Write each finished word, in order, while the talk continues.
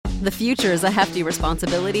The future is a hefty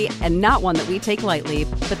responsibility and not one that we take lightly,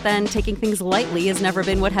 but then taking things lightly has never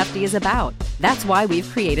been what Hefty is about. That's why we've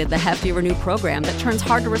created the Hefty Renew program that turns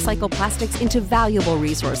hard-to-recycle plastics into valuable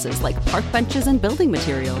resources like park benches and building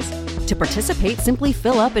materials. To participate, simply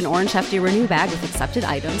fill up an orange Hefty Renew bag with accepted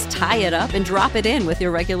items, tie it up, and drop it in with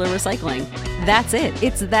your regular recycling. That's it.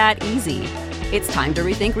 It's that easy. It's time to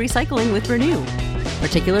rethink recycling with Renew.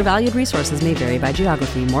 Particular valued resources may vary by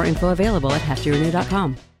geography. More info available at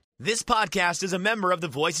heftyrenew.com. This podcast is a member of the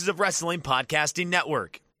Voices of Wrestling Podcasting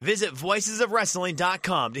Network. Visit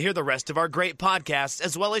voicesofwrestling.com to hear the rest of our great podcasts,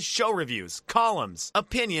 as well as show reviews, columns,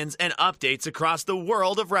 opinions, and updates across the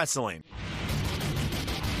world of wrestling.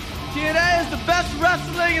 TNA is the best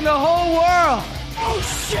wrestling in the whole world. Oh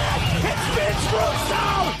shit! It's Vince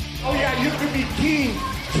Russo! Oh yeah, you could be king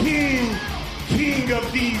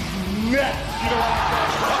of these nuts. You know what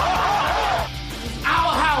I'm saying?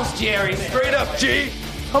 Our house, Jerry. Straight up, G.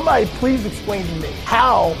 Somebody please explain to me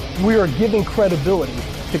how we are giving credibility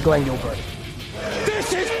to Glenn Gilbert.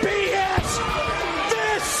 This is BS!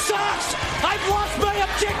 This sucks! I've lost my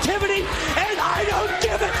objectivity, and I don't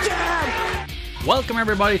give a damn! Welcome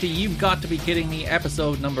everybody to You've Got to Be Kidding Me,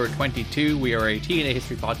 episode number 22. We are a TNA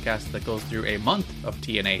history podcast that goes through a month of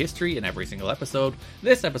TNA history in every single episode.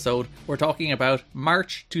 This episode, we're talking about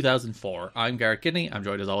March 2004. I'm Garrett Kidney. I'm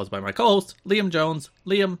joined as always by my co-host, Liam Jones.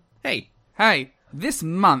 Liam, hey. Hey, this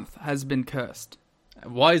month has been cursed.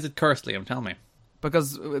 Why is it cursed, Liam? Tell me.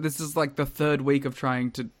 Because this is like the third week of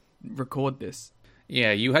trying to record this.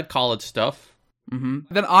 Yeah, you had college stuff.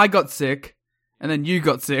 Mm-hmm. Then I got sick. And then you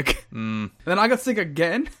got sick. And then I got sick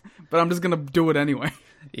again, but I'm just going to do it anyway.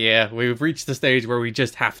 Yeah, we've reached the stage where we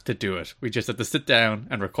just have to do it. We just have to sit down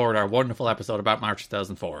and record our wonderful episode about March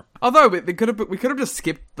 2004. Although, we could have just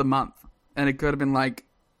skipped the month, and it could have been like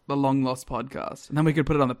the Long Lost podcast. And then we could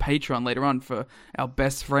put it on the Patreon later on for our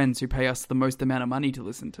best friends who pay us the most amount of money to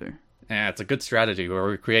listen to. Yeah, it's a good strategy where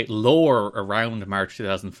we create lore around March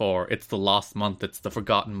 2004. It's the lost month, it's the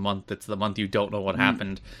forgotten month, it's the month you don't know what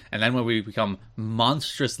happened. And then when we become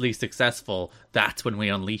monstrously successful, that's when we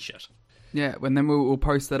unleash it. Yeah, and then we'll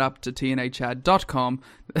post that up to tnachad.com,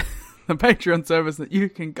 the Patreon service that you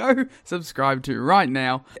can go subscribe to right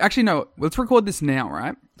now. Actually, no, let's record this now,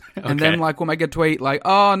 right? Okay. And then, we'll make a tweet like,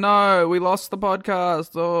 oh no, we lost the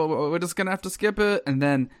podcast, or we're just going to have to skip it. And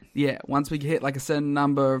then, yeah, once we hit a certain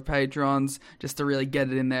number of patrons, just to really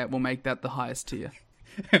get it in there, we'll make that the highest tier.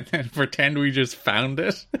 And then pretend we just found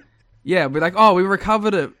it? Yeah, we're like, oh, we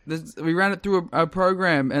recovered it. We ran it through a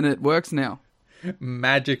program, and it works now.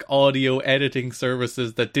 Magic audio editing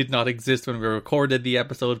services that did not exist when we recorded the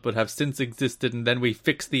episode but have since existed, and then we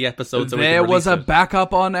fixed the episode so there was a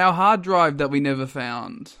backup on our hard drive that we never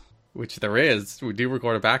found. Which there is. We do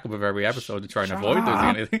record a backup of every episode to try and avoid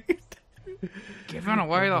losing anything. Giving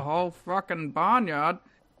away the whole fucking barnyard.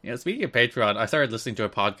 Yeah, speaking of Patreon, I started listening to a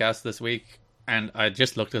podcast this week, and I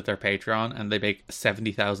just looked at their Patreon, and they make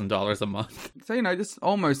 $70,000 a month. So, just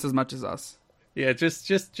almost as much as us. Yeah, just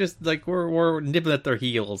like we're nibbling at their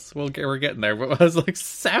heels. We're getting there. But it was like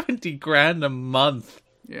 $70,000 a month.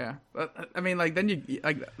 Yeah, I mean, then you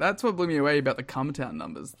that's what blew me away about the Cumtown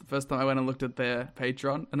numbers. The first time I went and looked at their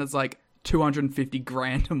Patreon, and it's like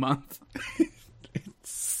 $250,000 a month. It's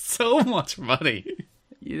so much money.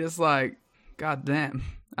 You're just like, God damn.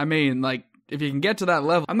 I mean, if you can get to that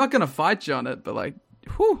level, I'm not gonna fight you on it, but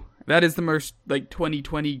whew. That is the most,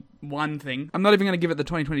 2021 thing. I'm not even going to give it the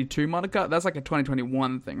 2022 moniker. That's a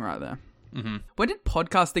 2021 thing right there. Mm-hmm. When did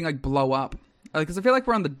podcasting, blow up? Because I feel like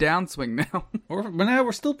we're on the downswing now.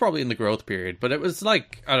 We're still probably in the growth period, but it was I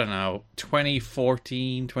don't know,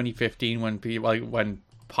 2014, 2015 when people, when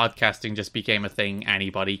podcasting just became a thing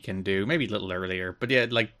anybody can do. Maybe a little earlier. But yeah,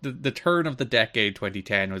 the turn of the decade,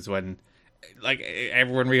 2010, was when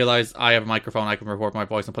everyone realized I have a microphone, I can record my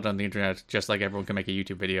voice and put it on the internet just like everyone can make a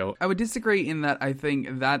YouTube video. I would disagree in that I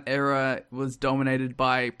think that era was dominated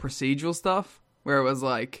by procedural stuff, where it was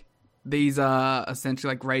these are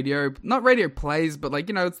essentially not radio plays, but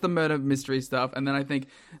it's the murder mystery stuff. And then I think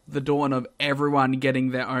the dawn of everyone getting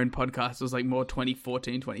their own podcast was more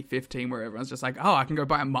 2014, 2015, where everyone's just oh, I can go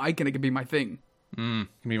buy a mic and it can be my thing. It can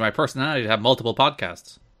be my personality to have multiple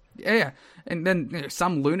podcasts. Yeah, and then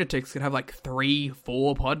some lunatics could have 3-4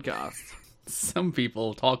 podcasts. Some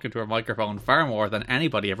people talk into a microphone far more than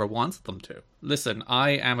anybody ever wants them to. Listen, I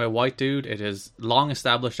am a white dude. It is long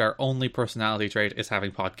established our only personality trait is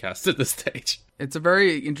having podcasts at this stage. It's a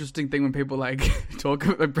very interesting thing when people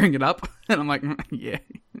bring it up, and I'm like, yeah,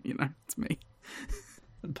 it's me.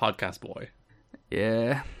 Podcast boy.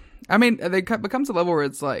 Yeah. I mean, it becomes a level where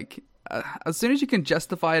it's as soon as you can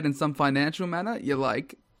justify it in some financial manner, you're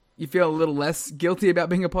you feel a little less guilty about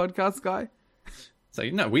being a podcast guy? So,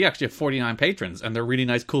 no, we actually have 49 patrons, and they're really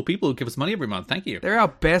nice, cool people who give us money every month. Thank you. They're our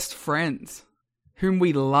best friends, whom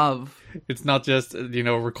we love. It's not just,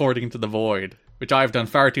 recording into the void, which I've done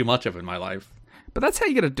far too much of in my life. But that's how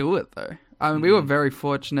you got to do it, though. I mean, we were very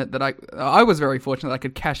fortunate that I was very fortunate that I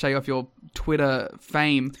could cachet off your Twitter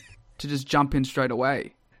fame to just jump in straight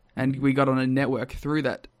away. And we got on a network through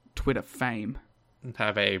that Twitter fame. And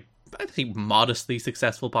have a, I think, modestly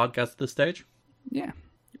successful podcast at this stage. Yeah.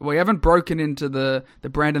 We haven't broken into the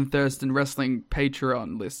Brandon Thurston Wrestling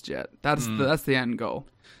Patreon list yet. That's the end goal.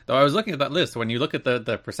 Though I was looking at that list, when you look at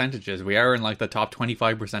the percentages, we are in like the top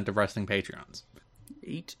 25% of wrestling Patreons.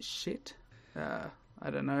 Eat shit. I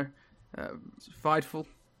don't know. Fightful.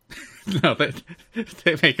 No,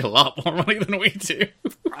 they make a lot more money than we do.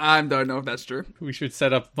 I don't know if that's true. We should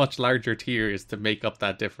set up much larger tiers to make up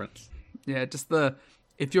that difference. Yeah, just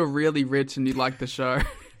if you're really rich and you like the show.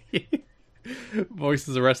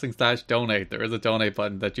 Voices of Wrestling / donate. There is a donate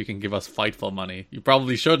button that you can give us Fightful money. You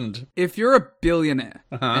probably shouldn't. If you're a billionaire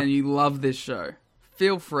and you love this show,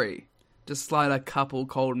 feel free to slide a couple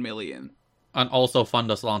cold million. And also fund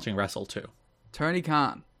us launching Wrestle 2. Tony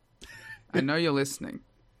Khan, I know you're listening,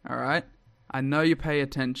 alright? I know you pay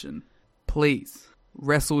attention. Please,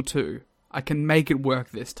 Wrestle 2. I can make it work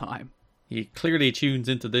this time. He clearly tunes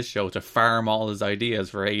into this show to farm all his ideas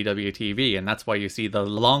for AEW TV, and that's why you see the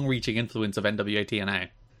long-reaching influence of NWA TNA.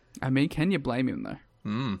 I mean, can you blame him,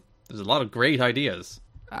 though? There's a lot of great ideas.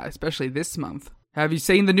 Especially this month. Have you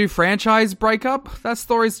seen the new franchise breakup? That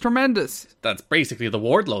story's tremendous. That's basically the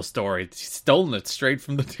Wardlow story. He's stolen it straight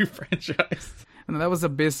from the new franchise. And that was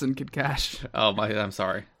Abyss and Kid Cash. Oh, I'm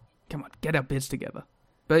sorry. Come on, get our bits together.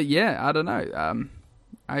 But yeah, I don't know.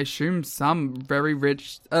 I assume some very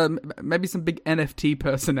rich, maybe some big NFT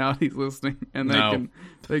personalities listening, and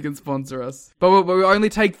they can sponsor us. But we only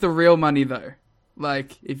take the real money, though.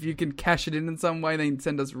 Like, if you can cash it in some way, then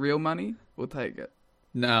send us real money, we'll take it.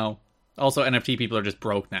 No. Also, NFT people are just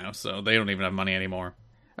broke now, so they don't even have money anymore.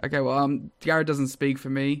 Okay, well, Garrett doesn't speak for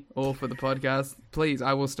me or for the podcast. Please,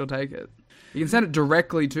 I will still take it. You can send it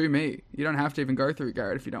directly to me. You don't have to even go through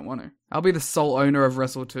Garrett if you don't want to. I'll be the sole owner of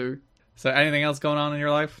Wrestle 2. So anything else going on in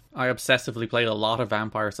your life? I obsessively played a lot of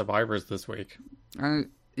Vampire Survivors this week.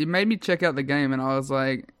 It made me check out the game, and I was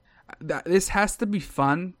like, this has to be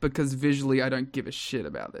fun, because visually I don't give a shit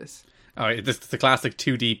about this. Oh, it's the classic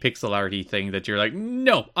 2D pixel arty thing that you're like,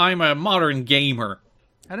 no, I'm a modern gamer.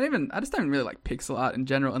 I just don't really like pixel art in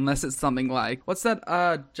general, unless it's something like, what's that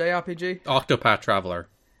JRPG? Octopath Traveler.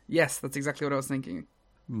 Yes, that's exactly what I was thinking.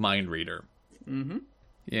 Mind Reader.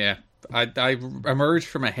 Yeah. I emerged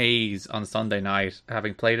from a haze on Sunday night,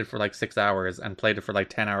 having played it for like 6 hours and played it for like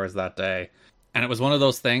 10 hours that day. And it was one of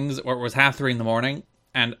those things where it was 3:30 in the morning,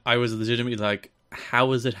 and I was legitimately like,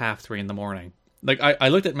 how is it 3:30 in the morning? Like, I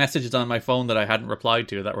looked at messages on my phone that I hadn't replied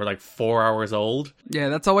to that were like 4 hours old. Yeah,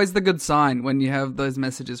 that's always the good sign when you have those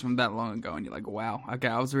messages from that long ago and you're like, wow, okay,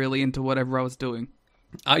 I was really into whatever I was doing.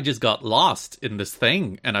 I just got lost in this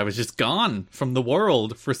thing, and I was just gone from the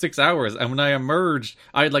world for 6 hours. And when I emerged,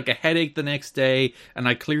 I had like a headache the next day, and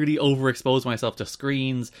I clearly overexposed myself to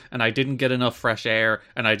screens, and I didn't get enough fresh air,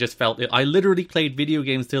 and I just felt ill. I literally played video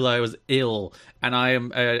games till I was ill, and I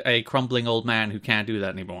am a crumbling old man who can't do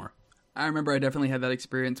that anymore. I remember I definitely had that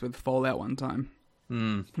experience with Fallout one time,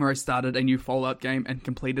 where I started a new Fallout game and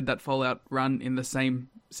completed that Fallout run in the same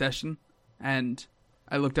session, and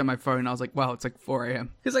I looked at my phone and I was like, wow, it's like 4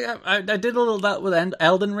 a.m. Because like, I did a little of that with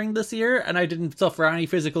Elden Ring this year, and I didn't suffer any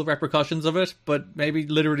physical repercussions of it, but maybe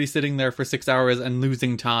literally sitting there for 6 hours and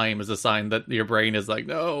losing time is a sign that your brain is like,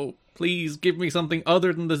 no, please give me something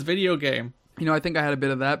other than this video game. You know, I think I had a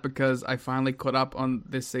bit of that because I finally caught up on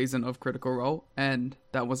this season of Critical Role, and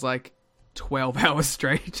that was like 12 hours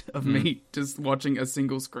straight of me just watching a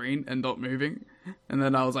single screen and not moving. And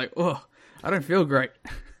then I was like, oh, I don't feel great.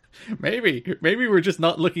 Maybe we're just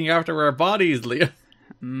not looking after our bodies, Leah.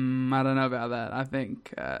 I don't know about that. I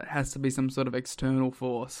think it has to be some sort of external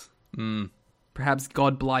force. Perhaps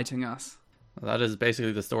God blighting us. Well, that is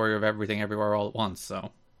basically the story of Everything Everywhere All at Once,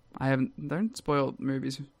 so. Don't spoil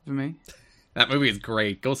movies for me. That movie is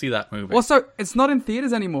great. Go see that movie. Also, it's not in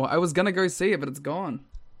theaters anymore. I was gonna go see it, but it's gone.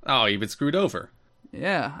 Oh, you've been screwed over.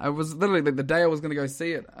 Yeah, I was literally, like, the day I was gonna go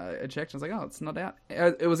see it, I checked and I was like, oh, it's not out.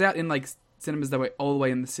 It was out in, like, cinemas that were all the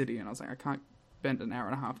way in the city, and I was like, I can't spend an hour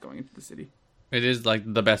and a half going into the city. It is, like,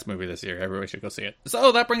 the best movie this year. Everybody should go see it.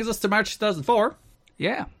 So, that brings us to March 2004.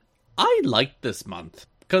 Yeah. I liked this month.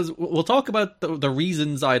 Because we'll talk about the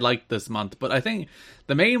reasons I liked this month, but I think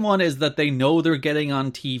the main one is that they know they're getting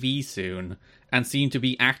on TV soon, and seemed to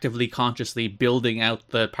be actively, consciously building out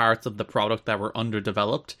the parts of the product that were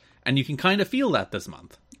underdeveloped. And you can kind of feel that this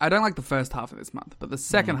month. I don't like the first half of this month, but the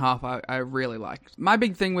second half I really liked. My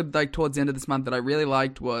big thing with like towards the end of this month that I really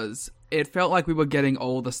liked was it felt like we were getting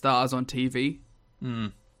all the stars on TV.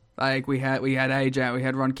 Like we had AJ, we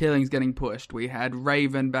had Ron Killings getting pushed, we had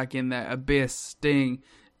Raven back in there, Abyss, Sting,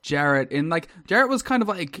 Jarrett, and like Jarrett was kind of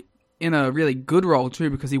like in a really good role too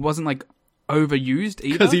because he wasn't like overused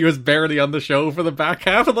either. Because he was barely on the show for the back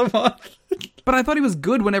half of the month. But I thought he was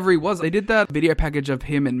good whenever he was. They did that video package of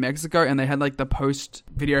him in Mexico, and they had like the post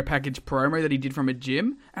video package promo that he did from a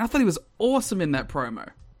gym, and I thought he was awesome in that promo.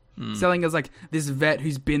 Selling as like this vet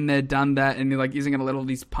who's been there, done that, and he like isn't going to let all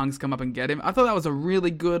these punks come up and get him. I thought that was a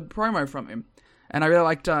really good promo from him. And I really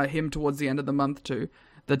liked him towards the end of the month too.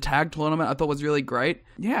 The tag tournament I thought was really great.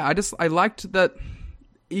 Yeah, I liked that.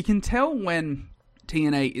 You can tell when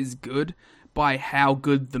TNA is good by how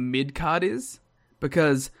good the mid card is,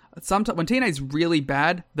 because sometimes when TNA is really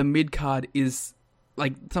bad, the mid card is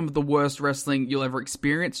like some of the worst wrestling you'll ever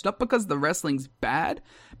experience. Not because the wrestling's bad,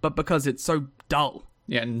 but because it's so dull.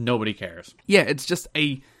 Yeah, nobody cares. Yeah, it's just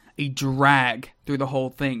a drag through the whole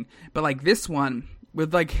thing. But like this one,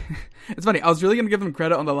 with like, it's funny, I was really going to give them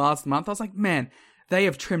credit on the last month. I was like, man, they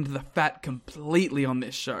have trimmed the fat completely on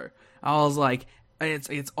this show. I was like,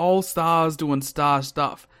 it's all stars doing star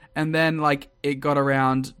stuff. And then like it got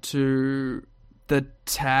around to the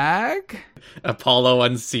tag. Apollo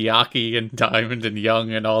and Siaki and Diamond and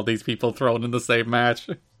Young and all these people thrown in the same match.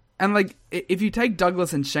 And, like, if you take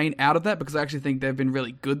Douglas and Shane out of that, because I actually think they've been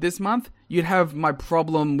really good this month, you'd have my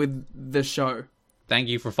problem with the show. Thank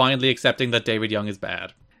you for finally accepting that David Young is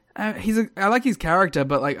bad. I like his character,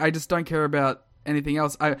 but, like, I just don't care about anything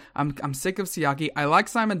else. I'm sick of Siaki. I like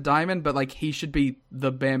Simon Diamond, but, like, he should be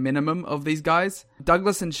the bare minimum of these guys.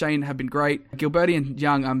 Douglas and Shane have been great. Gilberti and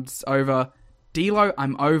Young, I'm over. D'Lo,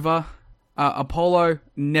 I'm over. Apollo,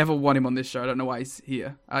 never want him on this show. I don't know why he's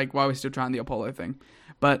here. Like, why we're still trying the Apollo thing.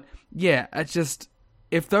 But yeah, it's just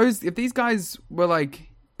if these guys were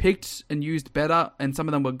like picked and used better, and some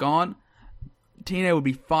of them were gone, TNA would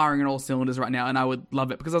be firing on all cylinders right now, and I would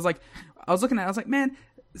love it because I was looking at it, I was like, man,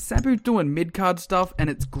 Sabu's doing mid card stuff,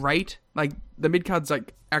 and it's great. Like the mid card's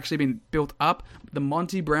like actually been built up. The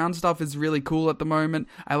Monty Brown stuff is really cool at the moment.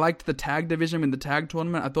 I liked the tag division in the tag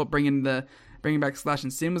tournament. I thought bringing back Slash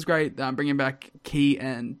and Sin was great. Bringing back Key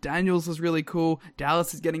and Daniels was really cool.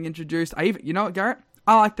 Dallas is getting introduced. You know what, Garrett?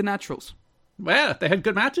 I like the Naturals. Yeah, they had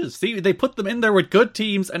good matches. See, they put them in there with good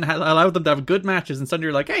teams and allowed them to have good matches, and suddenly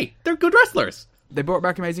you're like, hey, they're good wrestlers. They brought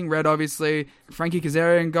back Amazing Red, obviously. Frankie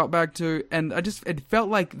Kazarian got back too, and it felt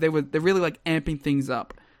like they're really like amping things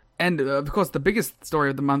up. And of course, the biggest story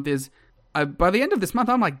of the month is by the end of this month,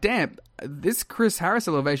 I'm like, damn, this Chris Harris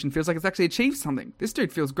elevation feels like it's actually achieved something. This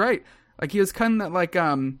dude feels great. Like he was kind of like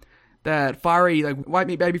that fiery like white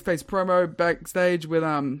meat babyface promo backstage with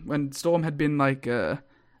when Storm had been like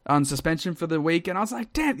on suspension for the week, and I was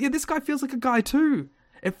like, damn, yeah, this guy feels like a guy too.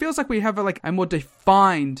 It feels like we have a more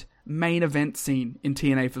defined main event scene in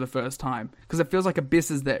TNA for the first time, because it feels like Abyss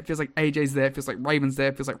is there, it feels like AJ's there, it feels like Raven's there,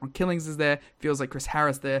 it feels like Ron Killings is there, it feels like Chris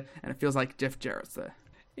Harris there, and it feels like Jeff Jarrett's there.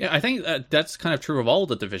 Yeah, I think that's kind of true of all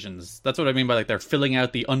the divisions. That's what I mean by like they're filling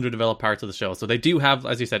out the underdeveloped parts of the show. So they do have,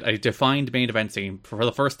 as you said, a defined main event scene for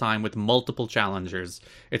the first time with multiple challengers.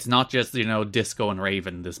 It's not just, Disco and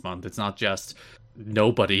Raven this month. It's not just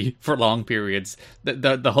nobody for long periods.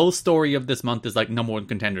 The whole story of this month is like number one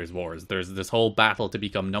contenders wars. There's this whole battle to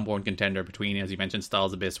become number one contender between, as you mentioned,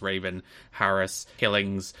 Styles, Abyss, Raven, Harris,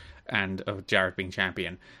 Killings, and Jarrett being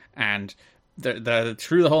champion. And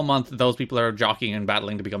through the whole month, those people are jockeying and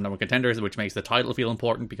battling to become number one contenders, which makes the title feel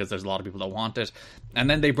important because there's a lot of people that want it. And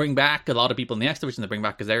then they bring back a lot of people in the X division. They bring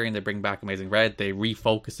back Kazarian, they bring back Amazing Red, they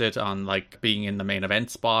refocus it on like being in the main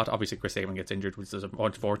event spot. Obviously Chris Sabin gets injured, which is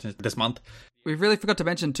unfortunate this month. We really forgot to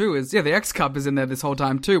mention too is the X Cup is in there this whole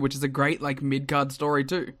time too, which is a great like mid card story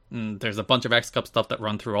too. There's a bunch of X Cup stuff that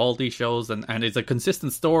run through all these shows, and it's a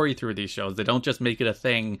consistent story through these shows. They don't just make it a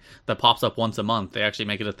thing that pops up once a month. They actually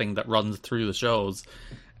make it a thing that runs through the shows.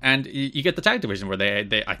 And you get the tag division where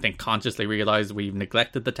they I think consciously realized we've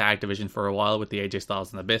neglected the tag division for a while with the AJ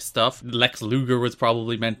Styles and Abyss stuff. Lex Luger was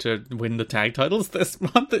probably meant to win the tag titles this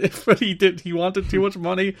month, but he wanted too much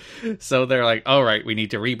money. So they're like, all right, we need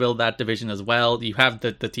to rebuild that division as well. You have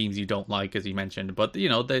the teams you don't like, as you mentioned, but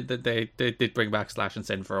they did bring back Slash and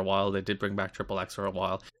Sin for a while. They did bring back Triple X for a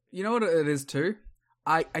while. You know what it is too?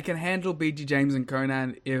 I can handle BG James and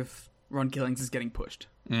Conan if Ron Killings is getting pushed.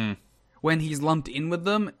 When he's lumped in with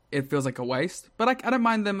them, it feels like a waste. But I don't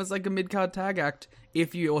mind them as like a mid-card tag act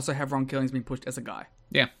if you also have Ron Killings being pushed as a guy.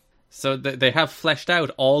 Yeah. So they have fleshed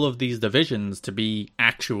out all of these divisions to be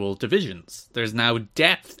actual divisions. There's now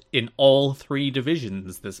depth in all 3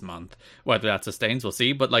 divisions this month. Whether that sustains, we'll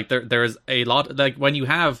see. But like there's a lot, like when you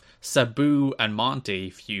have Sabu and Monty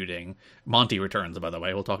feuding, Monty returns, by the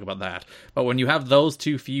way, we'll talk about that. But when you have those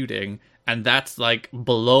 2 feuding, and that's like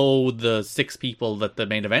below the 6 people that the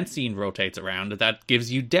main event scene rotates around, that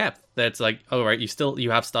gives you depth. That's like, oh right,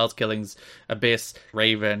 you have Styles Killings, Abyss,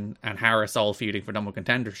 Raven, and Harris all feuding for number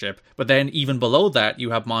contendership. But then even below that,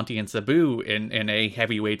 you have Monty and Sabu in a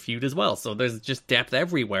heavyweight feud as well. So there's just depth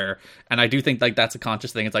everywhere. And I do think like that's a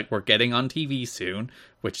conscious thing. It's like, we're getting on TV soon,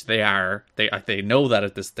 which they are. They know that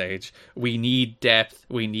at this stage. We need depth.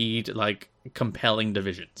 We need like compelling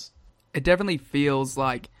divisions. It definitely feels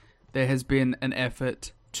like there has been an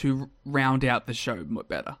effort to round out the show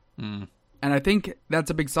better. And I think that's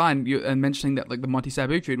a big sign, and mentioning that, like the Monty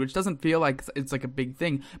Sabu feud, which doesn't feel like it's like a big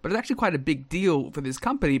thing, but it's actually quite a big deal for this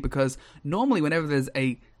company, because normally whenever there's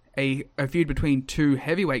a feud between 2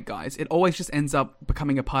 heavyweight guys, it always just ends up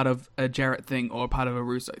becoming a part of a Jarrett thing or a part of a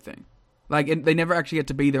Russo thing. Like, they never actually get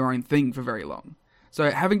to be their own thing for very long. So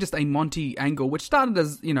having just a Monty angle, which started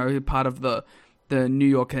as, part of the New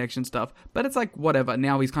York connection stuff, but it's like, whatever,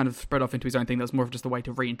 now he's kind of spread off into his own thing. That's more of just a way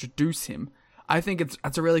to reintroduce him. I think it's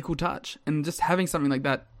a really cool touch, and just having something like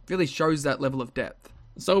that really shows that level of depth.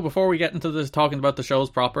 So before we get into this talking about the shows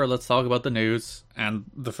proper, let's talk about the news. And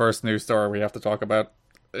the first news story we have to talk about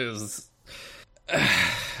is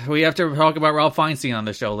we have to talk about Rob Feinstein on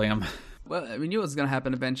the show, Liam. Well, we knew it was going to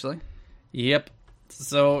happen eventually. Yep.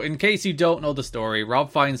 So in case you don't know the story,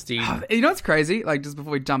 Rob Feinstein... You know what's crazy? Like, just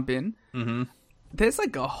before we jump in, there's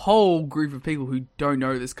like a whole group of people who don't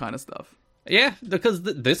know this kind of stuff. Yeah, because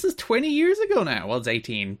this is 20 years ago now. Well, it's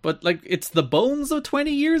 18, but like it's the bones of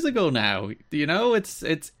 20 years ago now.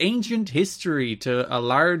 It's ancient history to a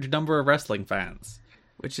large number of wrestling fans.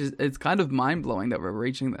 Which is, it's kind of mind-blowing that we're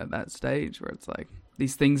reaching that stage where it's like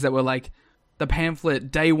these things that were like the pamphlet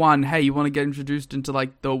day one, hey, you want to get introduced into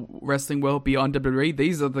like the wrestling world beyond WWE?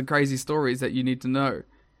 These are the crazy stories that you need to know.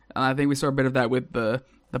 And I think we saw a bit of that with the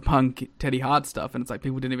Punk Teddy Hart stuff, and it's like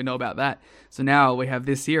people didn't even know about that. So now we have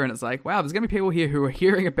this here, and it's like, wow, there's going to be people here who are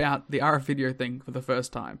hearing about the RF video thing for the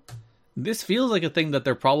first time. This feels like a thing that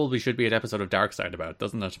there probably should be an episode of Dark Side about,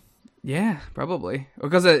 doesn't it? Yeah, probably.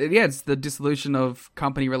 Because, it's the dissolution of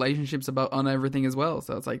company relationships on everything as well.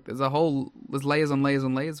 So it's like, there's layers on layers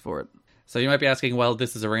on layers for it. So you might be asking, well,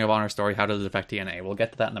 this is a Ring of Honor story. How does it affect TNA? We'll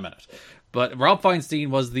get to that in a minute. But Rob Feinstein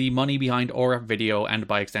was the money behind RF Video and,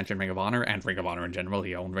 by extension, Ring of Honor, and Ring of Honor in general.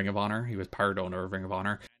 He owned Ring of Honor. He was part owner of Ring of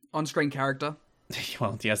Honor. On-screen character.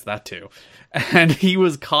 Well, yes, that too. And he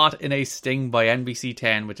was caught in a sting by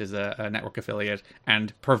NBC10, which is a network affiliate,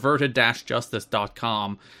 and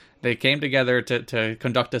perverted-justice.com. They came together to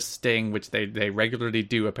conduct a sting, which they regularly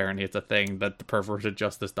do, apparently. It's a thing that the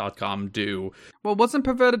pervertedjustice.com do. Well, wasn't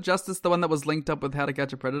Perverted Justice the one that was linked up with How to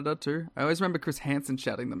Catch a Predator too? I always remember Chris Hansen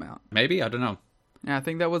shouting them out. Maybe? I don't know. Yeah, I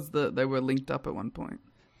think that was they were linked up at one point.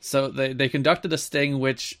 So they conducted a sting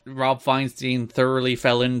which Rob Feinstein thoroughly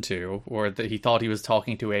fell into, where he thought he was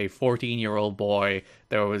talking to a 14-year-old boy.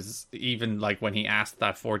 There was even, like, when he asked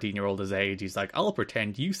that 14-year-old his age, he's like, I'll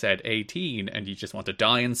pretend you said 18, and you just want to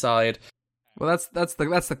die inside. Well, that's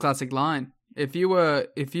the classic line. If you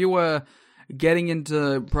were getting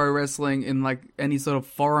into pro wrestling in, like, any sort of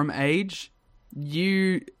forum age,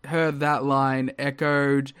 you heard that line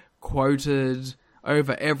echoed, quoted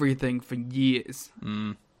over everything for years.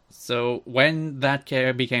 So when that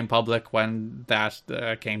became public, when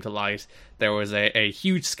that came to light, there was a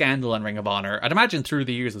huge scandal in Ring of Honor. I'd imagine Through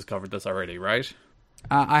the Years has covered this already, right?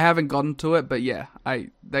 I haven't gotten to it, but yeah,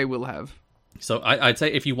 they will have. So I'd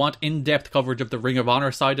say if you want in-depth coverage of the Ring of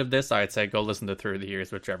Honor side of this, I'd say go listen to Through the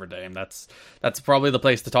Years with Trevor Dame. That's probably the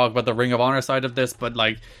place to talk about the Ring of Honor side of this, but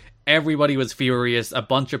like, everybody was furious. A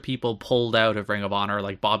bunch of people pulled out of Ring of Honor,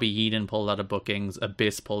 like Bobby Heenan pulled out of bookings,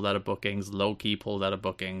 Abyss pulled out of bookings, Loki pulled out of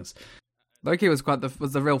bookings. Loki was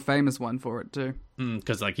was the real famous one for it too.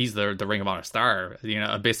 Because like he's the Ring of Honor star. You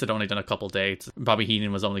know, Abyss had only done a couple dates. Bobby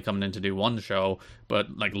Heenan was only coming in to do one show,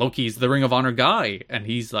 but like Loki's the Ring of Honor guy, and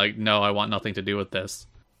he's like, no, I want nothing to do with this.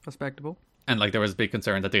 Respectable. And like there was a big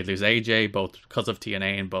concern that they'd lose AJ, both because of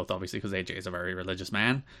TNA and both obviously because AJ is a very religious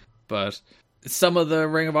man. But some of the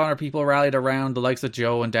Ring of Honor people rallied around. The likes of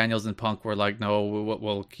Joe and Daniels and Punk were like, no,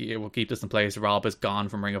 we'll keep this in place. Rob is gone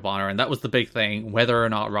from Ring of Honor. And that was the big thing, whether or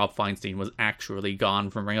not Rob Feinstein was actually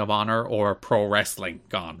gone from Ring of Honor or pro wrestling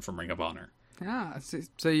gone from Ring of Honor.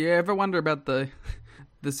 So you ever wonder about the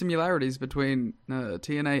the similarities between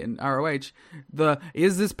TNA and ROH.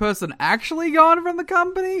 Is this person actually gone from the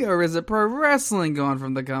company, or is it pro wrestling gone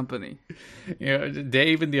from the company? You know,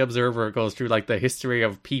 Dave in The Observer goes through like the history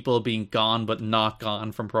of people being gone but not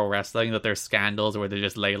gone from pro wrestling, that there's scandals where they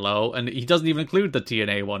just lay low, and he doesn't even include the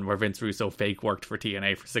TNA one where Vince Russo fake worked for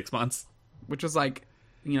TNA for 6 months. Which was like,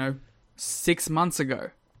 6 months ago.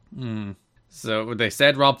 So they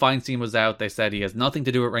said Rob Feinstein was out. They said he has nothing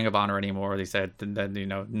to do with Ring of Honor anymore. They said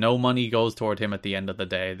that, no money goes toward him at the end of the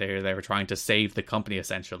day. They were trying to save the company,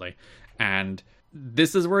 essentially. And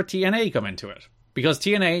this is where TNA come into it. Because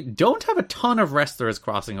TNA don't have a ton of wrestlers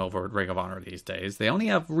crossing over with Ring of Honor these days. They only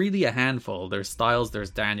have really a handful. There's Styles,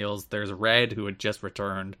 there's Daniels, there's Red, who had just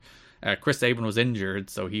returned. Chris Sabin was injured,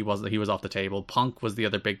 so he was off the table. Punk was the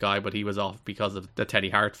other big guy, but he was off because of the Teddy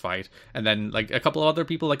Hart fight. And then like a couple of other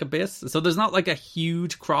people like Abyss. So there's not like a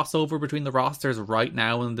huge crossover between the rosters right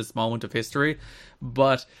now in this moment of history.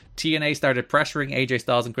 But TNA started pressuring AJ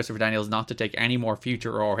Styles and Christopher Daniels not to take any more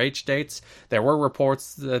future ROH dates. There were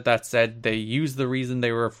reports that said they used the reason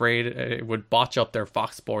they were afraid it would botch up their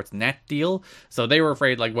Fox Sports Net deal. So they were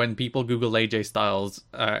afraid, like, when people Google AJ Styles,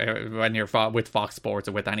 when you're with Fox Sports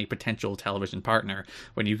or with any potential television partner,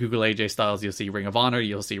 when you Google AJ Styles, you'll see Ring of Honor,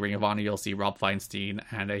 you'll see Rob Feinstein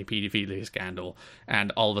and a pedophilia scandal.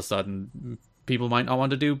 And all of a sudden, people might not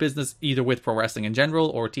want to do business either with pro wrestling in general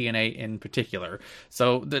or TNA in particular.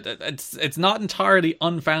 So it's not entirely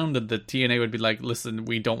unfounded that TNA would be like, listen,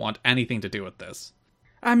 we don't want anything to do with this.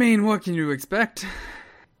 I mean, what can you expect?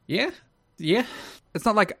 Yeah. It's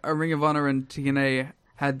not like a Ring of Honor and TNA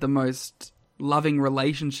had the most loving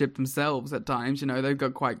relationship themselves at times. They've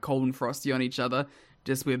got quite cold and frosty on each other,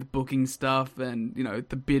 just with booking stuff and,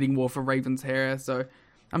 the bidding war for Raven's hair. So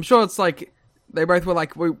I'm sure it's like, they both were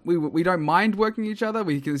like, we don't mind working each other.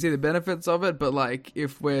 We can see the benefits of it. But like,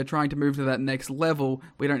 if we're trying to move to that next level,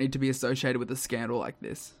 we don't need to be associated with a scandal like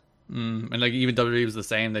this. And like even WWE was the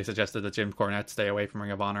same. They suggested that Jim Cornette stay away from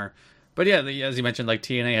Ring of Honor. But yeah, as you mentioned, like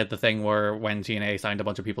TNA had the thing where when TNA signed a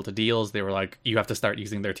bunch of people to deals, they were like, you have to start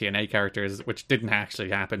using their TNA characters, which didn't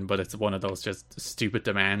actually happen. But it's one of those just stupid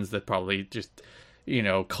demands that probably just,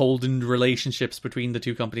 coldened relationships between the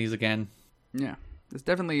two companies again. Yeah, there's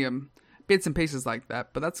definitely bits and pieces like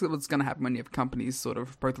that, but that's what's going to happen when you have companies sort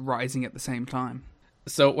of both rising at the same time.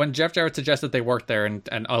 So when Jeff Jarrett suggested they work there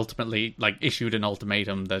and ultimately like issued an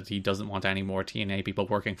ultimatum that he doesn't want any more TNA people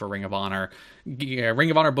working for Ring of Honor, Ring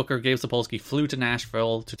of Honor booker Gabe Sapolsky flew to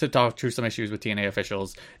Nashville to talk through some issues with TNA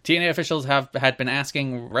officials. TNA officials had been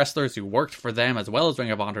asking wrestlers who worked for them as well as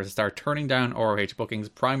Ring of Honor to start turning down ROH bookings,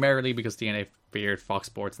 primarily because TNA feared Fox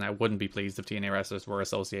Sports now wouldn't be pleased if TNA wrestlers were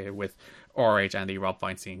associated with ROH and the Rob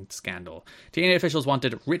Feinstein scandal. TNA officials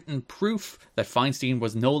wanted written proof that Feinstein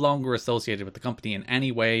was no longer associated with the company in any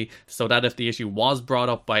way, so that if the issue was brought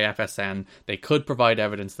up by FSN, they could provide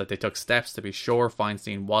evidence that they took steps to be sure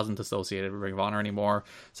Feinstein wasn't associated with Ring of Honor anymore.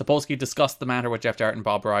 Sapolsky discussed the matter with Jeff Jarrett and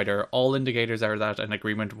Bob Ryder. All indicators are that an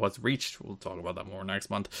agreement was reached, we'll talk about that more next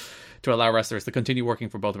month, to allow wrestlers to continue working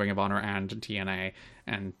for both Ring of Honor and TNA,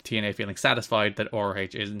 and TNA feeling satisfied that ROH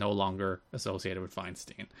is no longer associated with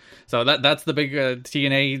Feinstein. So that's the big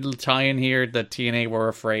TNA tie-in here, that TNA were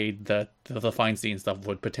afraid that the Feinstein stuff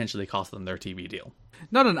would potentially cost them their TV deal.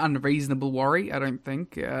 Not an unreasonable worry, I don't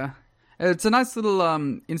think. It's a nice little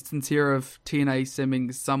instance here of TNA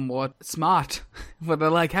seeming somewhat smart, where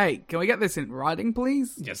they're like, hey, can we get this in writing,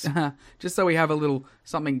 please? Yes. Just so we have a little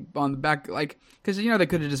something on the back, like, because, they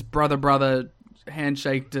could have just brother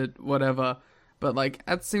handshaked it, whatever. But, like,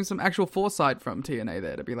 that seems some actual foresight from TNA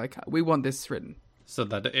there to be like, we want this written. So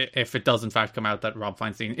that if it does in fact come out that Rob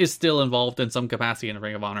Feinstein is still involved in some capacity in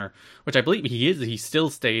Ring of Honor, which I believe he is, he still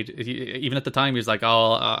stayed, even at the time he was like,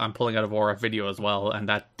 I'm pulling out of RF Video as well, and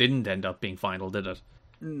that didn't end up being final, did it?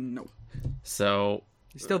 No. So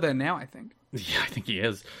he's still there now, I think. Yeah, I think he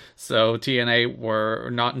is. So TNA were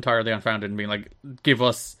not entirely unfounded in being like, give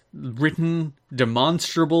us written,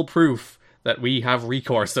 demonstrable proof that we have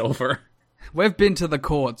recourse over. We've been to the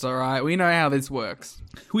courts, alright? We know how this works.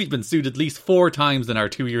 We've been sued at least 4 times in our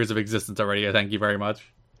 2 years of existence already, thank you very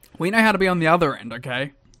much. We know how to be on the other end,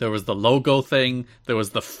 okay? There was the logo thing, there was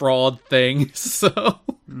the fraud thing, so...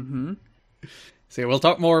 Mm-hmm. So we'll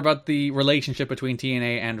talk more about the relationship between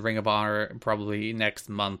TNA and Ring of Honor probably next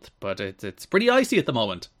month, but it's pretty icy at the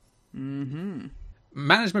moment. Mm-hmm.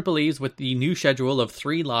 Management believes with the new schedule of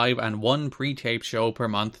 3 live and 1 pre-taped show per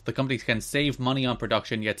month, the companies can save money on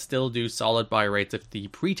production yet still do solid buy rates if the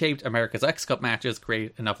pre-taped America's X Cup matches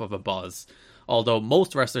create enough of a buzz. Although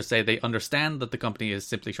most wrestlers say they understand that the company is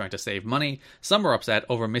simply trying to save money, some are upset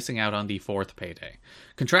over missing out on the 4th payday.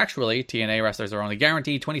 Contractually, TNA wrestlers are only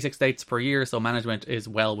guaranteed 26 dates per year, so management is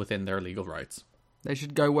well within their legal rights. They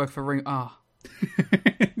should go work for Ring...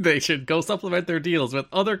 They should go supplement their deals with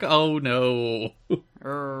other... Oh, no.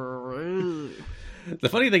 The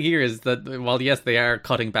funny thing here is that while, yes, they are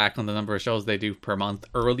cutting back on the number of shows they do per month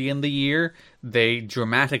early in the year, they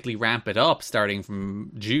dramatically ramp it up starting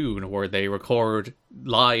from June, where they record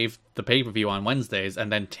live the pay-per-view on Wednesdays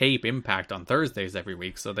and then tape Impact on Thursdays every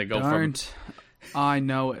week. So they go I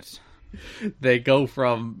know it. They go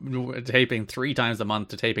from taping 3 times a month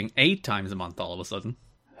to taping 8 times a month all of a sudden.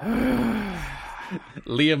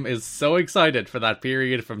 Liam is so excited for that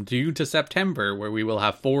period from June to September where we will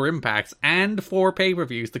have 4 Impacts and 4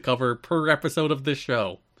 pay-per-views to cover per episode of this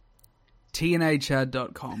show.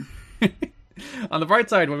 TNAChad.com. On the bright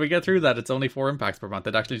side, when we get through that, it's only 4 Impacts per month.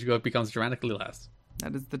 It actually becomes dramatically less.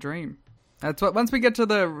 That is the dream. That's what. Once we get to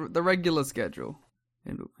the regular schedule,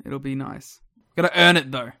 it'll be nice. Gotta earn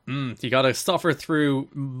it though. You gotta suffer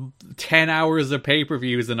through 10 hours of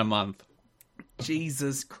pay-per-views in a month.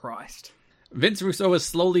 Jesus Christ. Vince Russo is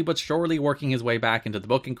slowly but surely working his way back into the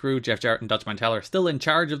booking crew. Jeff Jarrett and Dutch Mantell are still in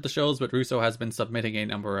charge of the shows, but Russo has been submitting a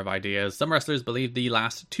number of ideas. Some wrestlers believe the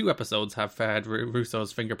last 2 episodes have had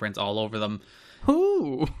Russo's fingerprints all over them.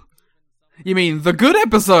 Ooh. You mean the good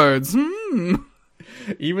episodes?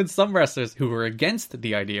 Even some wrestlers who were against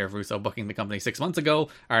the idea of Russo booking the company 6 months ago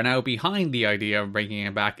are now behind the idea of bringing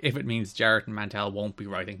him back if it means Jarrett and Mantell won't be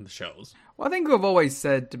writing the shows. Well, I think we've always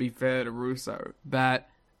said, to be fair to Russo, that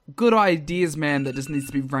good ideas, man, that just needs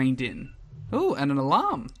to be reined in. Ooh, and an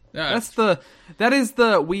alarm. Yeah. That is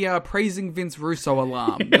the we are praising Vince Russo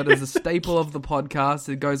alarm. That is a staple of the podcast.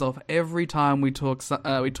 It goes off every time we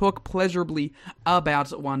talk pleasurably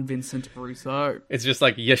about one Vincent Russo. It's just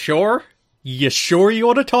like, you sure? You sure you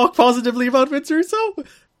want to talk positively about Vince Russo?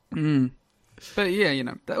 But yeah, you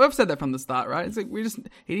know, we've said that from the start, right? It's like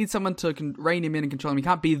he needs someone to rein him in and control him. He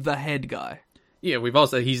can't be the head guy. Yeah, we've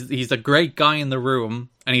also he's a great guy in the room,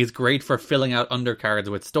 and he's great for filling out undercards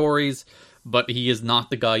with stories, but he is not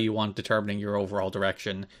the guy you want determining your overall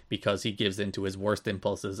direction because he gives into his worst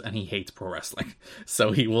impulses and he hates pro wrestling.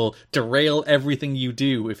 So he will derail everything you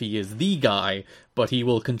do if he is the guy, but he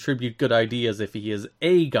will contribute good ideas if he is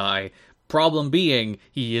a guy. Problem being,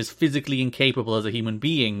 he is physically incapable as a human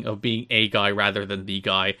being of being a guy rather than the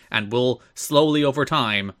guy, and will slowly over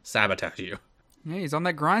time sabotage you. Yeah, he's on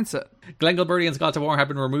that grind set. Glenn Gilberti and Scott D'Amore have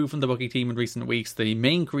been removed from the booking team in recent weeks. The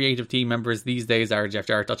main creative team members these days are Jeff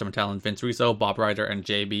Jarrett, Dutch Mantell, and Vince Russo. Bob Ryder and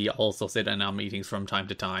JB also sit in on meetings from time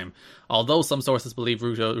to time. Although some sources believe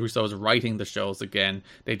Russo is writing the shows again,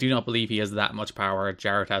 they do not believe he has that much power.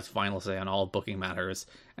 Jarrett has final say on all booking matters,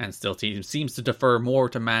 and still seems to defer more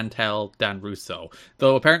to Mantell than Russo.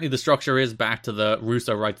 Though apparently the structure is back to the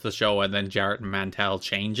Russo writes the show and then Jarrett and Mantell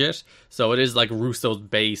change it. So it is like Russo's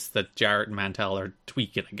base that Jarrett and Mantell are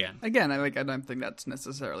tweaking again. Again, I don't think that's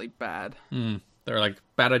necessarily bad. They're like,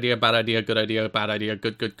 bad idea, bad idea, good idea, bad idea,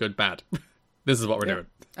 good, bad. This is what we're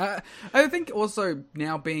doing. I think also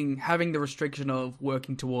now having the restriction of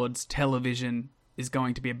working towards television is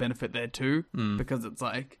going to be a benefit there too, because it's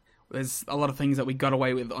like, there's a lot of things that we got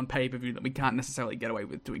away with on pay-per-view that we can't necessarily get away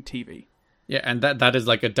with doing TV. Yeah, and that is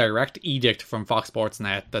like a direct edict from Fox Sports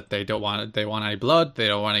Net that they want any blood, they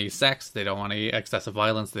don't want any sex, they don't want any excessive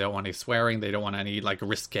violence, they don't want any swearing, they don't want any like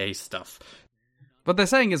risque stuff. What they're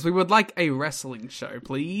saying is we would like a wrestling show,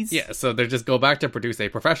 please. Yeah, so they just go back to produce a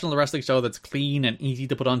professional wrestling show that's clean and easy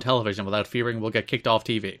to put on television without fearing we'll get kicked off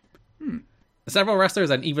TV. Several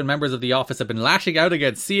wrestlers and even members of The Office have been lashing out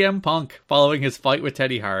against CM Punk following his fight with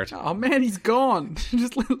Teddy Hart. Oh man, he's gone.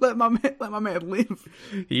 Just let my man live.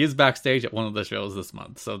 He is backstage at one of the shows this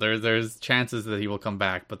month, so there's chances that he will come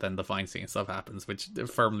back, but then the Feinstein stuff happens, which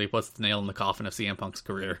firmly puts the nail in the coffin of CM Punk's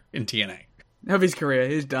career in TNA. Of his career,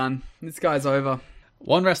 he's done. This guy's over.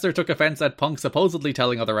 One wrestler took offense at Punk supposedly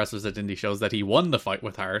telling other wrestlers at indie shows that he won the fight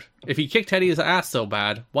with Hart. If he kicked Teddy's ass so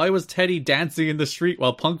bad, why was Teddy dancing in the street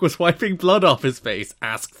while Punk was wiping blood off his face?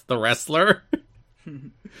 Asked the wrestler.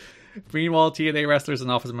 Meanwhile, TNA wrestlers and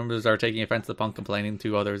Office members are taking offense to Punk complaining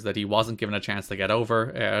to others that he wasn't given a chance to get over.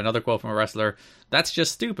 Another quote from a wrestler, "That's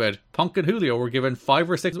just stupid. Punk and Julio were given 5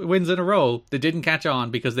 or 6 wins in a row. They didn't catch on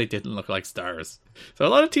because they didn't look like stars." So a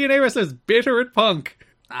lot of TNA wrestlers bitter at Punk.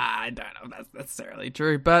 I don't know if that's necessarily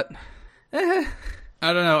true, but I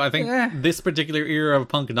don't know. I think this particular era of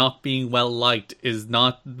Punk not being well liked is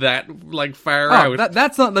not that like far out.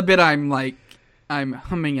 That's not the bit I'm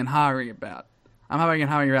humming and hawing about. I'm humming and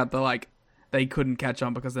hawing about the like they couldn't catch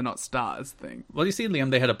on because they're not stars thing. Well, you see,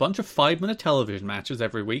 Liam, they had a bunch of 5-minute television matches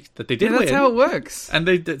every week that they did win. That's how it works. And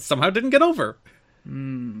they somehow didn't get over.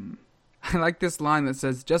 I like this line that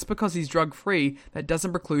says, just because he's drug-free, that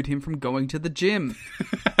doesn't preclude him from going to the gym.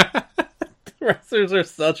 Wrestlers are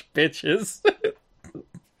such bitches.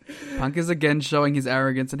 Punk is again showing his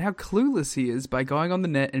arrogance and how clueless he is by going on the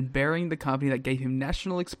net and burying the company that gave him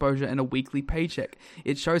national exposure and a weekly paycheck.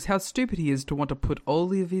 It shows how stupid he is to want to put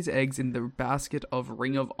all of his eggs in the basket of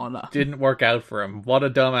Ring of Honor. Didn't work out for him. What a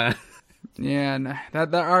dumbass. Yeah, no,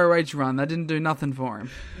 that ROH run, that didn't do nothing for him.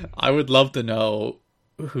 I would love to know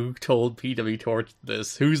who told PW Torch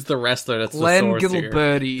this. Who's the wrestler that's Glenn the source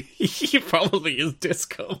Gilberti. Here? He probably is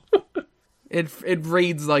Disco. It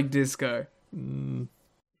reads like Disco.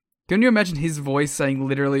 Can you imagine his voice saying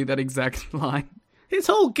literally that exact line? His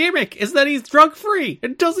whole gimmick is that he's drug-free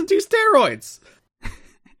and doesn't do steroids.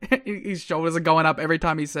 His shoulders are going up every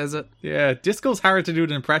time he says it. Yeah, Disco's hard to do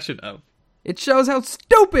an impression of. It shows how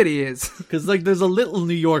stupid he is. Because, like, there's a little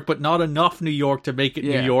New York, but not enough New York to make it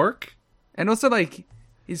New York. And also, like,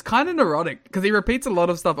 he's kind of neurotic, because he repeats a lot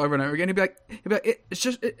of stuff over and over again. He'd be like,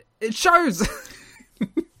 it shows!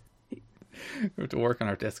 We have to work on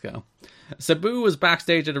our Disco. Sabu was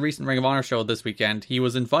backstage at a recent Ring of Honor show this weekend. He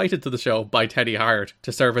was invited to the show by Teddy Hart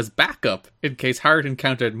to serve as backup in case Hart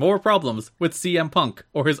encountered more problems with CM Punk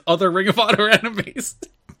or his other Ring of Honor enemies.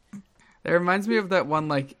 It reminds me of that one,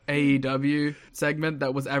 like, AEW segment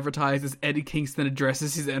that was advertised as Eddie Kingston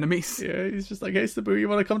addresses his enemies. Yeah, he's just like, hey, Sabu, you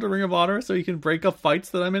want to come to Ring of Honor so you can break up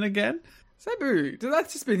fights that I'm in again? Sabu,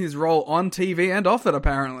 that's just been his role on TV and off it,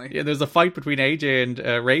 apparently. Yeah, there's a fight between AJ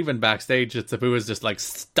and Raven backstage that Sabu is just like,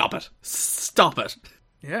 stop it. Stop it.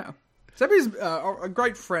 Yeah. Sabu's a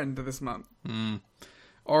great friend to this month.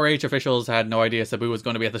 RH officials had no idea Sabu was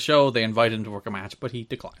going to be at the show. They invited him to work a match, but he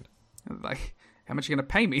declined. Like, how much are you going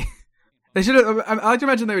to pay me? They should have. I like to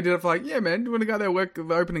imagine they would do it for like, yeah, man, you want to go there work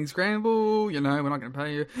the opening scramble? You know, we're not going to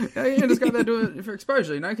pay you. Yeah, just go there do it for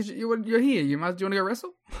exposure. You know, because you're here. Do you want to go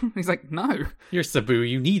wrestle? He's like, no. You're Sabu.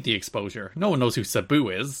 You need the exposure. No one knows who Sabu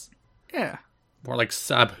is. Yeah. More like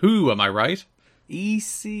Sabu, am I right?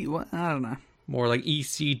 EC. What? I don't know. More like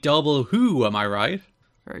EC double who, am I right?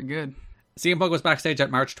 Very good. CM Punk was backstage at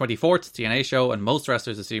March 24th TNA show, and most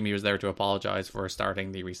wrestlers assume he was there to apologise for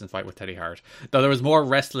starting the recent fight with Teddy Hart. Though there was more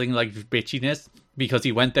wrestling-like bitchiness, because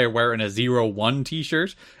he went there wearing a 0-1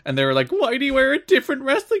 t-shirt, and they were like, why did he wear a different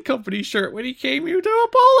wrestling company shirt when he came here to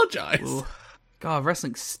apologise? Ooh. God,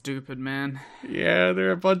 wrestling's stupid, man. Yeah,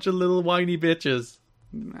 they're a bunch of little whiny bitches.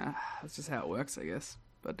 Nah, that's just how it works, I guess.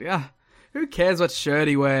 But yeah, who cares what shirt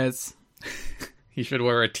he wears? He should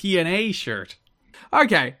wear a TNA shirt.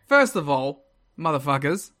 Okay, first of all,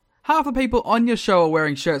 motherfuckers, half the people on your show are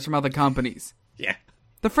wearing shirts from other companies. Yeah.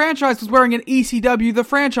 The franchise was wearing an ECW The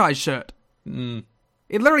Franchise shirt.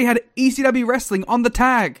 It literally had ECW Wrestling on the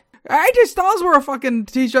tag. AJ Styles wore a fucking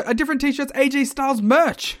t-shirt, a different t-shirt's AJ Styles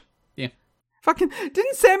merch. Yeah. Fucking,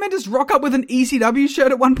 didn't Sam Mendes rock up with an ECW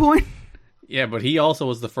shirt at one point? Yeah, but he also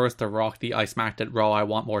was the first to rock the I Smacked at Raw, I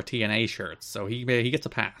Want More TNA shirts, so he gets a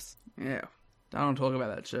pass. Yeah. I don't talk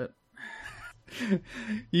about that shit.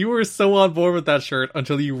 You were so on board with that shirt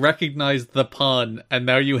until you recognized the pun, and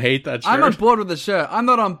now you hate that shirt. I'm on board with the shirt. I'm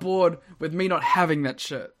not on board with me not having that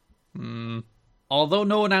shirt. Although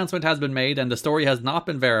no announcement has been made and the story has not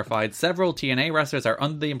been verified, several TNA wrestlers are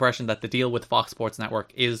under the impression that the deal with Fox Sports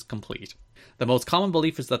Network is complete. The most common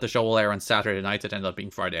belief is that the show will air on Saturday nights, it ends up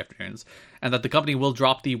being Friday afternoons, and that the company will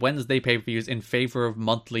drop the Wednesday pay-per-views in favour of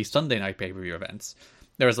monthly Sunday night pay-per-view events.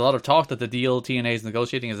 There is a lot of talk that the deal TNA is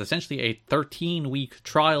negotiating is essentially a 13-week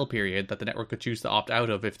trial period that the network could choose to opt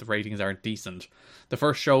out of if the ratings aren't decent. The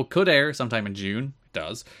first show could air sometime in June. It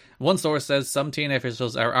does. One source says some TNA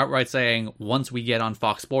officials are outright saying, once we get on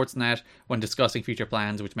Fox Sports Net, when discussing future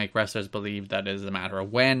plans, which make wrestlers believe that it is a matter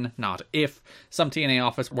of when, not if. Some TNA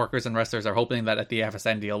office workers and wrestlers are hoping that the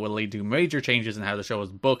FSN deal will lead to major changes in how the show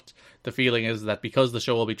is booked. The feeling is that because the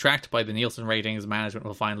show will be tracked by the Nielsen ratings, management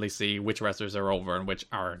will finally see which wrestlers are over and which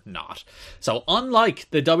are not. So unlike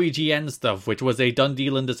the WGN stuff, which was a done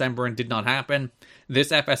deal in December and did not happen, this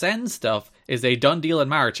FSN stuff is a done deal in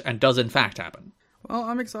March and does in fact happen. Well,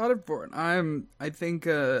 I'm excited for it. I think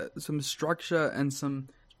some structure and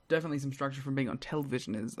definitely some structure from being on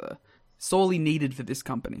television is sorely needed for this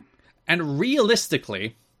company. And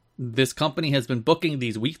realistically, this company has been booking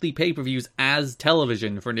these weekly pay-per-views as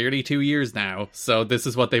television for nearly 2 years now, so this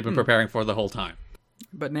is what they've been preparing for the whole time.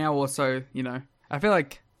 But now also, you know, I feel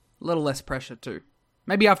like a little less pressure too.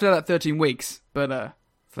 Maybe after that 13 weeks, but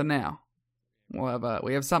for now,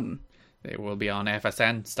 we have something. They will be on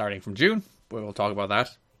FSN starting from June. We will talk about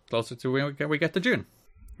that closer to when we get to June.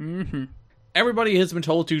 Everybody has been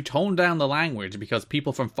told to tone down the language because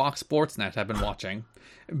people from Fox Sports Net have been watching.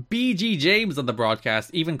 BG James on the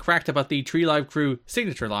broadcast even cracked about the Tree Live Crew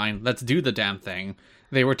signature line, "Let's do the damn thing."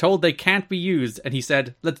 They were told they can't be used, and he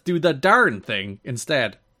said, "Let's do the darn thing"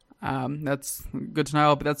 instead. That's good to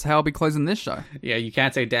know, but that's how I'll be closing this show. Yeah, you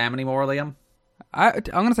can't say damn anymore, Liam. I'm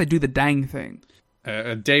going to say do the dang thing.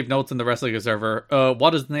 Dave notes in the Wrestling Observer,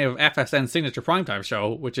 what is the name of FSN's signature primetime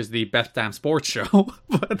show, which is the Best Damn Sports Show?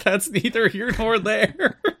 But that's neither here nor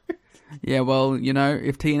there. Yeah, well, you know,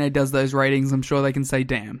 if TNA does those ratings, I'm sure they can say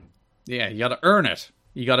damn. Yeah, you gotta earn it.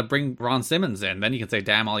 You gotta bring Ron Simmons in, then you can say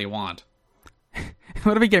damn all you want.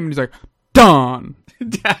 What if he came and he's like, done?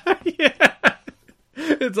 Yeah.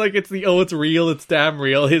 It's like it's real, it's damn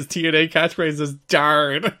real. His TNA catchphrase is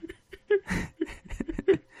darn.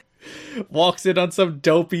 Walks in on some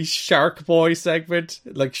dopey Shark Boy segment.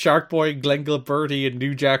 Like Shark Boy and Glenn Gilberti and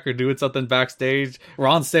New Jack are doing something backstage.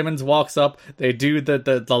 Ron Simmons walks up. They do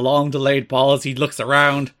the long delayed pause. He looks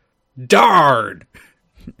around. Darn!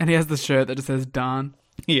 And he has the shirt that just says darn.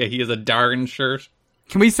 Yeah, he has a darn shirt.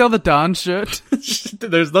 Can we sell the darn shirt?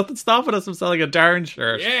 There's nothing stopping us from selling a darn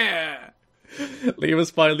shirt. Yeah! Liam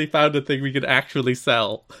has finally found a thing we can actually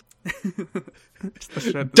sell.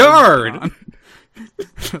 Darn!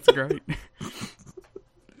 That's great.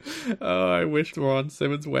 Oh, I wish Ron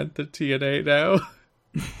Simmons went to TNA now.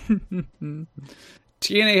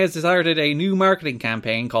 TNA has started a new marketing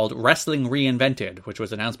campaign called Wrestling Reinvented, which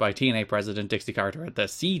was announced by TNA President Dixie Carter at the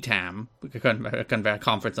CTAM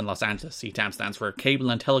conference in Los Angeles. CTAM stands for Cable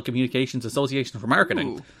and Telecommunications Association for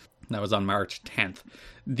Marketing. Ooh. That was on March 10th.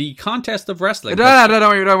 The Contest of Wrestling... Don't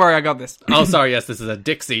worry, I got this. Oh, sorry, yes, this is a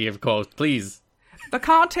Dixie, of course, please. The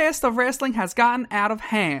Contest of Wrestling has gotten out of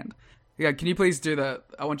hand. Yeah, can you please do the...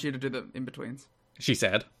 I want you to do the in-betweens. She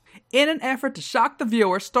said. In an effort to shock the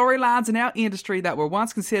viewer, storylines in our industry that were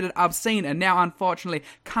once considered obscene and now unfortunately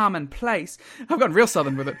commonplace. I've gotten real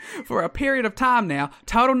southern with it. For a period of time now,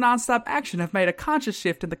 Total Nonstop Action have made a conscious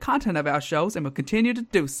shift in the content of our shows and will continue to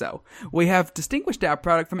do so. We have distinguished our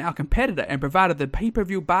product from our competitor and provided the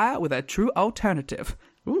pay-per-view buyer with a true alternative.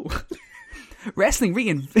 Ooh. Wrestling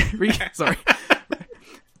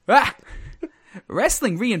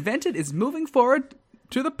Wrestling Reinvented is moving forward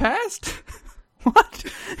to the past? What?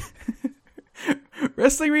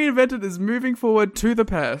 Wrestling Reinvented is moving forward to the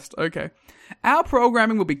past. Okay. Our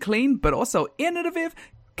programming will be clean, but also innovative,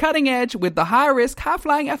 cutting edge, with the high-risk,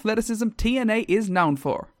 high-flying athleticism TNA is known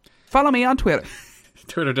for. Follow me on Twitter.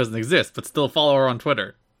 Twitter doesn't exist, but still follow her on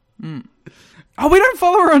Twitter. Oh, we don't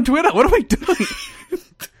follow her on Twitter. What are we doing?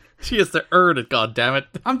 She has to earn it, goddammit.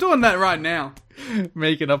 I'm doing that right now.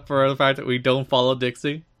 Making up for the fact that we don't follow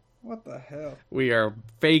Dixie. What the hell? We are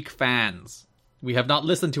fake fans. We have not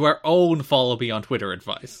listened to our own follow me on Twitter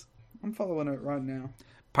advice. I'm following it right now.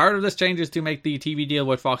 Part of this change is to make the TV deal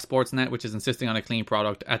with Fox Sports Net, which is insisting on a clean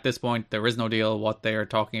product. At this point, there is no deal. What they are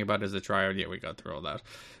talking about is a tryout. Yeah, we got through all that.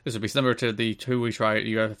 This would be similar to the two-way tryout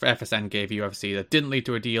FSN gave UFC that didn't lead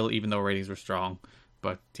to a deal, even though ratings were strong.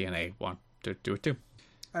 But TNA want to do it too.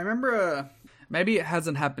 I remember, maybe it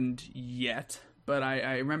hasn't happened yet, but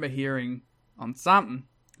I remember hearing on something,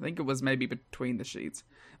 I think it was maybe Between the Sheets,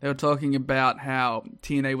 they were talking about how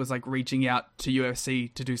TNA was like reaching out to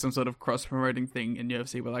UFC to do some sort of cross-promoting thing, and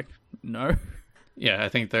UFC were like, no. Yeah, I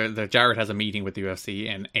think the Jarrett has a meeting with the UFC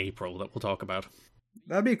in April that we'll talk about.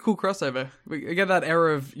 That'd be a cool crossover. We get that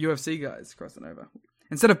era of UFC guys crossing over.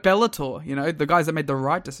 Instead of Bellator, you know, the guys that made the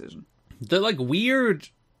right decision. The like weird,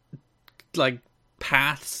 like,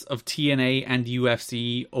 paths of TNA and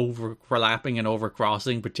UFC overlapping and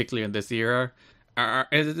overcrossing, particularly in this era.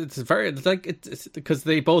 It's because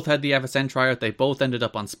they both had the FSN tryout. They both ended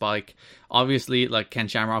up on Spike. Obviously, like Ken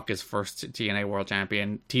Shamrock is first TNA World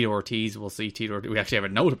Champion. Tito Ortiz, we'll see Tito. We actually have a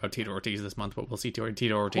note about Tito Ortiz this month, but we'll see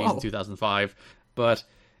Tito Ortiz in 2005. But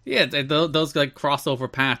yeah, those like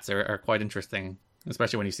crossover paths are quite interesting,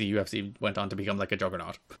 especially when you see UFC went on to become like a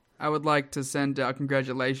juggernaut. I would like to send our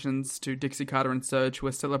congratulations to Dixie Carter and Surge, who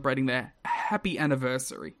are celebrating their happy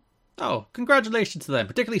anniversary. Oh, congratulations to them,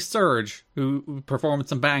 particularly Surge, who performed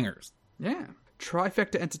some bangers. Yeah.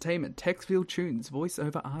 Trifecta Entertainment, Texfield Tunes,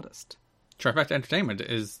 voiceover artist. Trifecta Entertainment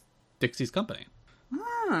is Dixie's company.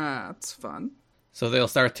 Ah, that's fun. So they'll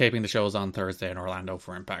start taping the shows on Thursday in Orlando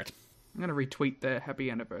for Impact. I'm going to retweet their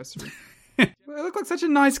happy anniversary. Well, they look like such a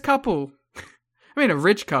nice couple. I mean, a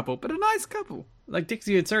rich couple, but a nice couple. Like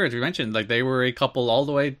Dixie and Surge, we mentioned, like they were a couple all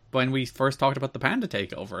the way when we first talked about the Panda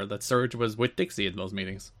takeover, that Surge was with Dixie in those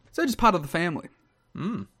meetings. So just part of the family.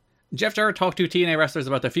 Jeff Jarrett talked to TNA wrestlers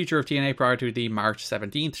about the future of TNA prior to the March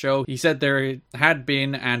 17th show. He said there had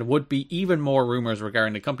been and would be even more rumors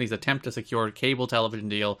regarding the company's attempt to secure a cable television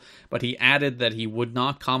deal, but he added that he would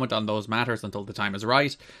not comment on those matters until the time is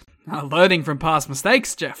right. Learning from past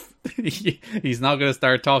mistakes, Jeff. He's not going to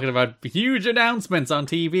start talking about huge announcements on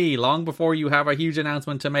TV long before you have a huge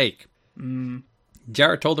announcement to make.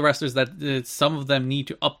 Jarrett told the wrestlers that some of them need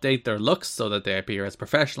to update their looks so that they appear as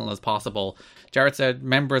professional as possible. Jarrett said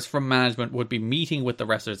members from management would be meeting with the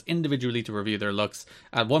wrestlers individually to review their looks.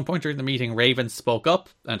 At one point during the meeting, Raven spoke up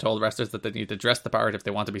and told wrestlers that they need to dress the part if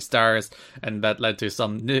they want to be stars, and that led to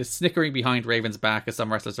some snickering behind Raven's back, as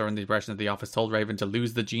some wrestlers during the impression that the office told Raven to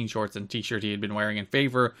lose the jean shorts and t-shirt he had been wearing in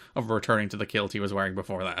favour of returning to the kilt he was wearing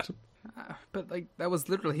before that. But that was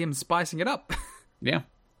literally him spicing it up. Yeah.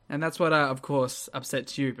 And that's what, of course,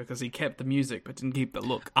 upsets you, because he kept the music but didn't keep the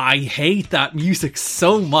look. I hate that music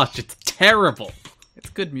so much. It's terrible. It's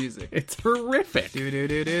good music. It's horrific.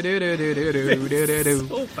 It's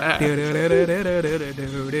so bad.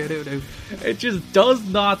 It just does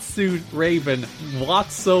not suit Raven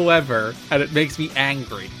whatsoever, and it makes me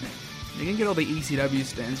angry. You can get all the ECW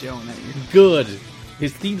stands yelling at you. Good.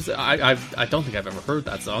 His themes, I don't think I've ever heard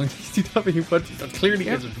that song, ECW, but clearly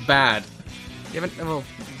it's bad. You haven't, well,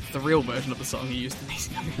 the real version of the song he used in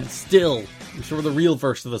ECW. Still, I'm sure the real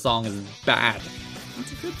version of the song is bad.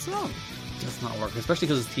 It's a good song. It does not work, especially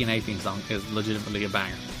because his TNA theme song is legitimately a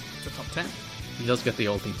banger. It's a top 10. He does get the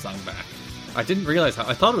old theme song back. I didn't realize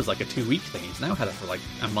I thought it was like a 2-week thing. He's now had it for like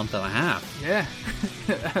a month and a half. Yeah.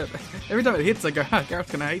 Every time it hits, I go,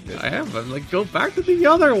 Gareth's gonna hate this. I am. I'm like, go back to the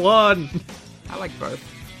other one. I like both.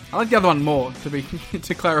 I like the other one more,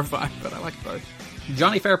 to clarify, but I like both.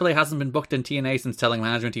 Johnny Fairplay hasn't been booked in TNA since telling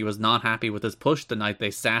management he was not happy with his push the night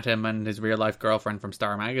they sat him and his real-life girlfriend from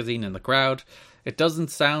Star Magazine in the crowd. It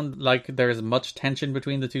doesn't sound like there's much tension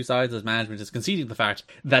between the two sides, as management is conceding the fact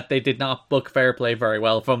that they did not book Fairplay very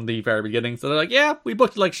well from the very beginning. So they're like, yeah, we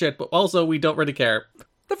booked it like shit, but also we don't really care.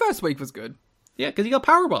 The first week was good. Yeah, because he got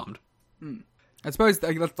powerbombed. I suppose,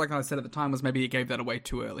 like I said at the time, was maybe he gave that away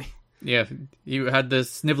too early. Yeah, you had this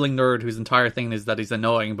sniveling nerd whose entire thing is that he's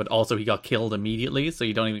annoying, but also he got killed immediately, so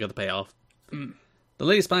you don't even get the payoff. The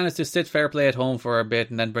latest plan is to sit Fairplay at home for a bit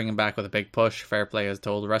and then bring him back with a big push. Fairplay has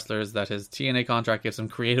told wrestlers that his TNA contract gives him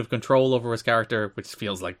creative control over his character, which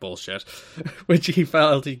feels like bullshit, which he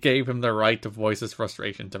felt he gave him the right to voice his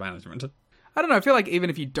frustration to management. I don't know, I feel like even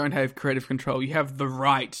if you don't have creative control, you have the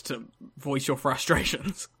right to voice your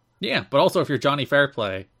frustrations. Yeah, but also if you're Johnny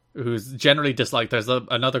Fairplay, who's generally disliked, there's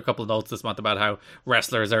another couple of notes this month about how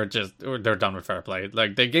wrestlers are they're done with Fairplay.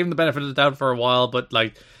 Like, they gave him the benefit of the doubt for a while, but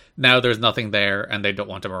like, now there's nothing there and they don't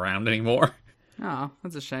want him around anymore. Oh,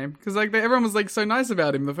 that's a shame. Because like everyone was like so nice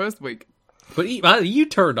about him the first week. But you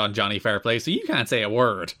turned on Johnny Fairplay, so you can't say a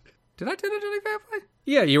word. Did I turn on Johnny Fairplay?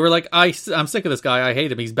 Yeah, you were like, I'm sick of this guy, I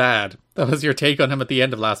hate him, he's bad. That was your take on him at the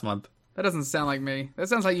end of last month. That doesn't sound like me. That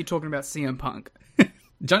sounds like you talking about CM Punk.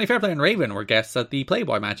 Johnny Fairplay and Raven were guests at the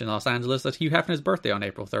Playboy match in Los Angeles at Hugh Hefner's birthday on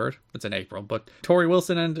April 3rd. It's in April, but Tori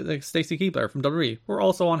Wilson and Stacy Keibler from WWE were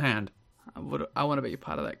also on hand. I want to be a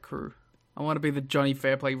part of that crew. I want to be the Johnny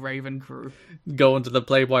Fairplay Raven crew. Going to the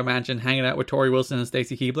Playboy mansion, hanging out with Tori Wilson and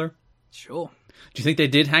Stacy Keibler? Sure. Do you think they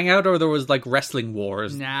did hang out, or there was like wrestling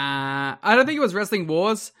wars? Nah, I don't think it was wrestling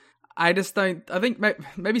wars. I just don't. I think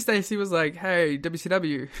maybe Stacy was like, "Hey,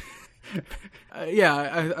 WCW."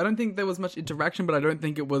 I don't think there was much interaction, but I don't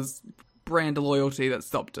think it was brand loyalty that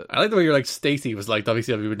stopped it. I like the way you're like, Stacy was like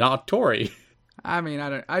WCW, but not Tori. I mean,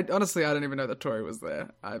 honestly, I don't even know that Tori was there.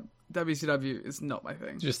 WCW is not my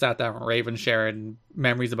thing. Just sat down with Raven sharing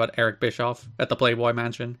memories about Eric Bischoff at the Playboy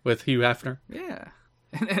Mansion with Hugh Hefner. Yeah.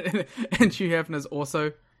 And Hugh Hefner's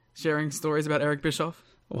also sharing stories about Eric Bischoff.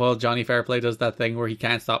 Well, Johnny Fairplay does that thing where he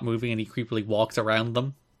can't stop moving and he creepily walks around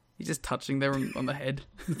them. He's just touching them on the head.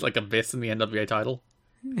 It's like Abyss in the NWA title.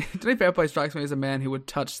 Johnny Fairplay strikes me as a man who would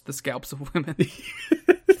touch the scalps of women.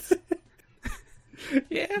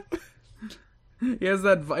 Yeah. He has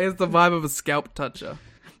the vibe of a scalp toucher.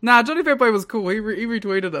 Nah, Johnny Fairplay was cool. He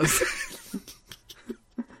retweeted us.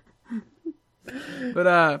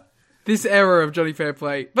 But this era of Johnny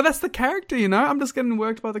Fairplay, but that's the character, you know. I'm just getting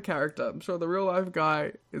worked by the character. I'm sure the real life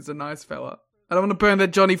guy is a nice fella. I don't want to burn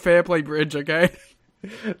that Johnny Fairplay bridge, okay?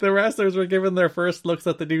 The wrestlers were given their first looks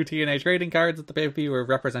at the new TNA trading cards at the pay-per-view, where a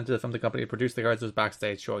representative from the company who produced the cards was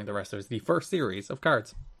backstage showing the wrestlers the first series of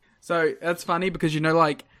cards. So that's funny because, you know,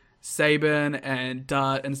 like Sabin and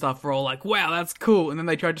Dart and stuff were all like, wow, that's cool. And then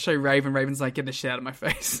they tried to show Raven. Raven's like, get the shit out of my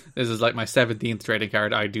face. This is like my 17th trading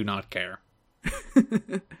card. I do not care.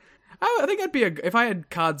 I think if I had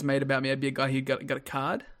cards made about me, I'd be a guy who got a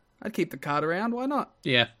card. I'd keep the card around. Why not?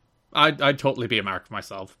 Yeah. I'd totally be a mark for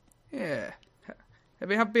myself. Yeah.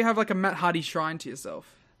 Have like a Matt Hardy shrine to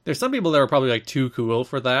yourself. There's some people that are probably like too cool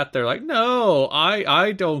for that. They're like, no,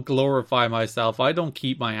 I don't glorify myself. I don't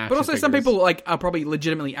keep my action But also figures. some people like are probably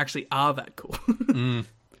legitimately actually are that cool.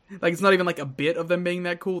 Like it's not even like a bit of them being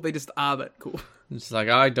that cool. They just are that cool. It's like,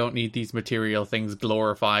 I don't need these material things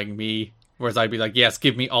glorifying me. Whereas I'd be like, yes,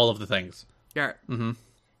 give me all of the things. Garrett.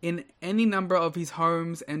 In any number of his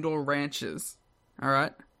homes and or ranches,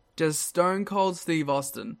 alright, does Stone Cold Steve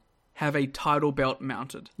Austin have a title belt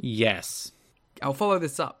mounted? Yes. I'll follow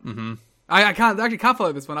this up. I can't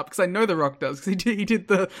follow this one up because I know The Rock does, because he did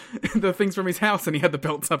the things from his house and he had the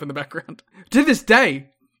belts up in the background. To this day,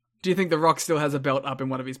 do you think The Rock still has a belt up in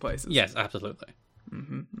one of his places? Yes, absolutely.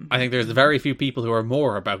 I think there's very few people who are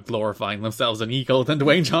more about glorifying themselves in ego than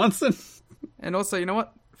Dwayne Johnson. And also, you know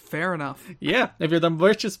what? Fair enough. Yeah, if you're the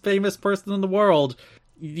richest famous person in the world,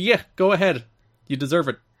 yeah, go ahead. You deserve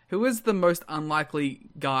it. Who is the most unlikely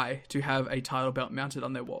guy to have a title belt mounted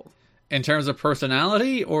on their wall? In terms of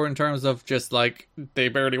personality, or in terms of just, like, they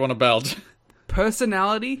barely won a belt?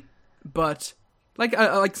 Personality, but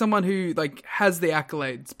like someone who like has the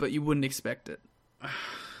accolades, but you wouldn't expect it.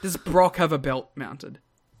 Does Brock have a belt mounted?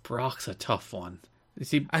 Brock's a tough one. You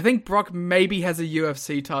see, I think Brock maybe has a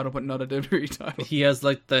UFC title, but not a WWE title. he has,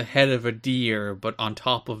 like, the head of a deer, but on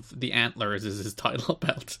top of the antlers is his title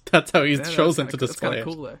belt. That's how he's chosen to display it. That's kind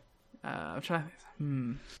of cool, though. I'm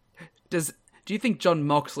trying. Do you think Jon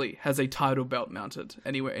Moxley has a title belt mounted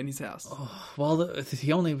anywhere in his house? Oh, well,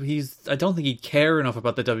 I don't think he'd care enough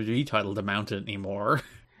about the WWE title to mount it anymore.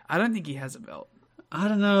 I don't think he has a belt. I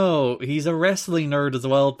don't know. He's a wrestling nerd as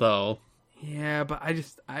well, though. Yeah, but I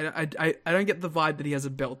don't get the vibe that he has a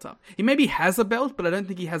belt up. He maybe has a belt, but I don't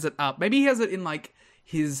think he has it up. Maybe he has it in, like,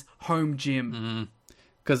 his home gym.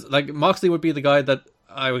 Because, like, Moxley would be the guy that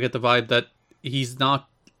I would get the vibe that he's not,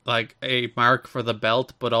 like, a mark for the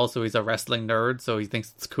belt, but also he's a wrestling nerd, so he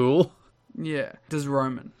thinks it's cool. Yeah. Does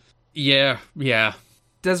Roman? Yeah.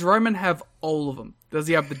 Does Roman have all of them? Does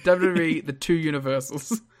he have the WWE, the two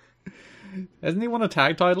Universals? Hasn't he won a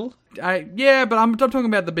tag title? Yeah, but I'm talking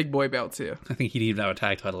about the big boy belts here. I think he'd even have a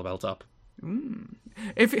tag title belt up.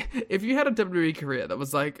 If you had a WWE career that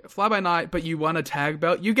was like fly by night, but you won a tag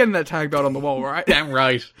belt, you getting that tag belt on the wall, right? Damn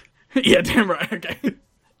right. Yeah, damn right. Okay.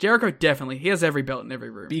 Jericho definitely. He has every belt in every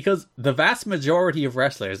room. Because the vast majority of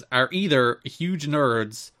wrestlers are either huge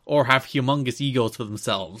nerds or have humongous egos for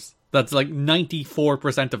themselves. That's like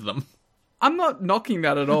 94% of them. I'm not knocking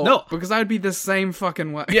that at all. No. Because I would be the same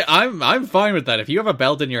fucking way. Yeah, I'm fine with that. If you have a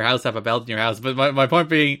belt in your house, have a belt in your house. But my point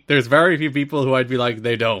being, there's very few people who I'd be like,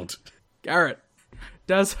 they don't. Garrett,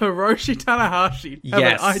 does Hiroshi Tanahashi have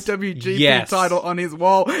an IWGP title on his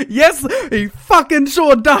wall? Yes, he fucking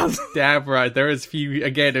sure does. Damn right. There is few,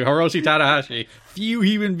 again, Hiroshi Tanahashi. Few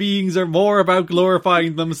human beings are more about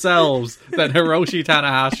glorifying themselves than Hiroshi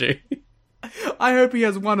Tanahashi. I hope he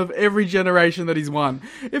has one of every generation that he's won.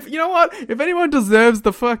 If you know what, if anyone deserves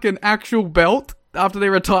the fucking actual belt after they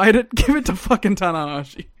retired it, give it to fucking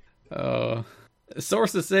Tanahashi.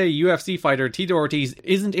 Sources say UFC fighter Tito Ortiz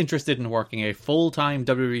isn't interested in working a full-time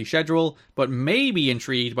WWE schedule, but may be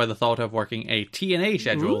intrigued by the thought of working a TNA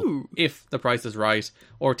schedule if the price is right.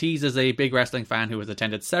 Ortiz is a big wrestling fan who has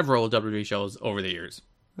attended several WWE shows over the years.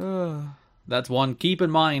 That's one keep in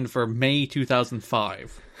mind for May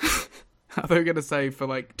 2005. I thought you were going to say for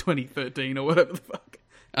like 2013 or whatever the fuck.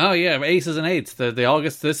 Oh yeah, Aces and Eights. The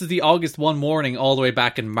August. This is the August 1 morning all the way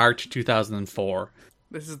back in March 2004.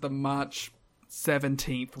 This is the March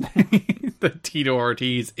 17th one. The Tito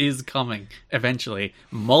Ortiz is coming eventually,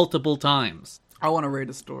 multiple times. I want to read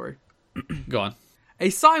a story. Go on.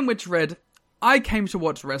 A sign which read, "I came to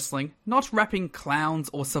watch wrestling, not rapping clowns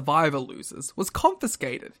or Survivor losers," was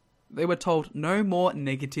confiscated. They were told no more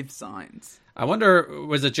negative signs. I wonder,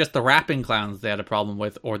 was it just the rapping clowns they had a problem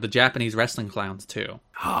with, or the Japanese wrestling clowns too?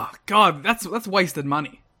 Oh, God, that's wasted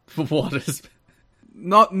money. What is...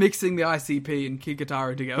 Not mixing the ICP and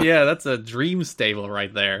Kikutaro together. Yeah, that's a dream stable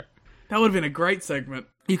right there. That would have been a great segment.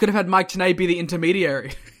 You could have had Mike Tenay be the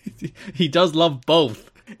intermediary. He does love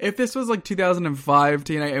both. If this was like 2005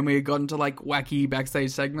 TNA and we had gotten to like wacky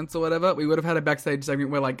backstage segments or whatever, we would have had a backstage segment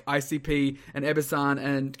where like ICP and Ebisan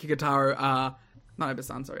and Kikutaro not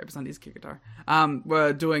Ebisan, sorry, Ebisan is Kikutaro,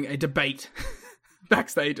 were doing a debate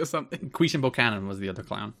backstage or something. Quishin Bokanon was the other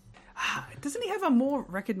clown. Doesn't he have a more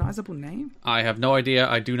recognizable name? I have no idea.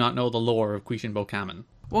 I do not know the lore of Quishin Bokanon.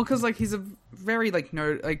 Well, because like he's a very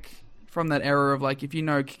from that era of like if you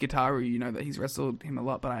know Kikutaro, you know that he's wrestled him a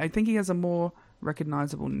lot. But I think he has a more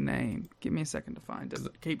recognizable name. Give me a second to find it.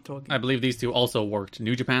 Keep talking. I believe these two also worked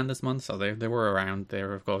New Japan this month, so they were around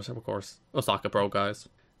there. Of course, Osaka Pro guys.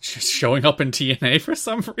 just showing up in TNA for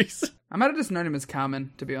some reason. I might have just known him as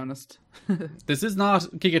Carmen, to be honest. This is not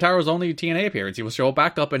Kikutaro's only TNA appearance. He will show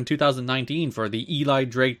back up in 2019 for the Eli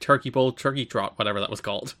Drake Turkey Bowl Turkey Trot, whatever that was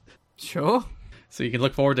called. Sure. So you can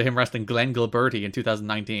look forward to him wrestling Glenn Gilberti in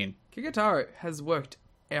 2019. Kikutaro has worked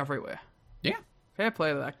everywhere. Yeah. Fair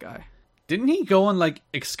play to that guy. Didn't he go on, like,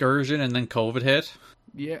 excursion and then COVID hit?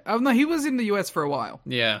 Yeah. Oh, no, he was in the US for a while.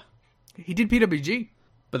 Yeah. He did PWG.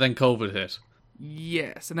 But then COVID hit.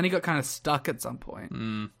 Yes, and then he got kind of stuck at some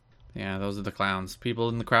point. Yeah, those are the clowns. People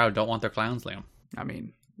in the crowd don't want their clowns, Liam. I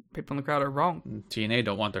mean, people in the crowd are wrong. TNA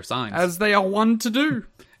don't want their signs. As they are wont to do.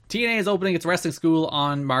 TNA is opening its wrestling school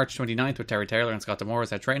on March 29th with Terry Taylor and Scott D'Amore as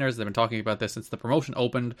head trainers. They've been talking about this since the promotion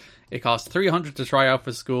opened. It costs $300 to try out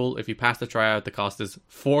for school. If you pass the tryout, the cost is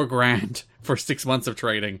 $4,000 for 6 months of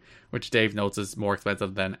training, which Dave notes is more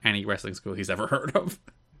expensive than any wrestling school he's ever heard of.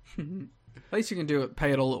 At least you can do it,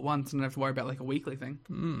 pay it all at once, and not have to worry about like a weekly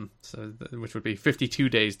thing. Which would be 52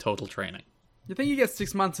 days total training. You think you get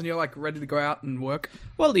 6 months and you're like ready to go out and work?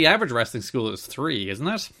 Well, the average wrestling school is 3, isn't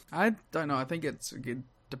it? I don't know. I think it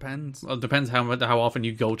depends. Well, it depends how often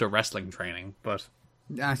you go to wrestling training, but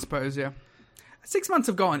I suppose, yeah. 6 months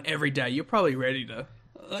of going every day, you're probably ready to.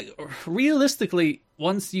 Like, realistically,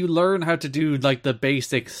 once you learn how to do like the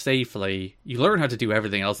basics safely, you learn how to do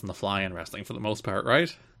everything else on the fly in wrestling for the most part,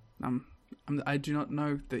 right? I do not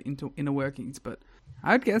know the inner workings, but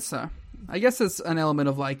I'd guess so. I guess it's an element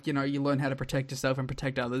of like, you know, you learn how to protect yourself and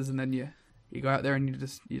protect others, and then you go out there and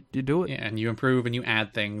you do it. Yeah, and you improve and you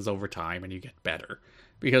add things over time and you get better.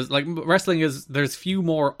 Because like wrestling there's few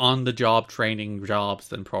more on-the-job training jobs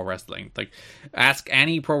than pro wrestling. Like, ask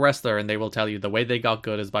any pro wrestler and they will tell you the way they got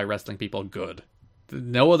good is by wrestling people good.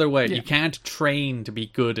 No other way. Yeah. You can't train to be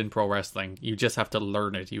good in pro wrestling. You just have to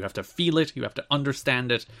learn it. You have to feel it. You have to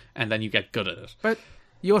understand it. And then you get good at it. But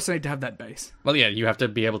you also need to have that base. Well, yeah, you have to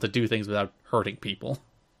be able to do things without hurting people.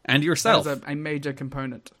 And yourself. That's a major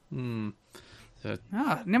component. So,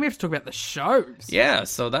 now we have to talk about the shows. Yeah,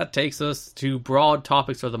 so that takes us to broad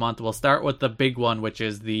topics for the month. We'll start with the big one, which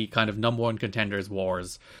is the kind of number one contenders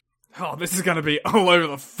wars. Oh, this is going to be all over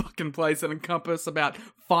the fucking place and encompass about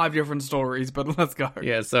 5 different stories, but let's go.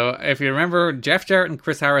 Yeah, so if you remember, Jeff Jarrett and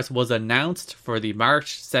Chris Harris was announced for the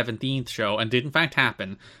March 17th show and did in fact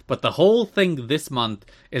happen. But the whole thing this month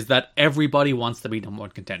is that everybody wants to be number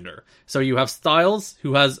one contender. So you have Styles,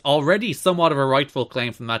 who has already somewhat of a rightful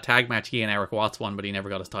claim from that tag match he and Eric Watts won, but he never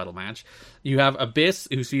got his title match. You have Abyss,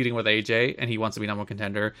 who's feuding with AJ, and he wants to be number one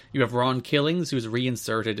contender. You have Ron Killings, who's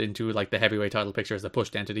reinserted into like the heavyweight title picture as a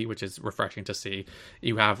pushed entity, which is refreshing to see.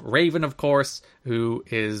 You have Raven, of course, who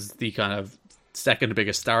is the kind of second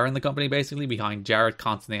biggest star in the company, basically, behind Jarrett,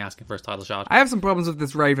 constantly asking for his title shot. I have some problems with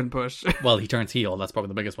this Raven push. Well, he turns heel. That's probably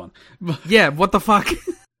the biggest one. Yeah, what the fuck?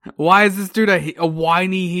 Why is this dude a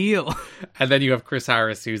whiny heel? And then you have Chris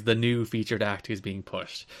Harris, who's the new featured act who's being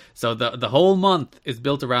pushed. So the whole month is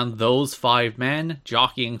built around those 5 men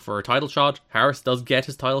jockeying for a title shot. Harris does get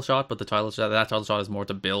his title shot, but that title shot is more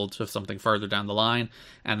to build to something further down the line.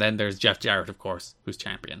 And then there's Jeff Jarrett, of course, who's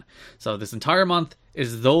champion. So this entire month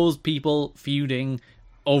is those people feuding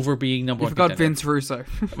over being number one contender. You forgot Vince Russo.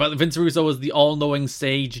 Well, Vince Russo is the all-knowing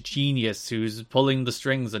sage genius who's pulling the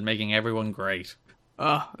strings and making everyone great.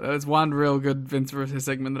 There's one real good Vince Russo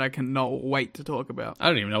segment that I cannot wait to talk about. I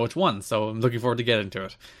don't even know which one, so I'm looking forward to getting to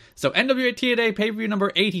it. So NWA TNA pay-per-view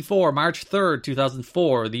number 84, March 3rd,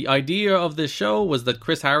 2004. The idea of this show was that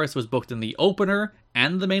Chris Harris was booked in the opener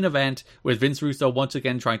and the main event, with Vince Russo once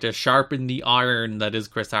again trying to sharpen the iron that is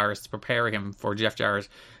Chris Harris to prepare him for Jeff Jarrett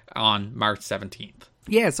on March 17th.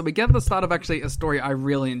 Yeah, so we get the start of actually a story I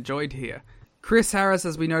really enjoyed here. Chris Harris,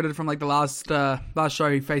 as we noted from like the last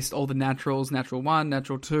show, he faced all the Naturals, Natural 1,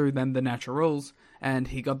 Natural 2, then the Naturals, and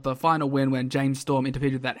he got the final win when James Storm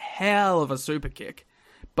interfered with that hell of a super kick.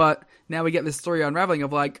 But now we get this story unraveling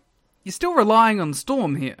of like, you're still relying on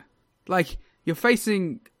Storm here. Like, you're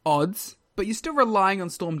facing odds, but you're still relying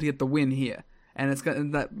on Storm to get the win here. And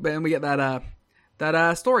we get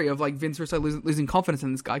that story of like Vince Russo losing confidence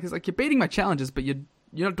in this guy, because like, you're beating my challenges, but you're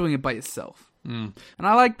not doing it by yourself. And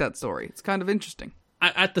I like that story. It's kind of interesting.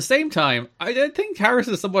 At the same time, I think Harris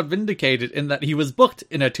is somewhat vindicated in that he was booked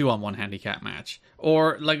in a 2-on-1 handicap match.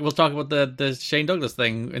 Or, like, we'll talk about the Shane Douglas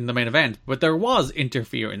thing in the main event, but there was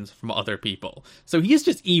interference from other people. So he's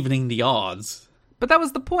just evening the odds. But that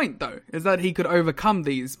was the point, though, is that he could overcome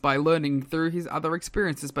these by learning through his other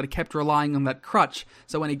experiences, but he kept relying on that crutch.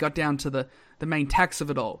 So when he got down to the main tax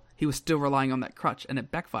of it all, he was still relying on that crutch, and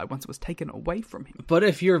it backfired once it was taken away from him. But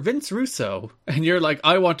if you're Vince Russo, and you're like,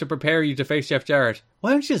 I want to prepare you to face Jeff Jarrett,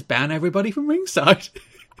 why don't you just ban everybody from ringside?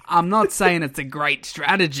 I'm not saying it's a great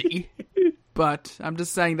strategy, but I'm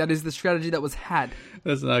just saying that is the strategy that was had.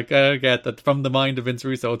 Listen, I get that from the mind of Vince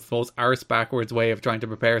Russo, it's the most arse-backwards way of trying to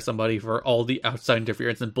prepare somebody for all the outside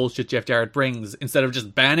interference and bullshit Jeff Jarrett brings, instead of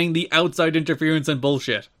just banning the outside interference and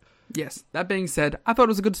bullshit. Yes, that being said, I thought it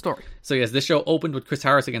was a good story. So yes, this show opened with Chris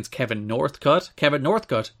Harris against Kevin Northcutt. Kevin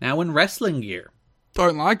Northcutt, now in wrestling gear.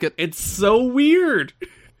 Don't like it. It's so weird.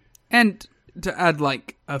 And to add,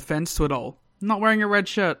 offense to it all, not wearing a red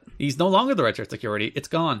shirt. He's no longer the red shirt security. It's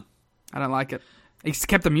gone. I don't like it. He's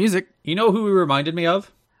kept the music. You know who he reminded me of?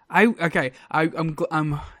 I'm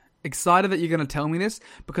excited that you're going to tell me this,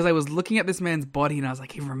 because I was looking at this man's body and I was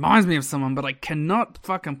like, he reminds me of someone, but I cannot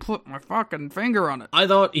fucking put my fucking finger on it. I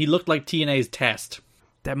thought he looked like TNA's Test.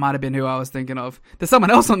 That might have been who I was thinking of. There's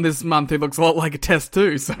someone else on this month who looks a lot like a Test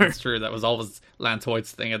too, so... That's true, that was always Lance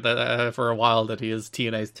Hoyt's thing for a while, that he is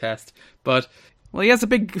TNA's Test. But... well, he has a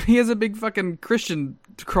big fucking Christian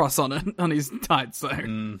cross on it, on his tights,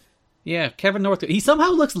 so... Yeah, Kevin Northcutt. He somehow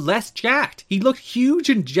looks less jacked. He looked huge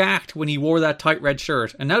and jacked when he wore that tight red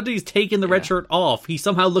shirt. And now that he's taken the red shirt off, he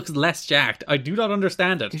somehow looks less jacked. I do not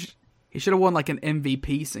understand it. He should have worn an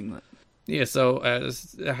MVP singlet. Yeah, so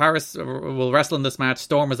Harris will wrestle in this match.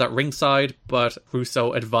 Storm is at ringside, but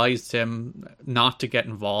Russo advised him not to get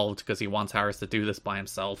involved because he wants Harris to do this by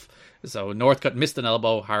himself. So Northcutt missed an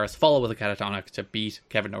elbow. Harris followed with a catatonic to beat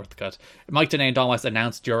Kevin Northcutt. Mike Tenay and Don West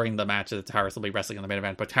announced during the match that Harris will be wrestling in the main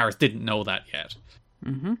event, but Harris didn't know that yet.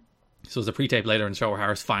 Mm-hmm. So it was a pre-tape later in the show where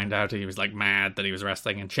Harris found out he was mad that he was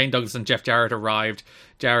wrestling, and Shane Douglas and Jeff Jarrett arrived.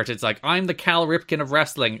 Jarrett is like, I'm the Cal Ripken of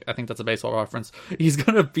wrestling. I think that's a baseball reference. He's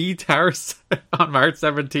going to beat Harris on March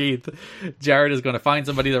 17th. Jarrett is going to find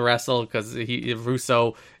somebody to wrestle because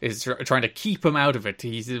Russo is trying to keep him out of it.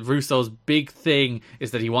 Russo's big thing is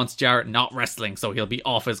that he wants Jarrett not wrestling, so he'll be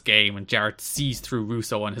off his game, and Jarrett sees through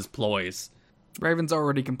Russo and his ploys. Raven's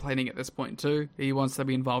already complaining at this point too. He wants to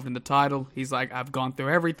be involved in the title. He's like, I've gone through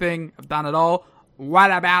everything. I've done it all. What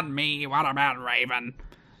about me? What about Raven?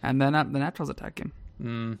 And then the Naturals attack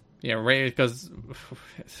him. Yeah, Ray, because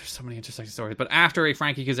there's so many interesting stories. But after a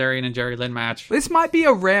Frankie Kazarian and Jerry Lynn match... this might be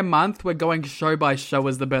a rare month where going show by show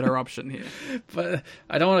is the better option here. But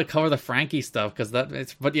I don't want to cover the Frankie stuff, because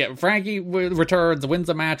but yeah, Frankie returns, wins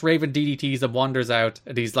a match, Raven DDTs and wanders out.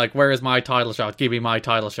 And he's like, where is my title shot? Give me my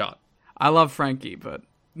title shot. I love Frankie, but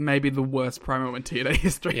maybe the worst promo in TNA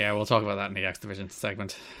history. Yeah, we'll talk about that in the X Division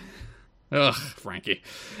segment. Ugh, Frankie.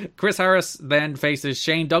 Chris Harris then faces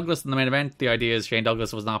Shane Douglas in the main event. The idea is Shane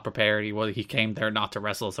Douglas was not prepared. He came there not to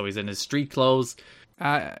wrestle, so he's in his street clothes.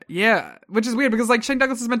 Yeah, which is weird because Shane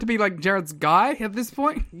Douglas is meant to be Jarrett's guy at this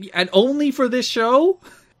point. And only for this show?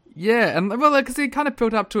 Yeah, and because he kind of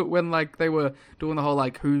built up to it when they were doing the whole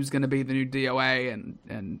who's going to be the new DOA,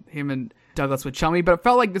 and him and Douglas were chummy, but it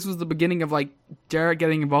felt like this was the beginning of Jarrett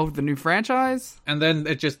getting involved with the new franchise. And then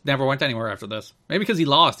it just never went anywhere after this. Maybe because he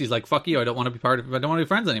lost. He's like, fuck you, I don't want to be I don't want to be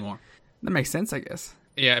friends anymore. That makes sense, I guess.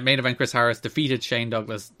 Yeah, main event, Chris Harris defeated Shane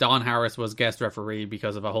Douglas. Don Harris was guest referee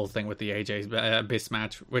because of a whole thing with the AJ's Abyss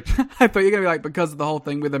match, which... I thought you were going to be because of the whole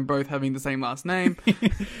thing with them both having the same last name.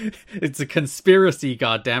 It's a conspiracy,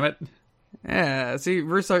 goddammit. Yeah, see,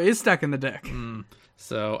 Russo is stacking the deck.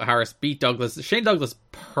 So Harris beat Douglas. Shane Douglas,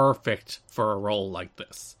 perfect for a role like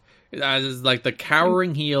this. As the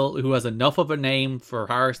cowering heel who has enough of a name for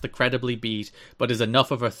Harris to credibly beat, but is enough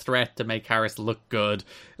of a threat to make Harris look good.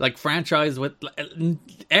 Franchise with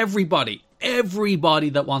everybody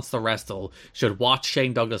that wants to wrestle should watch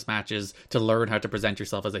Shane Douglas matches to learn how to present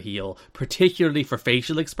yourself as a heel, particularly for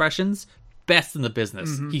facial expressions. Best in the business.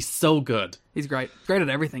 Mm-hmm. He's so good. He's great. Great at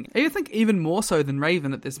everything. I think even more so than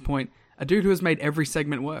Raven at this point. A dude who has made every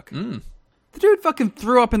segment work. The dude fucking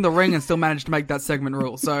threw up in the ring and still managed to make that segment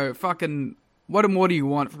rule. So fucking, what more do you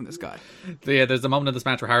want from this guy? Yeah, there's a moment in this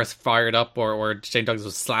match where Harris fired up, or Shane Douglas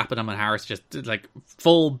was slapping him, and Harris just did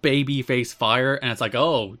full baby face fire, and it's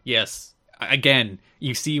oh yes, again,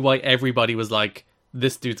 you see why everybody was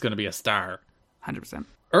this dude's gonna be a star. 100%.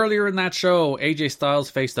 Earlier in that show, AJ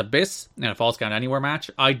Styles faced Abyss in a Falls Count Anywhere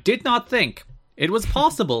match. I did not think it was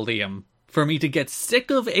possible, Liam, for me to get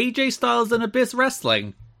sick of AJ Styles and Abyss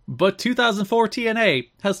wrestling, but 2004 TNA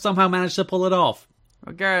has somehow managed to pull it off.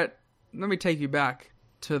 Well, Garrett, let me take you back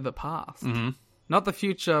to the past. Mm-hmm. Not the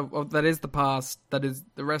future, that is the past, that is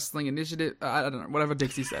the wrestling initiative, I don't know, whatever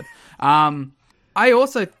Dixie said. I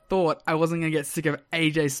also thought I wasn't going to get sick of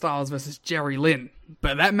AJ Styles versus Jerry Lynn,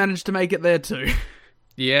 but that managed to make it there too.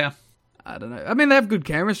 Yeah. I don't know. I mean, they have good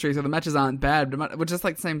chemistry, so the matches aren't bad, which is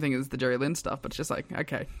the same thing as the Jerry Lynn stuff, but it's just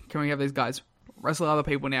okay, can we have these guys wrestle other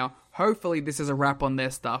people now? Hopefully this is a wrap on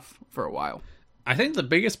their stuff for a while. I think the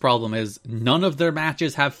biggest problem is none of their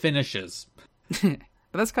matches have finishes.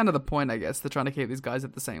 But that's kind of the point, I guess. They're trying to keep these guys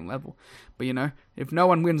at the same level. But, you know, if no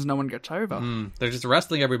one wins, no one gets over. They're just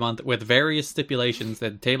wrestling every month with various stipulations. They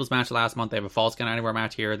had a tables match last month. They have a Falls Count Anywhere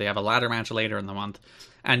match here. They have a ladder match later in the month.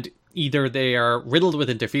 And either they are riddled with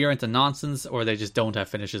interference and nonsense, or they just don't have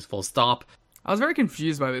finishes, full stop. I was very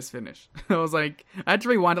confused by this finish. I was like, I had to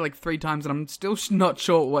rewind it like 3 times, and I'm still not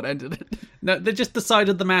sure what ended it. No, they just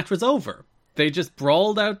decided the match was over. They just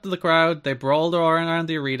brawled out to the crowd. They brawled around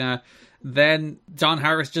the arena. Then Don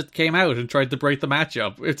Harris just came out and tried to break the match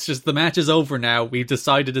up. It's just, the match is over now. We've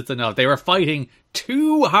decided it's enough. They were fighting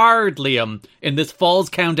too hard, Liam, in this Falls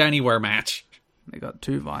Count Anywhere match. They got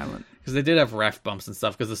too violent. Because they did have ref bumps and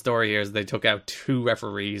stuff, because the story here is they took out 2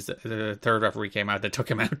 referees. The third referee came out, they took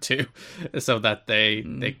him out too, so that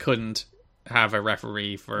they couldn't have a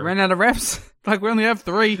referee for... Ran out of refs? Like, we only have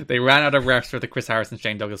 3. They ran out of refs for the Chris Harris and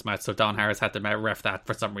Shane Douglas match, so Don Harris had to ref that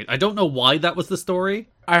for some reason. I don't know why that was the story.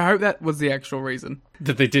 I hope that was the actual reason.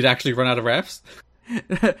 That they did actually run out of refs?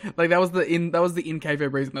 Like, that was the in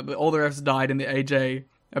kayfabe reason, that all the refs died in the AJ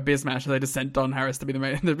Abyss match, so they just sent Don Harris to be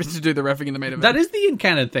to do the reffing in the main event. That is the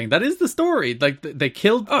in-canon thing. That is the story. Like, they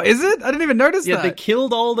killed... Oh, is it? I didn't even notice that. Yeah, they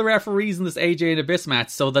killed all the referees in this AJ and Abyss match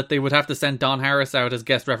so that they would have to send Don Harris out as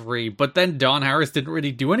guest referee, but then Don Harris didn't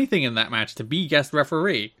really do anything in that match to be guest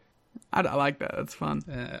referee. I like that. That's fun.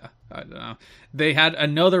 I don't know. They had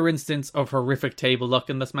another instance of horrific table luck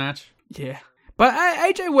in this match. Yeah. But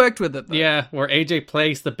AJ worked with it, though. Yeah, where AJ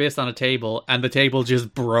placed the Abyss on a table, and the table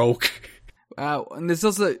just broke. Wow, and this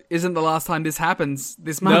also isn't the last time this happens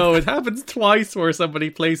this month. No, it happens twice where somebody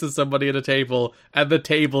places somebody at a table and the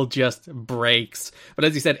table just breaks. But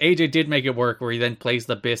as you said, AJ did make it work, where he then placed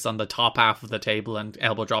the Abyss on the top half of the table and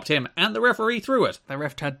elbow dropped him, and the referee threw it. The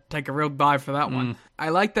ref had to take a real dive for that one. I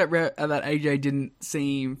like that that AJ didn't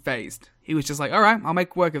seem phased. He was just like, all right, I'll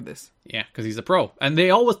make work of this. Yeah, because he's a pro. And they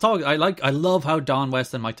always talk, I love how Don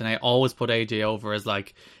West and Mike Tenay always put AJ over as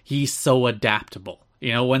like, he's so adaptable.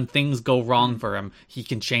 You know, when things go wrong for him, he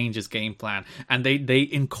can change his game plan. And they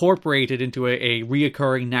incorporate it into a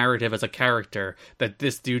reoccurring narrative as a character that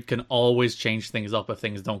this dude can always change things up if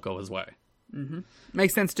things don't go his way. Mm-hmm.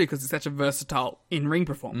 Makes sense too, because he's such a versatile in-ring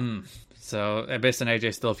performer. So Abyss and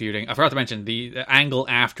AJ still feuding. I forgot to mention the angle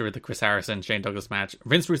after the Chris Harris and Shane Douglas match.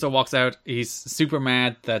 Vince Russo walks out. He's super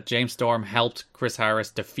mad that James Storm helped Chris Harris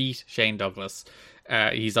defeat Shane Douglas.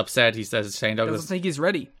 He's upset. He says Shane Douglas doesn't think he's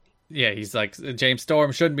ready. Yeah, he's like, James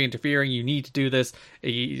Storm shouldn't be interfering. You need to do this.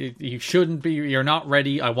 You shouldn't be. You're not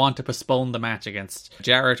ready. I want to postpone the match against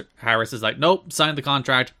Jarrett. Harris is like, nope, sign the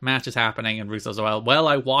contract. Match is happening. And Russo's well,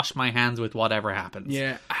 I wash my hands with whatever happens.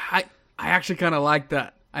 Yeah, I actually kind of like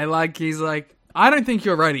that. He's like, I don't think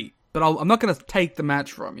you're ready, but I'm not going to take the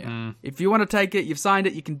match from you. If you want to take it, you've signed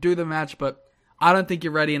it, you can do the match, but I don't think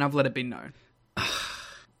you're ready, and I've let it be known.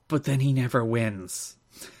 But then he never wins.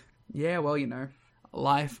 Yeah, well, you know.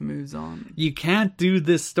 Life moves on. You can't do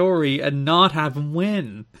this story and not have him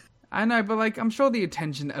win. I know, but like, I'm sure the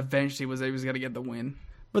intention eventually was he was going to get the win.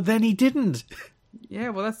 But then he didn't.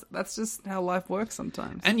 Yeah, well, that's just how life works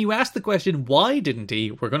sometimes. And you asked the question, why didn't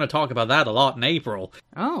he? We're going to talk about that a lot in April.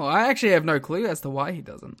 Oh, I actually have no clue as to why he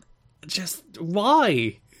doesn't. Just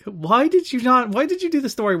why? Why did you do the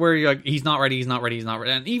story where you're like, he's not ready.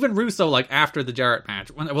 And even Russo, like, after the Jarrett match,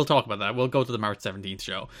 we'll talk about that. We'll go to the March 17th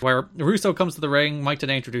show, where Russo comes to the ring, Mike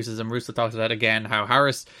Tenay introduces him, Russo talks about again, how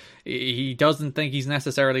Harris, he doesn't think he's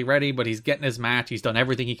necessarily ready, but he's getting his match, he's done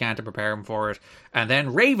everything he can to prepare him for it. And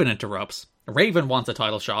then Raven interrupts. Raven wants a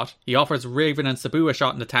title shot. He offers Raven and Sabu a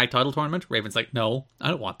shot in the tag title tournament. Raven's like, no, I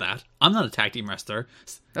don't want that. I'm not a tag team wrestler.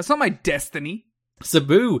 That's not my destiny.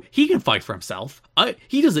 Sabu, he can fight for himself.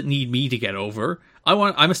 He doesn't need me to get over.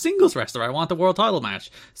 I'm a singles wrestler. I want the world title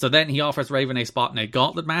match. So then he offers Raven a spot in a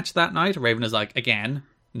gauntlet match that night. Raven is like, again,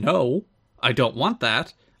 no, I don't want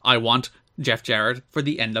that. I want Jeff Jarrett for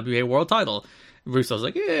the NWA world title. Russo's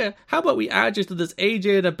like, yeah, how about we add you to this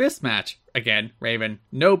AJ and Abyss match? Again, Raven,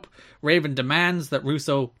 nope. Raven demands that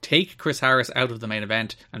Russo take Chris Harris out of the main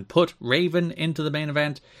event and put Raven into the main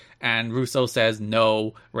event. And Russo says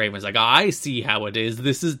no. Raven's like, I see how it is.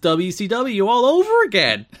 This is WCW all over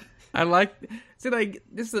again.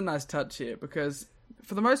 This is a nice touch here, because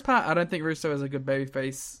for the most part, I don't think Russo is a good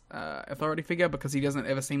babyface authority figure, because he doesn't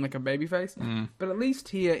ever seem like a babyface. But at least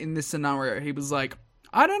here in this scenario, he was like,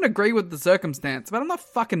 I don't agree with the circumstance, but I'm not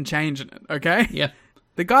fucking changing it, okay? Yeah.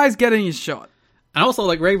 The guy's getting his shot. And also,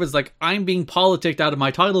 like, Raven's like, I'm being politicked out of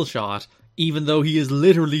my title shot, even though he is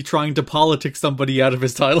literally trying to politic somebody out of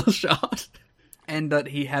his title shot. and that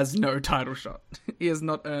he has no title shot. He has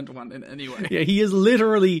not earned one in any way. Yeah, he has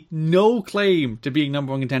literally no claim to being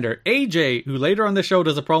number one contender. AJ, who later on the show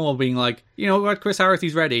does a promo being like, you know what, Chris Harris,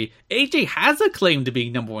 he's ready. AJ has a claim to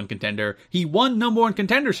being number one contender. He won number one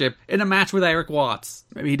contendership in a match with Eric Watts.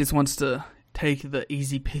 Maybe he just wants to take the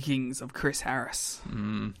easy pickings of Chris Harris.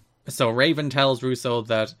 So Raven tells Russo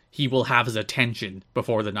that he will have his attention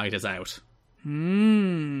before the night is out.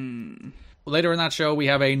 Later in that show, we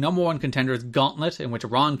have a number one contenders gauntlet in which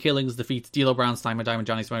Ron Killings defeats D'Lo Brown, Simon Diamond,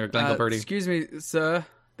 Johnny Swinger, Glenn Gilberti. Excuse me, sir.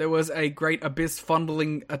 There was a great Abyss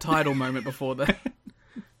fondling a title moment before that.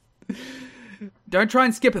 Don't try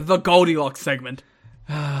and skip the Goldilocks segment.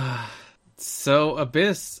 So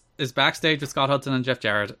Abyss is backstage with Scott Hudson and Jeff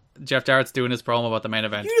Jarrett. Jeff Jarrett's doing his promo about the main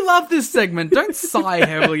event. You love this segment. Don't sigh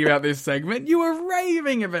heavily about this segment. You were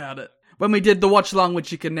raving about it when we did the watch along,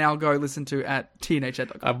 which you can now go listen to at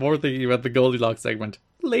tnhhead.com. I'm more thinking about the Goldilocks segment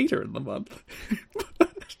later in the month.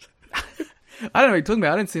 I don't know what you're talking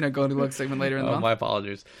about. I didn't see no Goldilocks segment later in the month. My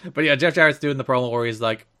apologies. But yeah, Jeff Jarrett's doing the promo where he's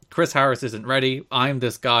like, Chris Harris isn't ready. I'm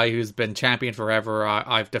this guy who's been champion forever.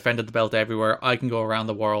 I've defended the belt everywhere. I can go around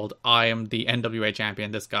the world. I am the NWA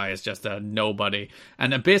champion. This guy is just a nobody.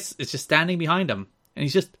 And Abyss is just standing behind him. And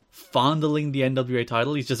he's just fondling the NWA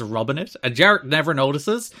title. He's just rubbing it. And Jarrett never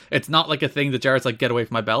notices. It's not like a thing that Jarrett's like, get away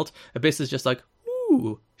from my belt. Abyss is just like,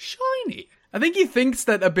 ooh, shiny. I think he thinks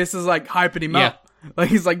that Abyss is like hyping him up. Like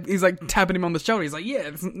he's like tapping him on the shoulder. He's like, yeah,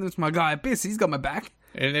 this my guy Abyss. He's got my back.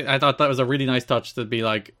 And I thought that was a really nice touch to be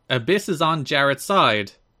like, Abyss is on Jarrett's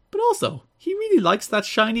side, but also, he really likes that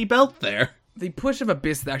shiny belt there. The push of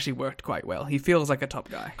Abyss actually worked quite well. He feels like a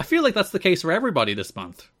top guy. I feel like that's the case for everybody this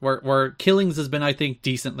month. Where Killings has been, I think,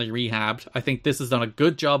 decently rehabbed. I think this has done a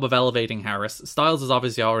good job of elevating Harris. Styles has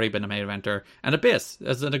obviously already been a main eventer. And Abyss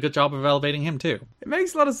has done a good job of elevating him too. It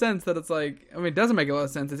makes a lot of sense that it's like... I mean, it doesn't make a lot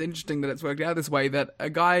of sense. It's interesting that it's worked out this way, that a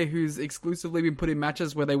guy who's exclusively been put in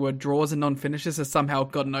matches where they were draws and non-finishes has somehow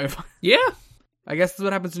gotten over. Yeah. I guess that's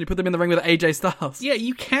what happens when you put them in the ring with AJ Styles. Yeah,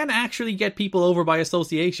 you can actually get people over by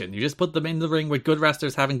association. You just put them in the ring with good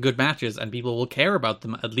wrestlers having good matches, and people will care about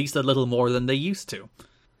them at least a little more than they used to.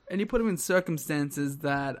 And you put them in circumstances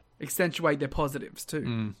that accentuate their positives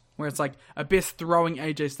too. Where it's like, Abyss throwing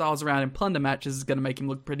AJ Styles around in plunder matches is going to make him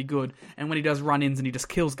look pretty good. And when he does run-ins and he just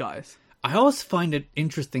kills guys. I always find it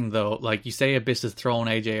interesting though, like you say Abyss is throwing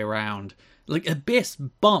AJ around. Like, Abyss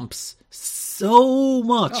bumps so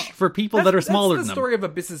much for people that are smaller than him. That's the story of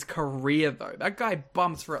Abyss's career, though. That guy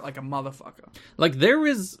bumps for it like a motherfucker. Like, there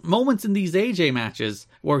is moments in these AJ matches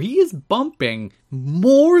where he is bumping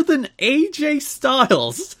more than AJ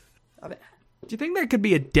Styles. Do you think that could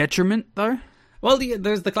be a detriment, though? Well,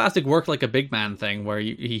 there's the classic work like a big man thing where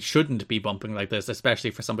he shouldn't be bumping like this, especially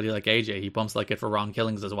for somebody like AJ. He bumps like it for Ron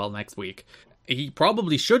Killings as well next week. He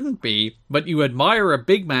probably shouldn't be, but you admire a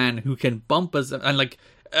big man who can bump and like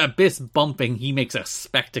Abyss bumping, he makes a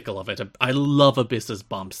spectacle of it. I love Abyss's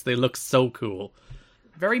bumps. They look so cool.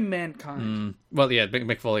 Very Mankind. Well, yeah,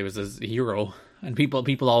 Mick Foley was his hero, and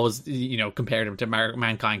people always, compared him to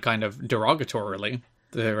Mankind kind of derogatorily.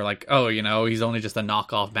 They were like, oh, he's only just a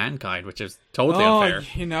knockoff Mankind, which is totally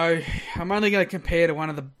unfair. I'm only going to compare to one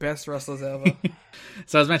of the best wrestlers ever.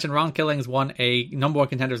 So as mentioned, Ron Killings won a number one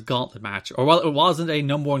contenders gauntlet match. Or, well, it wasn't a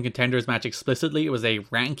number one contenders match explicitly. It was a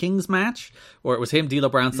rankings match, where it was him, D'Lo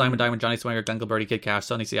Brown, Simon Diamond, Johnny Swinger, Glenn Gilberti, Kid Cash,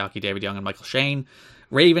 Sonny Siaki, David Young, and Michael Shane.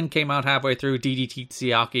 Raven came out halfway through, DDT'd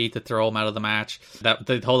Siaki to throw him out of the match.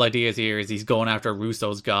 The whole idea is he's going after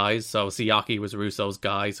Russo's guys, so Siaki was Russo's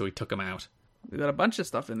guy, so he took him out. We got a bunch of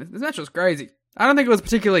stuff in this. This match was crazy. I don't think it was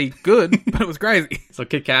particularly good, but it was crazy. So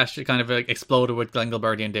Kid Cash kind of exploded with Glenn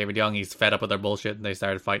Gilberti and David Young. He's fed up with their bullshit, and they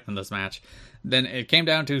started fighting in this match. Then it came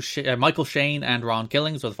down to Michael Shane and Ron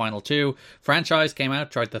Killings were the final two. Franchise came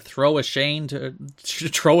out, tried to throw a Shane to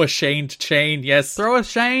Chain. Yes, throw a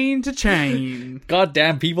Shane to Chain.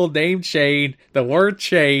 Goddamn, people named Shane. The word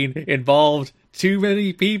Shane involved too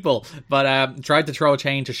many people. But tried to throw a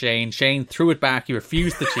chain to Shane. Shane threw it back. He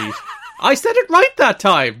refused to cheat. I said it right that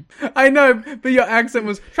time. I know, but your accent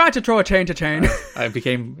was, try to throw a chain to chain. I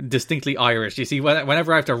became distinctly Irish. You see,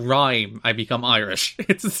 whenever I have to rhyme, I become Irish.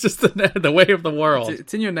 It's just the way of the world.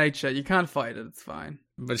 It's in your nature. You can't fight it. It's fine.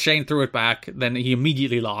 But Shane threw it back. Then he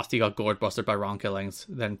immediately lost. He got gourd busted by Ron Killings.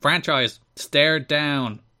 Then Franchise stared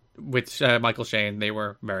down with Michael Shane. They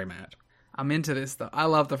were very mad. I'm into this stuff. I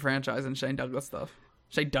love the Franchise and Shane Douglas stuff.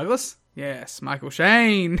 Shane Douglas? Yes, Michael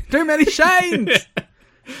Shane. Too many Shanes!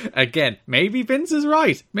 Again, maybe Vince is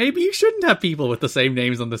right. Maybe you shouldn't have people with the same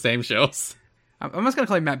names on the same shows. I'm just going to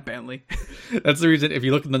call him Matt Bentley. That's the reason, if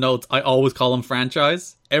you look in the notes, I always call him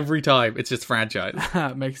Franchise. Every time, it's just Franchise.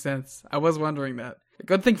 Makes sense. I was wondering that.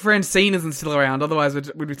 Good thing Francine isn't still around, otherwise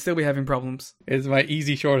we'd still be having problems. It's my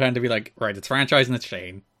easy shorthand to be like, right, it's franchise and it's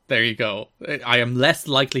Shane. There you go. I am less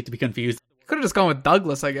likely to be confused. Could have just gone with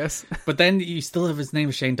Douglas, I guess. But then you still have his name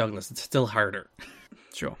is Shane Douglas. It's still harder.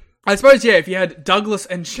 Sure. I suppose, yeah, if you had Douglas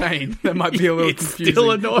and Shane, that might be a little It's confusing.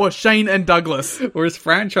 still annoying. Or Shane and Douglas. Whereas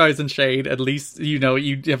franchise and Shane, at least, you know,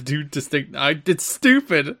 you have two distinct... It's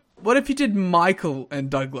stupid. What if you did Michael and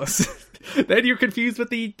Douglas? Then you're confused with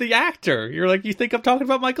the actor. You're like, you think I'm talking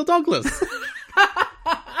about Michael Douglas.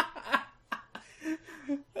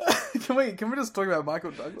 Can we just talk about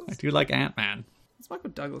Michael Douglas? I do like Ant-Man. What's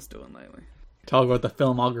Michael Douglas doing lately? Talk about the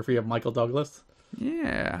filmography of Michael Douglas.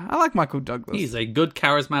 Yeah, I like Michael Douglas. He's a good,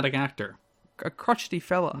 charismatic actor. a crotchety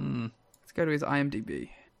fella. Let's go to his IMDb.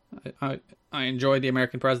 I enjoy The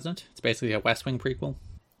American President. It's basically a West Wing prequel.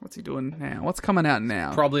 What's he doing now? What's coming out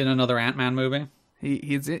now? Probably in another Ant-Man movie.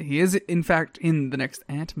 He is in fact in the next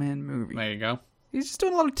Ant-Man movie. There you go. He's just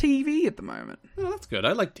doing a lot of TV at the moment. Oh, that's good.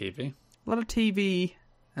 I like TV. A lot of TV,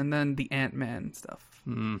 and then the Ant-Man stuff.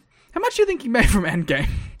 How much do you think he made from Endgame?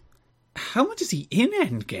 How much is he in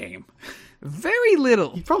Endgame? Very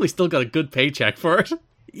little. He probably still got a good paycheck for it.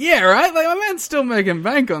 Yeah, right? Like, my man's still making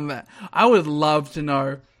bank on that. I would love to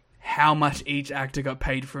know how much each actor got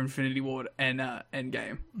paid for Infinity War and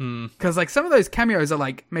Endgame. Because, like, some of those cameos are,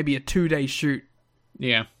 like, maybe a 2-day shoot.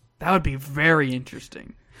 Yeah. That would be very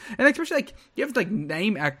interesting. And especially, like, you have to, like,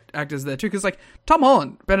 name actors there, too. Because, like, Tom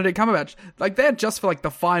Holland, Benedict Cumberbatch, like, they're just for, like, the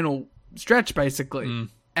final stretch, basically.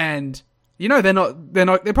 And, you know,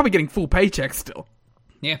 they're probably getting full paychecks still.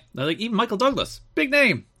 Yeah. Like, even Michael Douglas. Big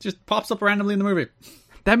name. Just pops up randomly in the movie.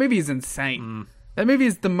 That movie is insane. That movie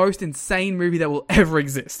is the most insane movie that will ever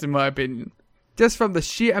exist, in my opinion. Just from the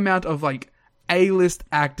sheer amount of, like, A-list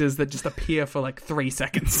actors that just appear for, like, 3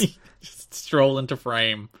 seconds. Just stroll into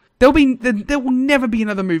frame. There will never be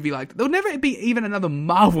another movie like that. There will never be even another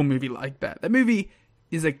Marvel movie like that. That movie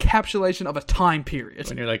is a capsulation of a time period.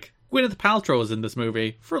 When you're like, Gwyneth Paltrow is in this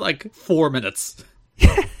movie for, like, 4 minutes.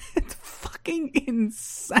 It's fucking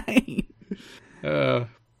insane.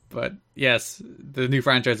 But yes, the new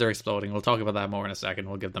franchises are exploding. We'll talk about that more in a second.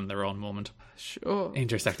 We'll give them their own moment. Sure.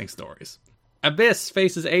 Intersecting stories. Abyss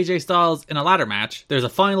faces AJ Styles in a ladder match. There's a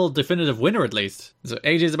final definitive winner at least. So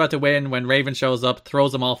AJ's about to win when Raven shows up,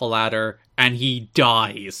 throws him off a ladder, and he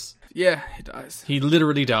dies. Yeah, he dies. He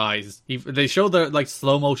literally dies. They show the like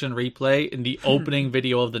slow motion replay in the opening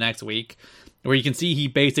video of the next week, where you can see he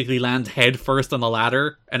basically lands head first on the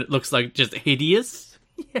ladder, and it looks like just hideous.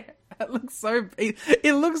 Yeah. It looks so...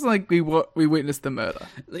 It looks like we witnessed the murder.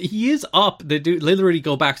 He is up. They do literally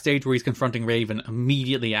go backstage where he's confronting Raven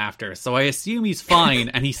immediately after. So I assume he's fine,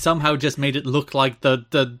 and he somehow just made it look like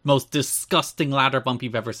the most disgusting ladder bump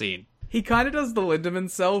you've ever seen. He kind of does the Lindemann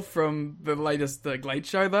self from the latest Late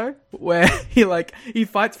Show, though, where he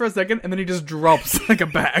fights for a second, and then he just drops like a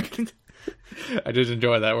bag. I did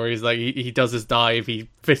enjoy that, where he's like, he does his dive, he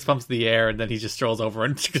fist pumps the air, and then he just strolls over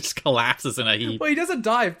and just collapses in a heap. Well, he does a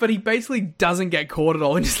dive, but he basically doesn't get caught at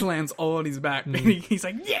all and just lands all on his back. And he's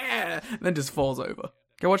like, yeah! And then just falls over.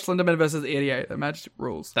 Go watch Lindemann versus 88. That match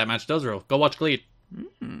rules. That match does rule. Go watch Glee.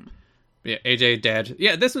 Yeah, AJ dead.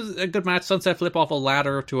 Yeah, this was a good match. Sunset flip off a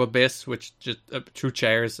ladder to Abyss, which just through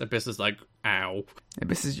chairs. Abyss is like, ow.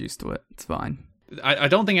 Abyss is used to it. It's fine. I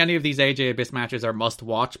don't think any of these AJ Abyss matches are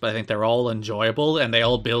must-watch, but I think they're all enjoyable, and they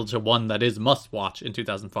all build to one that is must-watch in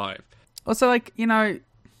 2005. Also, like, you know,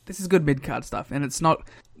 this is good mid-card stuff, and it's not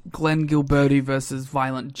Glenn Gilberti versus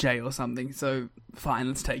Violent J or something, so fine,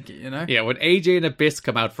 let's take it, you know? Yeah, when AJ and Abyss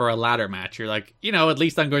come out for a ladder match, you're like, you know, at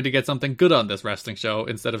least I'm going to get something good on this wrestling show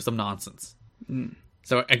instead of some nonsense.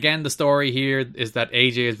 So again, the story here is that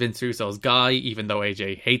AJ is Vince Russo's guy, even though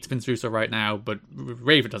AJ hates Vince Russo right now, but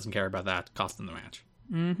Raven doesn't care about that, cost him the match.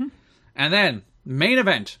 And then, main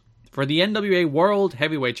event, for the NWA World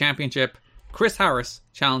Heavyweight Championship, Chris Harris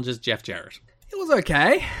challenges Jeff Jarrett. It was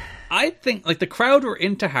okay. I think, like, the crowd were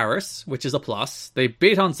into Harris, which is a plus. They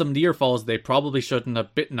bit on some near falls they probably shouldn't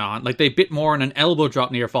have bitten on. Like, they bit more on an elbow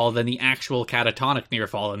drop near fall than the actual catatonic near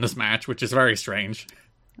fall in this match, which is very strange.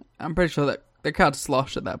 I'm pretty sure that they cut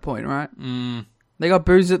slosh at that point, right? They got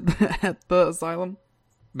booze at the asylum.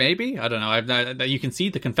 Maybe? I don't know. You can see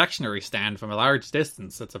the confectionery stand from a large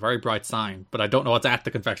distance. It's a very bright sign, but I don't know what's at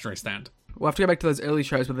the confectionery stand. We'll have to go back to those early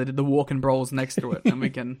shows where they did the walk and brawls next to it, and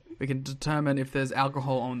we can determine if there's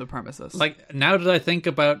alcohol on the premises. Like, now that I think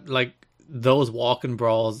about, like, those walk and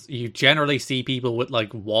brawls, you generally see people with,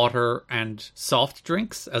 like, water and soft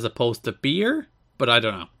drinks as opposed to beer, but I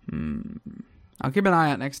don't know. I'll keep an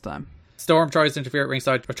eye out next time. Storm tries to interfere at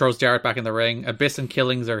ringside, but throws Jarrett back in the ring. Abyss and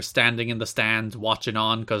Killings are standing in the stands watching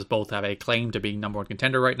on because both have a claim to being number one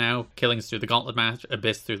contender right now. Killings through the gauntlet match,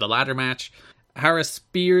 Abyss through the ladder match. Harris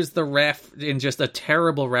spears the ref in just a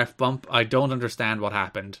terrible ref bump. I don't understand what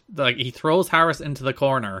happened. Like, he throws Harris into the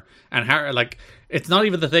corner, and it's not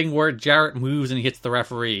even the thing where Jarrett moves and he hits the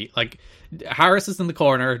referee. Like, Harris is in the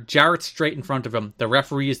corner, Jarrett's straight in front of him, the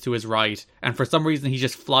referee is to his right, and for some reason he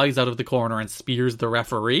just flies out of the corner and spears the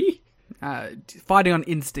referee? Fighting on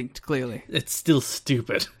instinct, clearly. It's still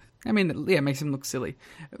stupid. I mean, yeah, it makes him look silly.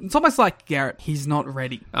 It's almost like Garrett, he's not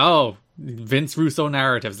ready. Oh, Vince Russo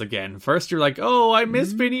narratives again. First you're like, oh, I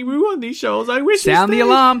miss Vinny Woo on these shows. I wish Sound the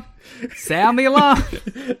alarm. Sound the alarm.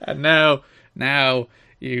 And now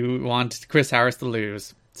you want Chris Harris to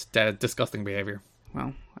lose. It's disgusting behavior.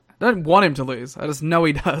 Well, I don't want him to lose. I just know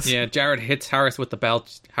he does. Yeah, Jarrett hits Harris with the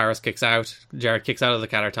belt. Harris kicks out. Jarrett kicks out of the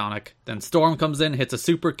catatonic. Then Storm comes in, hits a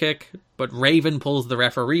super kick, but Raven pulls the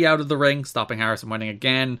referee out of the ring, stopping Harris from winning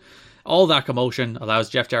again. All that commotion allows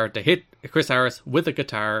Jeff Jarrett to hit Chris Harris with a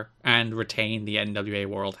guitar and retain the NWA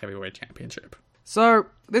World Heavyweight Championship. So,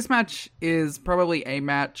 this match is probably a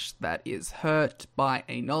match that is hurt by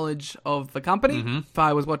a knowledge of the company. Mm-hmm. If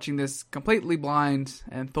I was watching this completely blind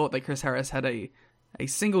and thought that Chris Harris had a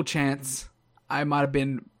single chance, I might have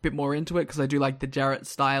been a bit more into it, because I do like the Jarrett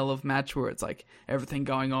style of match where it's like everything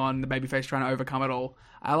going on, the babyface trying to overcome it all.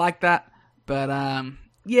 I like that, but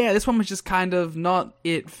yeah, this one was just kind of not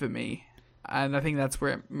it for me. And I think that's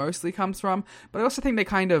where it mostly comes from. But I also think they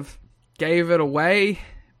kind of gave it away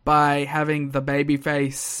by having the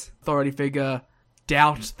babyface authority figure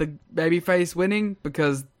doubt the babyface winning,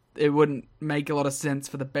 because it wouldn't make a lot of sense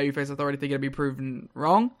for the babyface authority figure to be proven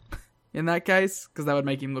wrong in that case, because that would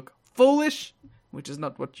make him look foolish, which is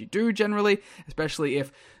not what you do generally, especially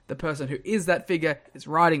if the person who is that figure is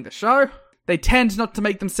writing the show. They tend not to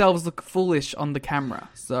make themselves look foolish on the camera,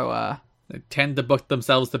 so they tend to book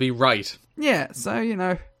themselves to be right. Yeah, so, you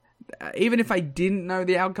know, even if I didn't know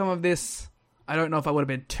the outcome of this, I don't know if I would have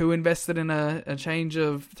been too invested in a change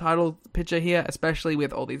of title picture here, especially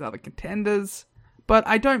with all these other contenders. But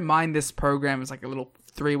I don't mind this program as like a little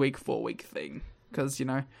 3-week, 4-week thing, because, you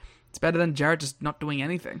know, it's better than Jarrett just not doing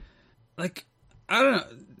anything. Like, I don't know.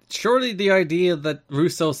 Surely the idea that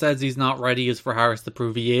Russo says he's not ready is for Harris to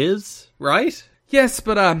prove he is, right? Yes,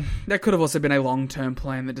 but that could have also been a long-term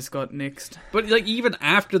plan that just got nixed. But like, even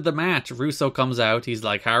after the match, Russo comes out, he's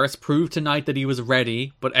like, Harris proved tonight that he was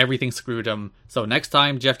ready, but everything screwed him. So next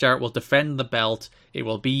time Jeff Jarrett will defend the belt, it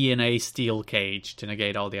will be in a steel cage to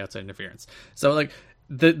negate all the outside interference. So like,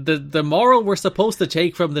 the moral we're supposed to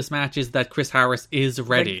take from this match is that Chris Harris is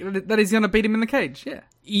ready. That he's going to beat him in the cage, yeah.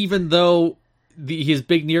 Even though his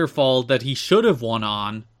big near fall that he should have won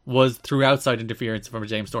on was through outside interference from a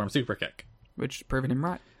James Storm superkick. Which proven him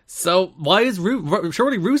right. So why is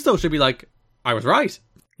surely Russo should be like, I was right.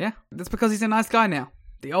 Yeah, that's because he's a nice guy now.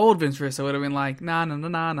 The old Vince Russo would have been like,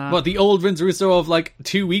 nah. What, the old Vince Russo of like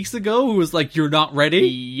 2 weeks ago who was like, you're not ready?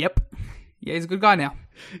 Yep. Yeah, he's a good guy now.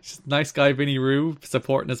 Just nice guy Vinny Rue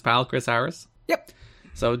supporting his pal Chris Harris. Yep.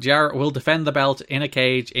 So Jarrett will defend the belt in a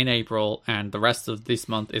cage in April, and the rest of this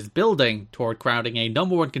month is building toward crowning a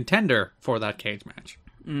number one contender for that cage match.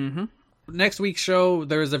 Mm-hmm. Next week's show,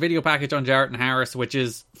 there's a video package on Jarrett and Harris, which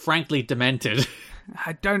is frankly demented.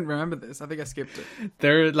 I don't remember this. I think I skipped it.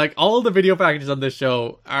 They're like, all the video packages on this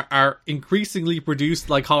show are increasingly produced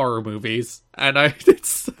like horror movies. And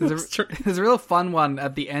there's a real fun one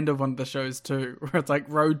at the end of one of the shows too, where it's like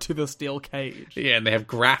Road to the Steel Cage. Yeah, and they have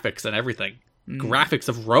graphics and everything. Graphics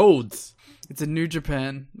of roads. It's a New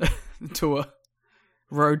Japan tour.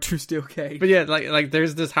 Road to Steel Cage. But yeah, like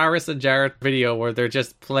there's this Harris and Jarrett video where they're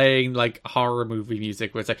just playing like horror movie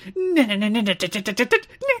music where it's like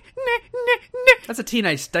that's a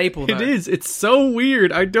teenage staple though. It is. It's so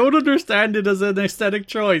weird. I don't understand it as an aesthetic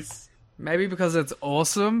choice. Maybe because it's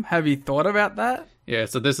awesome. Have you thought about that? Yeah,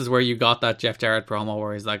 so this is where you got that Jeff Jarrett promo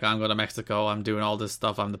where he's like, I'm going to Mexico, I'm doing all this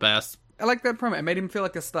stuff, I'm the best. I like that promo. It made him feel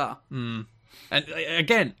like a star. And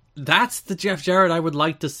again, that's the Jeff Jarrett I would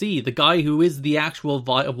like to see. The guy who is the actual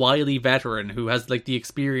wily veteran, who has like the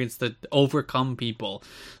experience to overcome people.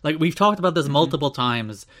 Like, we've talked about this multiple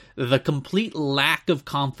times. The complete lack of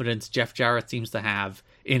confidence Jeff Jarrett seems to have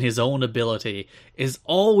in his own ability is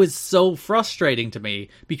always so frustrating to me,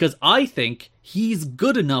 because I think he's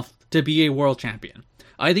good enough to be a world champion.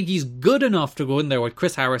 I think he's good enough to go in there with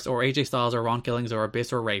Chris Harris or AJ Styles or Ron Killings or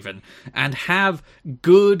Abyss or Raven and have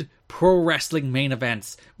good pro wrestling main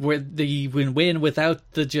events where you can win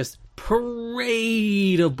without the just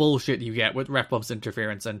parade of bullshit you get with ref bumps,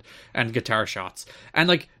 interference and guitar shots. And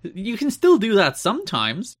like, you can still do that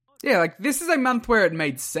sometimes. Yeah, like, this is a month where it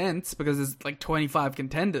made sense because there's, like, 25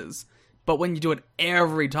 contenders. But when you do it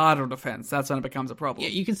every title defense, that's when it becomes a problem.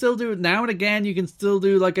 Yeah, you can still do it now and again. You can still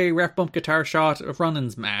do, like, a ref bump guitar shot of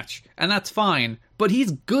Rollins match. And that's fine. But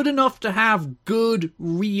he's good enough to have good,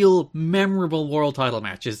 real, memorable world title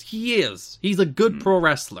matches. He is. He's a good pro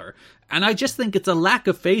wrestler. And I just think it's a lack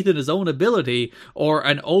of faith in his own ability or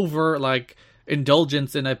an over, like,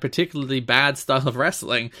 indulgence in a particularly bad style of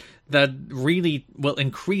wrestling that really will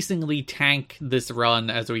increasingly tank this run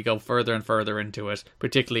as we go further and further into it,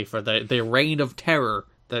 particularly for the reign of terror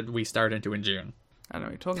that we start into in June. I don't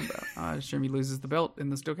know what you're talking about. I assume he loses the belt in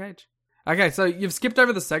the steel cage. Okay, so you've skipped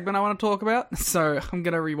over the segment I want to talk about, so I'm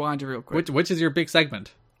going to rewind you real quick. Which is your big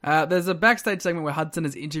segment? There's a backstage segment where Hudson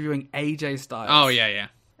is interviewing AJ Styles. Oh, yeah.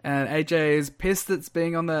 And AJ is pissed at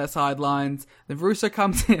being on the sidelines. Then Russo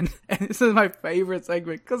comes in, and this is my favorite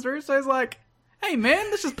segment, because Russo's like, hey man,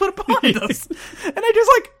 let's just put it behind us. And AJ's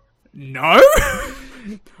like, no?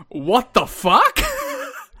 What the fuck?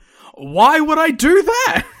 Why would I do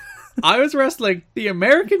that? I was wrestling the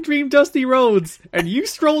American Dream Dusty Rhodes, and you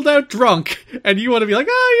strolled out drunk, and you want to be like,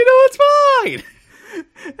 it's fine.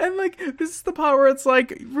 And like, this is the part where it's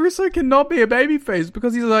like, Russo cannot be a babyface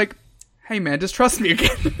because he's like, hey man, just trust me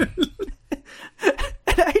again.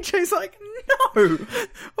 And AJ's like, no,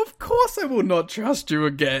 of course I will not trust you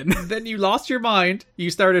again. Then you lost your mind, you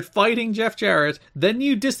started fighting Jeff Jarrett, then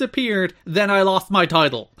you disappeared, then I lost my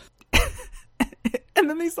title. And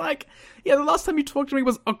then he's like, yeah, the last time you talked to me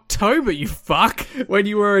was October, you fuck. When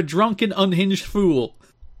you were a drunken, unhinged fool.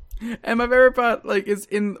 And my favorite part, like, is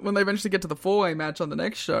when they eventually get to the 4-way match on the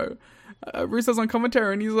next show. Russo's on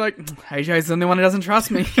commentary and he's like, AJ's the only one who doesn't trust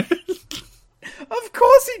me. Of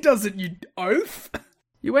course he doesn't, you oaf.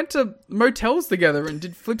 You went to motels together and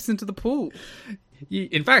did flips into the pool.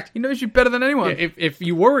 In fact, he knows you better than anyone. If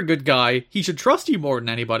you were a good guy, he should trust you more than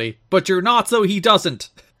anybody. But you're not, so he doesn't.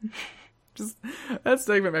 Just that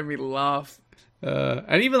segment made me laugh.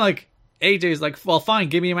 And even like AJ's like, well, fine,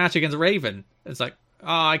 give me a match against Raven. It's like,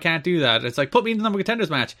 oh, I can't do that. It's like, put me in the number contenders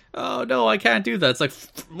match. Oh no, I can't do that. It's like,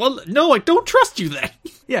 well, no, I don't trust you then.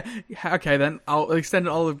 Yeah, okay then. I'll extend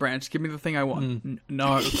an olive branch. Give me the thing I want.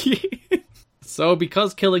 No. So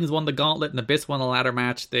because Killings won the gauntlet and Abyss won the ladder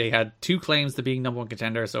match, they had 2 claims to being number 1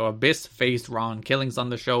 contender. So Abyss faced Ron Killings on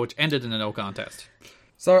the show, which ended in a no contest.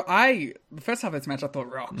 So the first half of this match I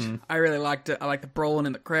thought rocked. I really liked it. I liked the brawling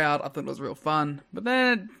in the crowd. I thought it was real fun. But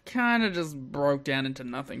then it kind of just broke down into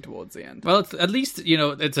nothing towards the end. Well, it's, at least,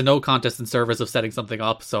 it's a no contest in service of setting something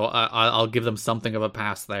up. So I'll give them something of a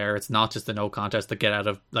pass there. It's not just a no contest to get out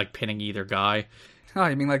of like pinning either guy. Oh,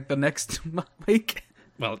 you mean like the next week?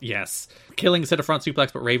 Well, yes. Killings hit a front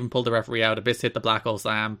suplex, but Raven pulled the referee out. Abyss hit the Black Hole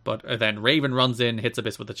Slam, but then Raven runs in, hits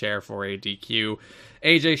Abyss with a chair for a DQ.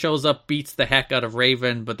 AJ shows up, beats the heck out of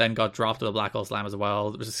Raven, but then got dropped to the Black Hole Slam as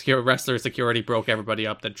well. Wrestler security broke everybody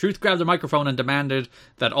up. Then Truth grabbed the microphone and demanded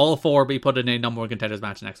that all 4 be put in a number 1 contenders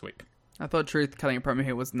match next week. I thought Truth cutting a promo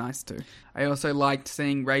here was nice too. I also liked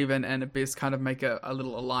seeing Raven and Abyss kind of make a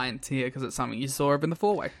little alliance here because it's something you saw up in the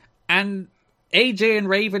 4-way. And AJ and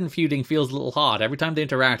Raven feuding feels a little hot. Every time they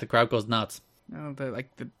interact, the crowd goes nuts. Oh, they're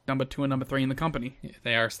like the number 2 and number 3 in the company. Yeah,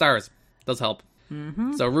 they are stars. Does help.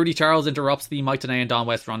 Mm-hmm. So Rudy Charles interrupts the Mike Tenay and Don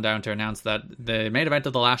West rundown to announce that the main event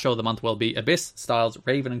of the last show of the month will be Abyss, Styles,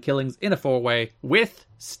 Raven, and Killings in a 4-way with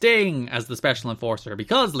Sting as the special enforcer.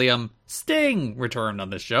 Because, Liam, Sting returned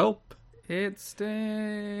on this show. It's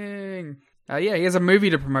Sting. Yeah, he has a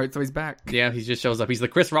movie to promote, so he's back. Yeah, he just shows up. He's the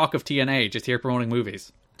Chris Rock of TNA, just here promoting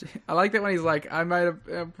movies. I like that when he's like,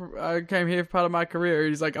 I came here for part of my career.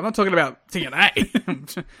 He's like, I'm not talking about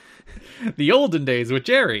TNA. The olden days with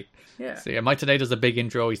Jerry. Yeah. So Mike Tenay does a big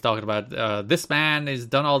intro. He's talking about this man has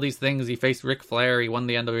done all these things. He faced Ric Flair. He won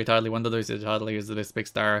the NWA title. He won the WCW title. He was this big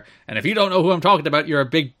star. And if you don't know who I'm talking about, you're a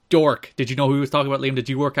big dork. Did you know who he was talking about, Liam? Did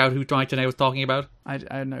you work out who Mike Tenay was talking about? I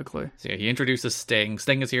had no clue. So yeah, he introduces Sting.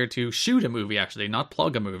 Sting is here to shoot a movie, actually, not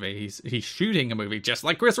plug a movie. He's shooting a movie, just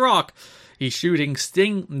like Chris Rock. He's shooting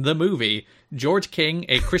Sting the movie. George King,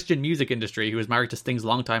 a Christian music industry who was married to Sting's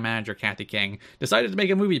longtime manager, Kathy King, decided to make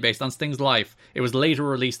a movie based on Sting's life. It was later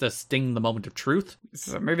released as Sting the Moment of Truth. This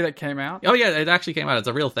is a movie that came out? Oh yeah, it actually came out. It's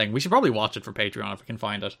a real thing. We should probably watch it for Patreon if we can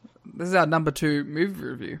find it. This is our number 2 movie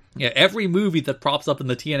review. Yeah, every movie that props up in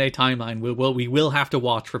the TNA timeline we will have to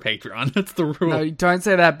watch for Patreon. That's the rule. No, don't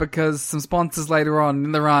say that because some sponsors later on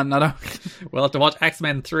in the run, I don't... We'll have to watch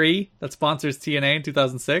X-Men 3 that sponsors TNA in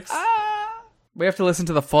 2006. We have to listen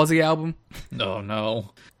to the Fozzy album. No.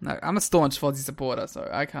 No, I'm a staunch Fozzy supporter, so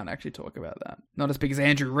I can't actually talk about that. Not as big as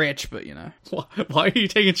Andrew Rich, but you know. Why are you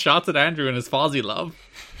taking shots at Andrew and his Fozzy love?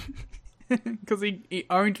 Because he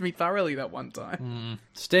owned me thoroughly that one time.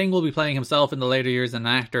 Sting will be playing himself in the later years, and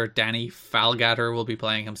actor Danny Falgatter will be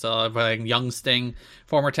playing young Sting.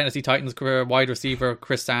 Former Tennessee Titans wide receiver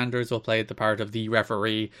Chris Sanders will play the part of the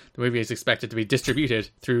referee. The movie is expected to be distributed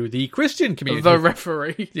through the Christian community. The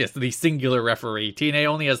referee. Yes, the singular referee. TNA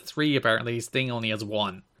only has 3, apparently. Sting only has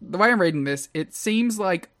 1. The way I'm reading this, it seems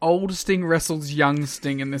like old Sting wrestles young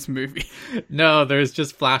Sting in this movie. No, there's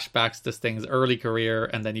just flashbacks to Sting's early career,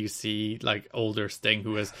 and then you see like older Sting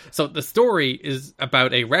who is... So the story is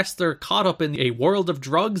about a wrestler caught up in a world of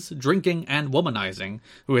drugs, drinking, and womanizing,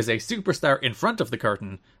 who is a superstar in front of the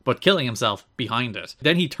curtain, but killing himself behind it.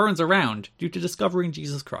 Then he turns around due to discovering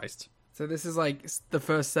Jesus Christ. So this is like the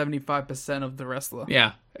first 75% of the wrestler.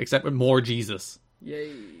 Yeah, except with more Jesus.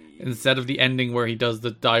 Yay. Instead of the ending where he does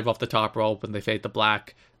the dive off the top rope and they fade to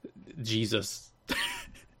black, Jesus.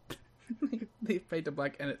 They fade to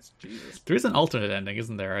black and it's Jesus. There is an alternate ending,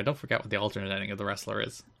 isn't there? I don't forget what the alternate ending of the wrestler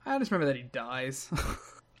is. I just remember that he dies.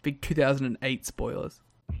 Big 2008 spoilers.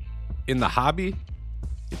 In the hobby,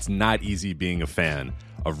 it's not easy being a fan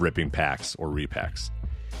of ripping packs or repacks.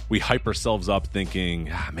 We hype ourselves up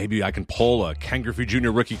thinking, maybe I can pull a Ken Griffey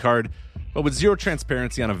Jr. rookie card, but with zero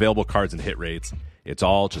transparency on available cards and hit rates, it's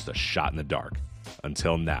all just a shot in the dark.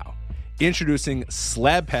 Until now. Introducing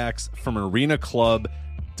slab packs from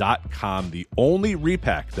arenaclub.com, the only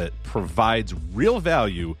repack that provides real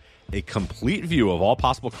value, a complete view of all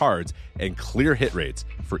possible cards, and clear hit rates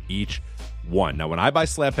for each one. Now, when I buy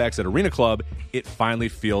slab packs at Arena Club, it finally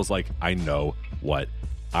feels like I know what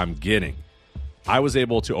I'm getting. I was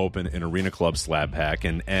able to open an Arena Club slab pack,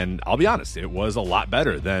 and I'll be honest, it was a lot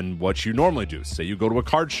better than what you normally do. Say you go to a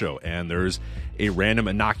card show, and there's a random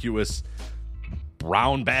innocuous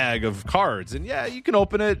brown bag of cards, and yeah, you can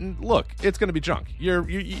open it, and look, it's going to be junk.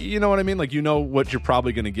 You know what I mean? Like, you know what you're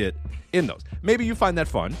probably going to get in those. Maybe you find that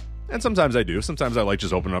fun, and sometimes I do. Sometimes I like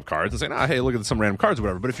just opening up cards and saying, hey, look at some random cards or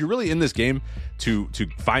whatever. But if you're really in this game to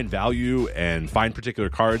find value and find particular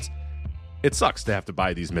cards, it sucks to have to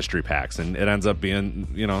buy these mystery packs, and it ends up being,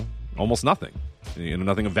 almost nothing.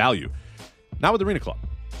 Nothing of value. Not with Arena Club.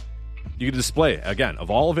 You can display, again, of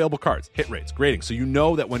all available cards, hit rates, grading, so you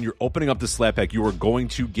know that when you're opening up this slab pack, you are going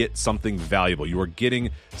to get something valuable. You are getting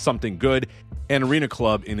something good. And Arena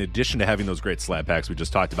Club, in addition to having those great slab packs we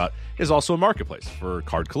just talked about, is also a marketplace for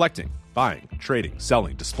card collecting, buying, trading,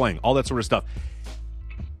 selling, displaying, all that sort of stuff.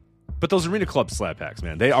 But those Arena Club slab packs,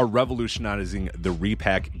 man, they are revolutionizing the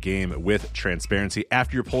repack game with transparency.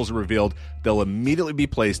 After your pulls are revealed, they'll immediately be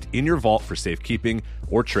placed in your vault for safekeeping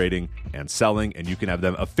or trading and selling, and you can have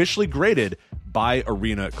them officially graded by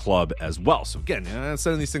Arena Club as well. So again,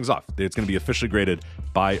 sending these things off, it's going to be officially graded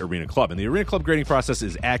by Arena Club. And the Arena Club grading process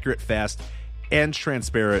is accurate, fast, and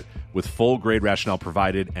transparent, with full grade rationale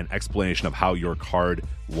provided and explanation of how your card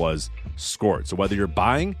was scored. So whether you're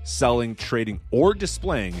buying, selling, trading, or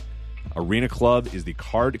displaying, Arena Club is the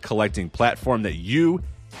card collecting platform that you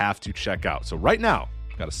have to check out. So right now,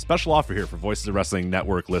 I've got a special offer here for Voices of Wrestling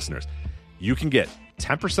Network listeners. You can get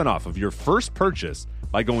 10% off of your first purchase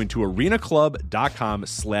by going to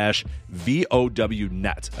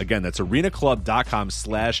arenaclub.com/VOWnet. Again, that's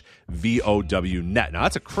arenaclub.com/VOWnet. Now,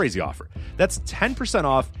 that's a crazy offer. That's 10%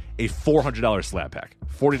 off a $400 slab pack.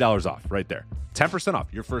 $40 off right there. 10% off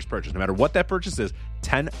your first purchase. No matter what that purchase is,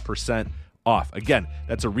 10% off. Again,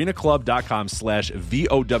 that's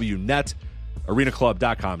arenaclub.com/VOWnet.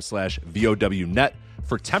 arenaclub.com/VOWnet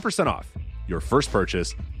for 10% off your first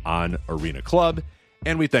purchase on Arena Club.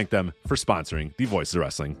 And we thank them for sponsoring the Voices of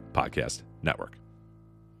Wrestling Podcast Network.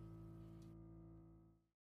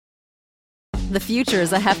 The future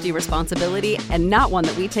is a hefty responsibility and not one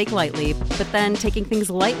that we take lightly. But then taking things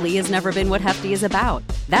lightly has never been what Hefty is about.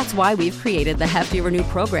 That's why we've created the Hefty Renew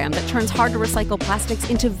program that turns hard to recycle plastics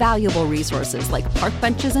into valuable resources like park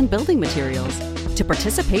benches and building materials. To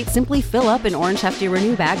participate, simply fill up an orange Hefty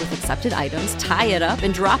Renew bag with accepted items, tie it up,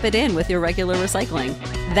 and drop it in with your regular recycling.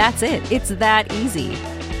 That's it. It's that easy.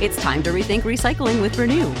 It's time to rethink recycling with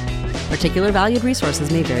Renew. Particular valued resources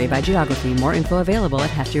may vary by geography. More info available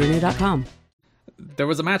at heftyrenew.com. There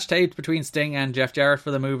was a match taped between Sting and Jeff Jarrett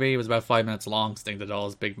for the movie. It was about 5 minutes long. Sting did all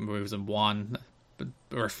his big moves and won, but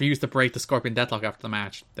refused to break the Scorpion Deathlock after the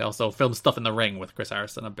match. They also filmed stuff in the ring with Chris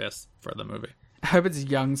Harris and Abyss for the movie. I hope it's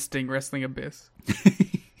young Sting wrestling Abyss.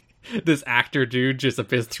 This actor dude, just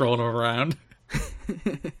Abyss throwing him around.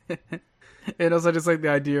 And also just like the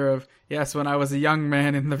idea of, yes, when I was a young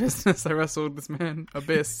man in the business, I wrestled this man,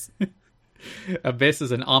 Abyss. Abyss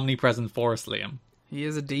is an omnipresent force, Liam. He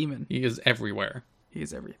is a demon. He is everywhere. He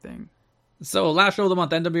is everything. So, last show of the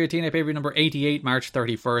month, NWA TNA pay-per-view number 88, March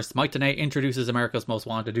 31st. Mike Tenay introduces America's Most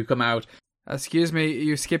Wanted, who come out Excuse me,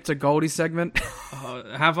 you skipped a Goldie segment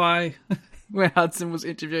Have I? where Hudson was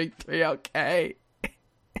interviewing 3LK.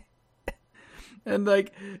 And they're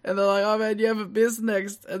like, oh man, you have a Biz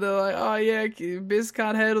next. And they're like, oh yeah, Biz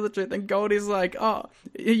can't handle the truth. And Goldie's like, oh,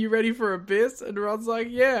 are you ready for a Biz? And Ron's like,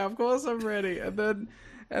 yeah, of course I'm ready. And then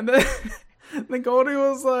Goldie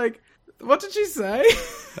was like, what did she say?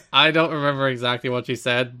 I don't remember exactly what she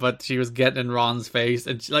said, but she was getting in Ron's face.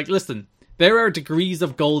 And she, like, listen, there are degrees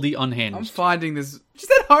of Goldie unhinged. I'm finding this. She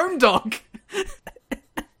said home dog.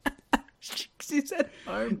 She said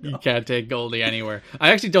home dog. You can't take Goldie anywhere.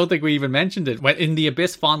 I actually don't think we even mentioned it. When in the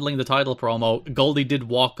Abyss fondling the title promo, Goldie did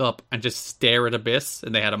walk up and just stare at Abyss,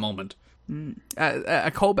 and they had a moment.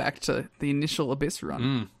 A callback to the initial Abyss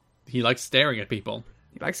run. He likes staring at people.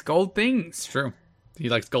 He likes gold things. It's true. He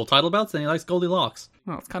likes gold title belts, and he likes Goldilocks.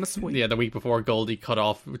 Well, it's kind of sweet. Yeah, the week before Goldie cut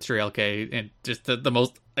off with 3LK, and just the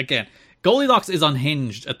most, again, Goldilocks is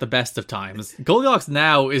unhinged at the best of times. Goldilocks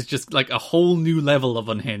now is just like a whole new level of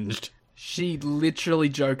unhinged. She literally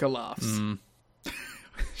Joker laughs.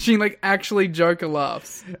 She like actually Joker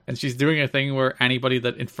laughs. And she's doing a thing where anybody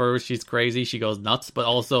that infers she's crazy, she goes nuts, but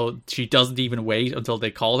also she doesn't even wait until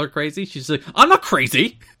they call her crazy. She's like, I'm not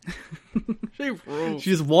crazy. She rules.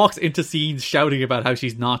 She just walks into scenes shouting about how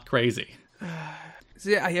she's not crazy. So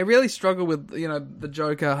yeah, I really struggle with, the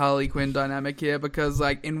Joker Harley Quinn dynamic here because,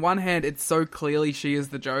 like, in one hand, it's so clearly she is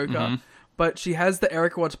the Joker, but she has the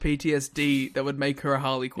Eric Watts PTSD that would make her a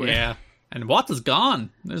Harley Quinn. Yeah. And Watts is gone.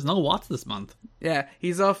 There's no Watts this month. Yeah,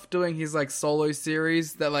 he's off doing his, like, solo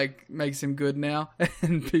series that, like, makes him good now.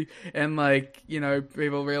 and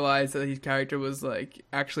people realize that his character was, like,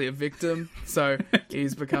 actually a victim. So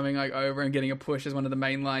he's becoming, like, over and getting a push as one of the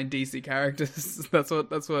mainline DC characters. That's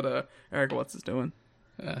what Eric Watts is doing.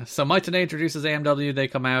 So Might Tenay introduces AMW, they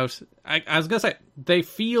come out. I was going to say, they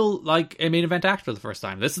feel like a main event act for the first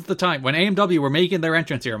time. This is the time when AMW were making their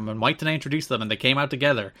entrance here, and when Might Tenay introduced them and they came out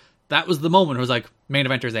together, that was the moment it was like, main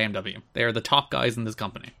eventers AMW. They are the top guys in this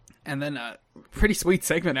company. And then a pretty sweet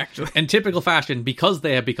segment, actually. In typical fashion, because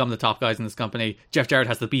they have become the top guys in this company, Jeff Jarrett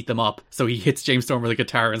has to beat them up, so he hits James Storm with a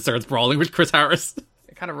guitar and starts brawling with Chris Harris.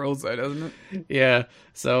 It kind of rolls though, doesn't it? Yeah,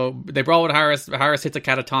 so they brawl with Harris. Harris hits a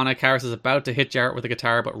catatonic. Harris is about to hit Jarrett with a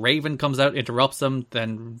guitar, but Raven comes out, interrupts him.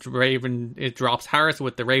 Then it drops Harris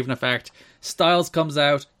with the Raven effect. Styles comes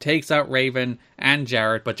out, takes out Raven and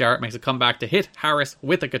Jarrett, but Jarrett makes a comeback to hit Harris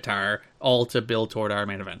with a guitar, all to build toward our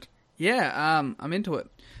main event. Yeah, I'm into it.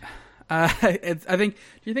 Do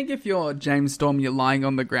you think if you're James Storm, you're lying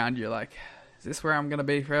on the ground, you're like, is this where I'm going to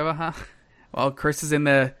be forever, huh? Well, Chris is in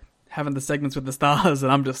there having the segments with the stars, and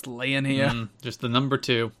I'm just laying here. Just the number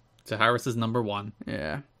 2 to Harris's number 1.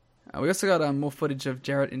 Yeah. We also got more footage of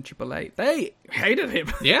Jarrett in Triple H. They hated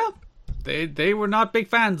him. Yeah. They were not big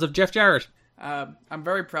fans of Jeff Jarrett. I'm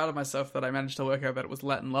very proud of myself that I managed to work out that it was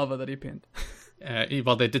Latin Lover that he pinned.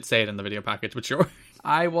 Well, they did say it in the video package, but sure.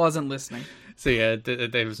 I wasn't listening. So yeah,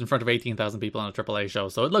 it was in front of 18,000 people on a AAA show,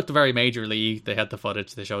 so it looked very major league. They had the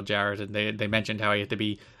footage, they showed Jarrett, and they mentioned how he had to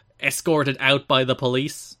be escorted out by the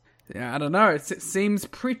police. Yeah, I don't know. It seems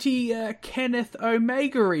pretty Kenneth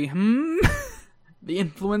Omega-y, The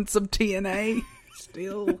influence of TNA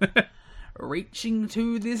still reaching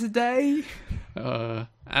to this day.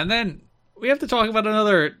 And then we have to talk about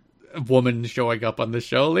another woman showing up on the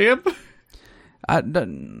show, Liam.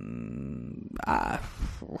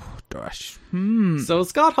 So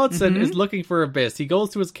Scott Hudson is looking for Abyss. He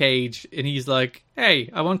goes to his cage and he's like,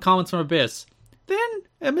 hey, I want comments from Abyss. Then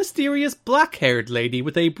a mysterious black-haired lady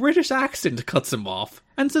with a British accent cuts him off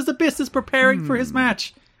and says Abyss is preparing for his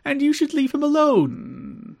match and you should leave him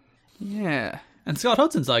alone. Yeah. And Scott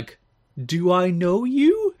Hudson's like, do I know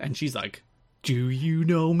you? And she's like, do you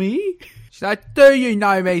know me? She's like, do you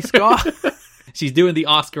know me, Scott? She's doing the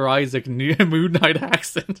Oscar Isaac Moon Knight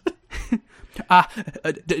accent.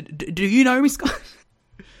 Do you know me, Scott?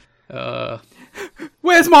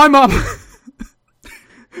 Where's my mum?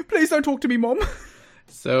 Please don't talk to me, Mom.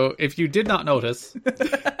 So, if you did not notice,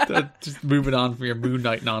 just moving on from your Moon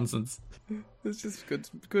Knight nonsense. It's just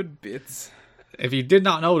good bits. If you did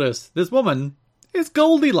not notice, this woman is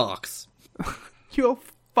Goldilocks. You're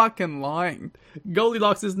fucking lying.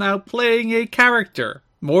 Goldilocks is now playing a character.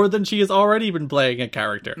 More than she has already been playing a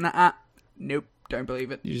character. Nah, nope, don't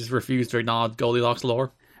believe it. You just refuse to acknowledge Goldilocks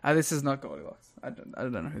lore? This is not Goldilocks. I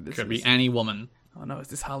don't know who this is. Could be any woman. Oh no, is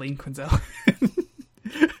this Harleen Quinzel?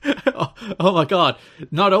 oh my god.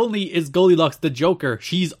 Not only is Goldilocks the Joker,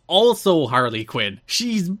 she's also Harley Quinn.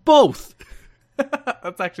 She's both.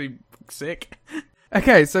 That's actually sick.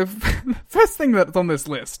 Okay, so first thing that's on this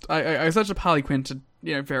list, I searched up Harley Quinn to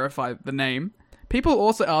verify the name. People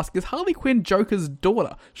also ask, is Harley Quinn Joker's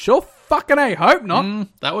daughter? Sure fucking A, hope not.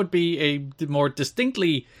 That would be a more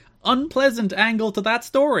distinctly unpleasant angle to that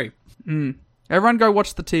story. Everyone go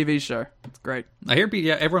watch the TV show. It's great. I hear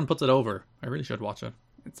everyone puts it over. I really should watch it.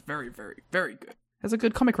 It's very, very, very good. There's a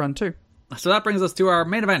good comic run too. So that brings us to our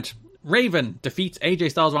main event. Raven defeats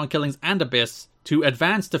AJ Styles, Ron Killings, and Abyss to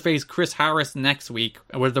advance to face Chris Harris next week,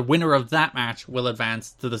 where the winner of that match will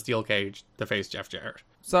advance to the steel cage to face Jeff Jarrett.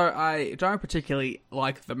 So I don't particularly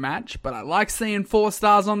like the match, but I like seeing 4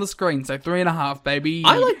 stars on the screen, so 3.5, baby.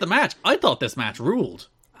 I like the match. I thought this match ruled.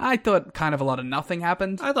 I thought kind of a lot of nothing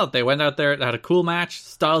happened. I thought they went out there, had a cool match.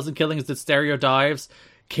 Styles and Killings did stereo dives.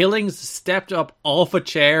 Killings stepped up off a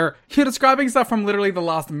chair. You're describing stuff from literally the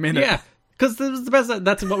last minute. Yeah, because this is the best.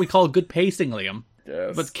 That's what we call good pacing, Liam.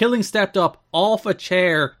 Yes. But Killings stepped up off a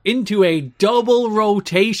chair into a double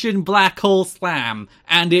rotation black hole slam,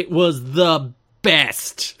 and it was the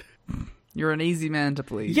best. You're an easy man to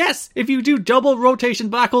please. Yes, if you do double rotation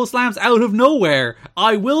black hole slams out of nowhere,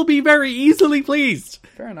 I will be very easily pleased.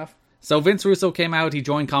 Fair enough. So Vince Russo came out, he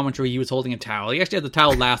joined commentary, he was holding a towel. He actually had the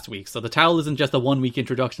towel last week, so the towel isn't just a 1 week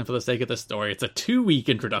introduction for the sake of this story, it's a 2 week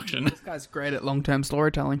introduction. This guy's great at long-term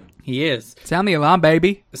storytelling. He is. Sound the alarm,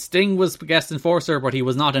 baby. Sting was guest enforcer, but he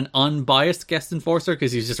was not an unbiased guest enforcer,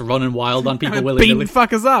 because he was just running wild on people Beating willy-nilly.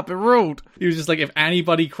 fuckers up, it ruled. He was just like, if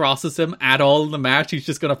anybody crosses him at all in the match, he's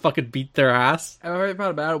just gonna fucking beat their ass. And the favorite part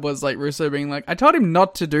about it was like Russo being like, I told him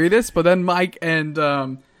not to do this, but then Mike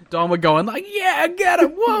and Don were going like, yeah, get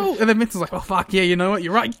him, whoa! And then Vince was like, oh fuck yeah, you know what,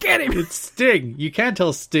 you're right, get him! It's Sting. You can't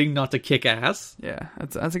tell Sting not to kick ass. Yeah,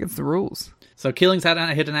 that's against the rules. So Killings had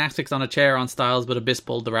hit an axe on a chair on Styles, but Abyss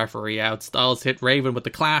pulled the referee out. Styles hit Raven with the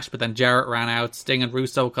clash, but then Jarrett ran out. Sting and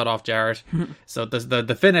Russo cut off Jarrett. So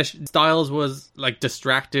the finish, Styles was like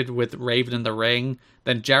distracted with Raven in the ring.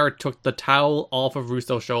 Then Jarrett took the towel off of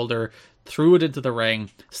Russo's shoulder, threw it into the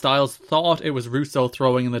ring. Styles thought it was Russo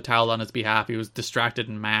throwing in the towel on his behalf. He was distracted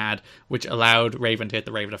and mad, which allowed Raven to hit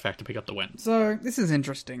the Raven effect to pick up the win. So this is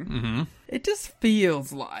interesting. Mm-hmm. It just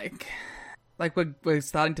feels like we're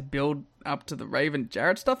starting to build up to the Raven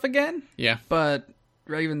Jarrett stuff again. Yeah. But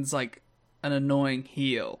Raven's like an annoying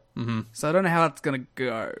heel. Mm-hmm. So I don't know how that's going to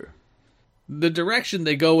go. The direction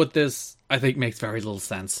they go with this, I think, makes very little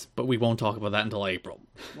sense, but we won't talk about that until April.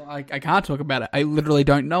 Well, I can't talk about it. I literally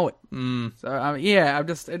don't know it. So, yeah,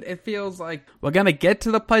 it feels like we're going to get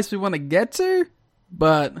to the place we want to get to,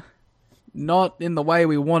 but not in the way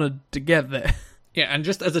we wanted to get there. Yeah, and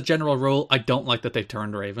just as a general rule, I don't like that they've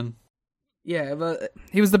turned Raven. Yeah, but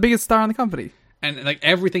he was the biggest star in the company. And like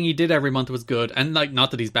everything he did every month was good. And like, not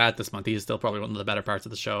that he's bad this month, he is still probably one of the better parts of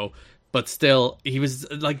the show. But still, he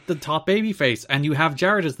was like the top babyface, and you have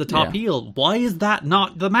Jarrett as the top heel. Why is that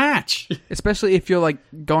not the match? Especially if you're like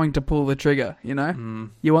going to pull the trigger, you know?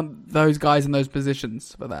 You want those guys in those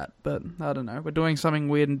positions for that. But I don't know. We're doing something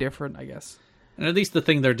weird and different, I guess. And at least the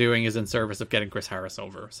thing they're doing is in service of getting Chris Harris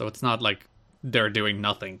over. So it's not like they're doing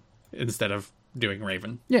nothing instead of doing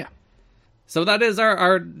Raven. Yeah. So that is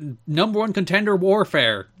our number one contender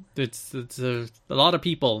warfare. It's a lot of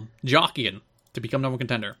people jockeying to become number one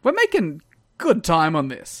contender. We're making good time on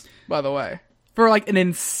this, by the way. For like an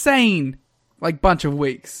insane like bunch of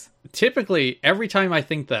weeks. Typically, every time I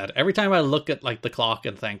think that, every time I look at like the clock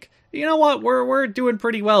and think, you know what, we're doing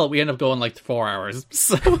pretty well, we end up going like 4 hours.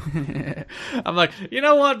 So I'm like, you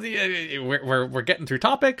know what, we're getting through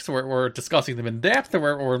topics, we're discussing them in depth,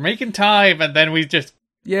 we're making time, and then we just...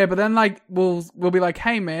 Yeah, but then like we'll be like,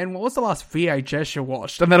 hey man, what was the last VHS you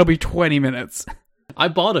watched? And that'll be 20 minutes. I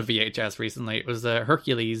bought a VHS recently. It was a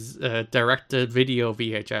Hercules direct-to-video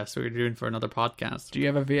VHS we were doing for another podcast. Do you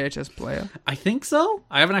have a VHS player? I think so.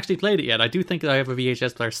 I haven't actually played it yet. I do think that I have a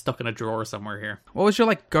VHS player stuck in a drawer somewhere here. What was your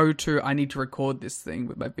like go-to, I need to record this thing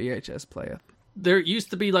with my VHS player? There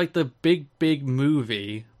used to be like the big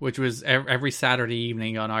movie, which was every Saturday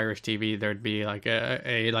evening on Irish TV. There'd be like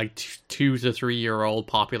a like 2 to 3 year old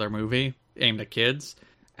popular movie aimed at kids.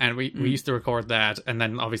 And we used to record that, and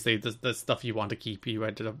then obviously the stuff you want to keep, you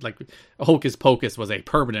ended up like Hocus Pocus was a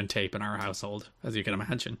permanent tape in our household, as you can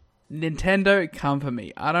imagine. Nintendo, come for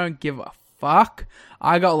me. I don't give a fuck.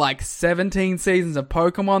 I got like 17 seasons of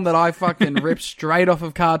Pokemon that I fucking ripped straight off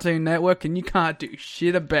of Cartoon Network, and you can't do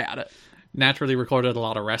shit about it. Naturally recorded a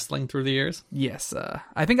lot of wrestling through the years. Yes,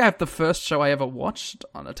 I think I have the first show I ever watched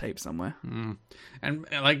on a tape somewhere. And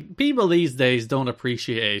like people these days don't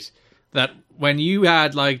appreciate that when you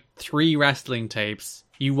had like 3 wrestling tapes,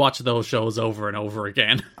 you watch those shows over and over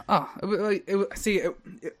again. Oh,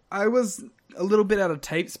 I was a little bit out of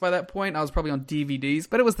tapes by that point. I was probably on DVDs,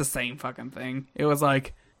 but it was the same fucking thing. It was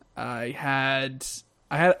like I had,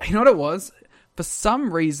 you know what it was? for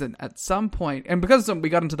some reason, at some point, and because we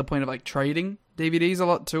got into the point of like trading DVDs a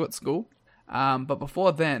lot too at school, but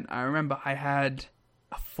before then, I remember I had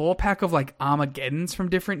a 4-pack of like Armageddons from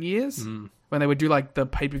different years when they would do like the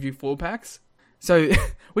pay-per-view 4-packs. So,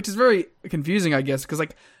 which is very confusing, I guess, because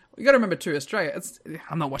like, you gotta remember too, Australia,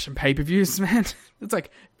 I'm not watching pay-per-views, man. It's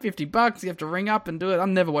like $50, you have to ring up and do it.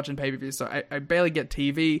 I'm never watching pay-per-views, so I barely get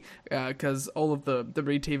TV, because all of the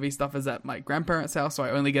TV stuff is at my grandparents' house, so I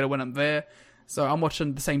only get it when I'm there. So I'm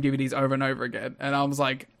watching the same DVDs over and over again, and I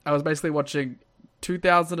was basically watching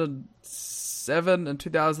 2007 and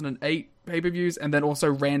 2008 pay-per-views, and then also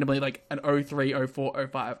randomly like an 03, 04,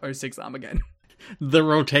 05, 06 Armageddon. The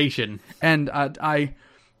rotation. And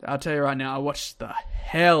I'll tell you right now, I watched the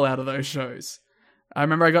hell out of those shows. I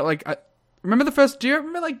remember I got like, remember the first, do you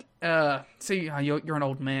remember like, you're an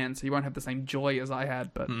old man, so you won't have the same joy as I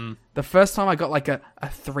had, but the first time I got like a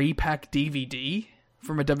 3-pack DVD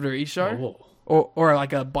from a WWE show, or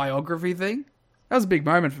like a biography thing, that was a big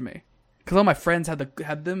moment for me. Because all my friends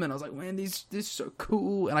had them, and I was like, man, this is so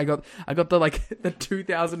cool. And I got the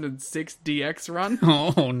 2006 DX run.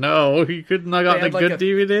 Oh no, you couldn't have gotten a good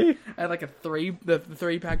DVD? I had like the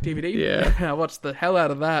 3-pack DVD. Yeah. I watched the hell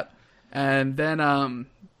out of that. And then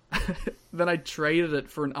then I traded it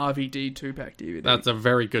for an RVD 2-pack DVD. That's a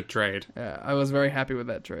very good trade. Yeah, I was very happy with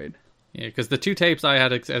that trade. Yeah, because the 2 tapes I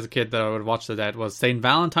had as a kid that I would watch to that was St.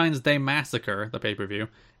 Valentine's Day Massacre, the pay-per-view,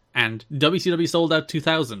 and WCW Sold Out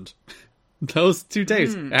 2000. Those 2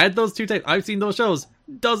 tapes. I had those 2 tapes. I've seen those shows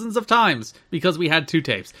dozens of times because we had 2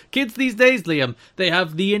 tapes. Kids these days, Liam, they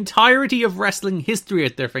have the entirety of wrestling history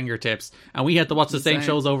at their fingertips, and we had to watch the same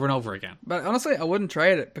shows over and over again. But honestly, I wouldn't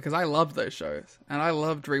trade it because I loved those shows, and I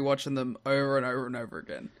loved rewatching them over and over and over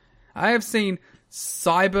again. I have seen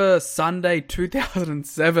Cyber Sunday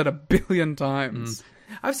 2007 a billion times.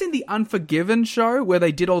 I've seen the Unforgiven show where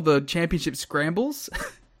they did all the championship scrambles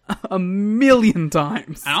a million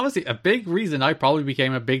times. And honestly, a big reason I probably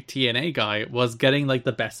became a big TNA guy was getting like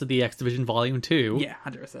the Best of the X Division Volume 2. Yeah,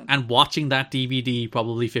 100%. And watching that DVD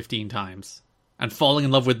probably 15 times. And falling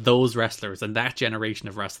in love with those wrestlers and that generation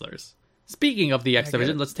of wrestlers. Speaking of the X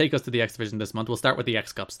Division, let's take us to the X Division this month. We'll start with the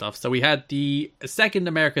X Cup stuff. So we had the second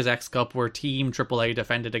America's X Cup where Team AAA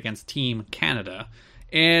defended against Team Canada.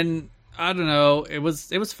 And I don't know, it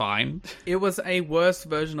was fine. It was a worse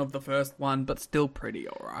version of the first one, but still pretty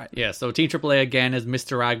alright. Yeah, so Team AAA again is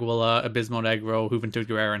Mr. Aguila, Abismo Negro, Juventud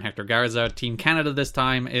Guerrera, and Hector Garza. Team Canada this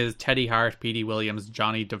time is Teddy Hart, Petey Williams,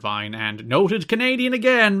 Johnny Devine, and noted Canadian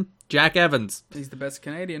again, Jack Evans. He's the best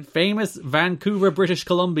Canadian. Famous Vancouver, British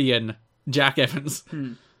Columbian, Jack Evans.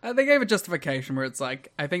 They gave a justification where it's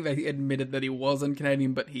like, I think they admitted that he wasn't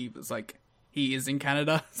Canadian, but he was like, he is in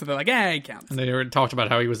Canada, so they're like, yeah, he counts. And they talked about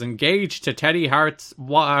how he was engaged to Teddy Hart's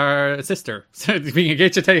sister. So being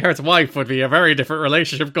engaged to Teddy Hart's wife would be a very different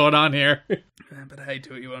relationship going on here. But hey,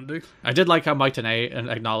 do what you want to do. I did like how Mike Tenay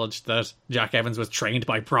acknowledged that Jack Evans was trained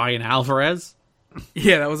by Brian Alvarez.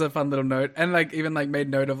 Yeah, that was a fun little note. And like even like made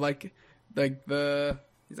note of like the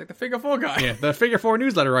he's like the Figure 4 guy. Yeah, the Figure 4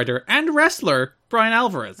 newsletter writer and wrestler, Brian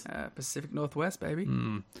Alvarez. Pacific Northwest, baby.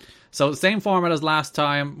 So same format as last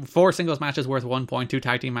time. 4 singles matches worth 1 point, 2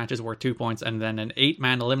 tag team matches worth 2 points, and then an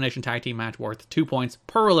 8-man elimination tag team match worth 2 points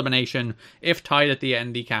per elimination. If tied at the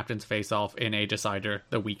end, the captains face off in a decider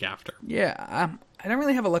the week after. Yeah, I don't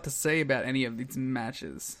really have a lot to say about any of these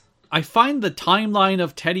matches. I find the timeline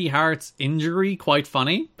of Teddy Hart's injury quite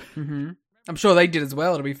funny. I'm sure they did as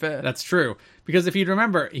well, to be fair. That's true. Because if you'd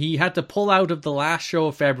remember, he had to pull out of the last show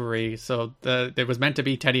of February, so it was meant to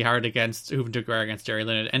be Teddy Hart against Juventud Guerrera against Jerry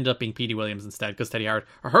Lynn. It ended up being Petey Williams instead, because Teddy Hart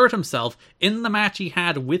hurt himself in the match he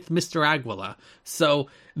had with Mr. Aguila. So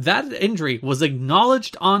that injury was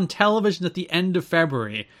acknowledged on television at the end of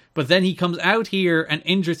February, but then he comes out here and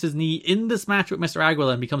injures his knee in this match with Mr.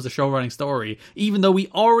 Aguila and becomes a show-running story, even though we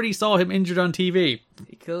already saw him injured on TV.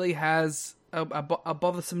 He clearly has a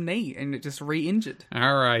bothersome knee, and it just re-injured.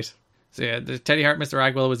 All right. So yeah, the Teddy Hart, Mr.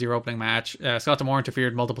 Aguila was your opening match. Scott D'Amore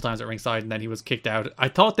interfered multiple times at ringside, and then he was kicked out. I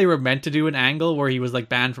thought they were meant to do an angle where he was like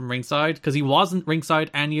banned from ringside, because he wasn't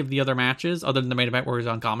ringside any of the other matches, other than the main event where he was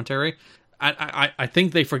on commentary. I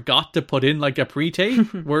think they forgot to put in like a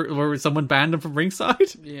pre-tape where someone banned him from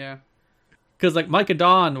ringside. Yeah. Because like Mike and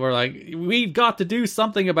Don were like, we've got to do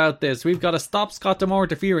something about this. We've got to stop Scott D'Amore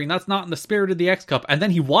interfering. That's not in the spirit of the X Cup. And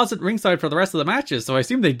then he wasn't ringside for the rest of the matches. So I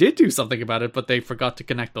assume they did do something about it, but they forgot to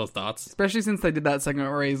connect those dots. Especially since they did that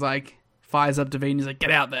segment where he's like, fires up Devine. He's like,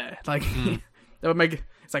 get out there. Like, that would make,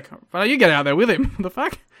 it's like, well, you get out there with him. What the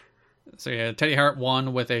fuck? So yeah, Teddy Hart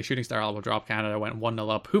won with a shooting star elbow drop. Canada went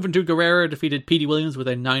 1-0 up. Juventud Guerrera defeated Petey Williams with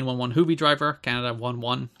a 9-1-1 Hoovy driver. Canada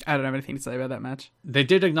 1-1. I don't have anything to say about that match. They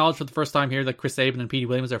did acknowledge for the first time here that Chris Sabin and Petey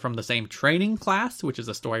Williams are from the same training class, which is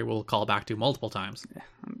a story we'll call back to multiple times. Yeah,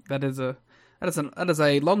 that is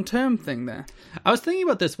a long-term thing there. I was thinking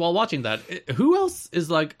about this while watching that. Who else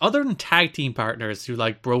is like, other than tag team partners who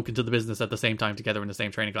like broke into the business at the same time together in the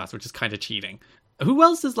same training class, which is kind of cheating. Who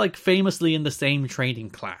else is like famously in the same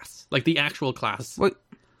training class? Like the actual class. Well,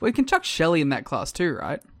 you can chuck Shelley in that class too,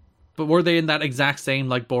 right? But were they in that exact same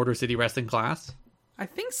like Border City Wrestling class? I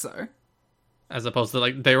think so. As opposed to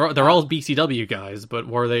like, they're all BCW guys, but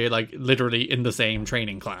were they like literally in the same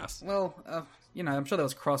training class? Well, I'm sure there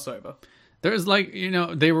was crossover. There's like,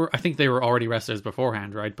 I think they were already wrestlers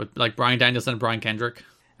beforehand, right? But like Bryan Danielson and Brian Kendrick.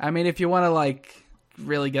 I mean, if you want to like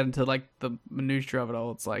really get into like the minutiae of it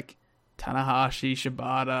all, it's like Tanahashi,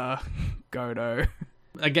 Shibata, Goto.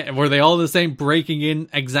 Again, were they all the same breaking in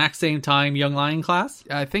exact same time Young Lion class?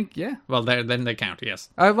 I think, yeah. Well, then they count, yes.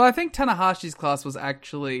 Well, I think Tanahashi's class was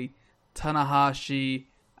actually Tanahashi,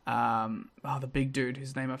 the big dude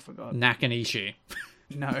whose name I forgot. Nakanishi.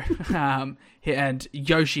 No. And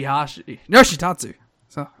Yoshitatsu.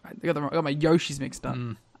 So I got my Yoshis mixed up.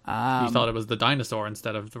 You thought it was the dinosaur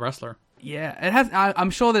instead of the wrestler. Yeah, it has.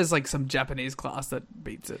 I'm sure there's like some Japanese class that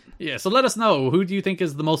beats it. Yeah, so let us know. Who do you think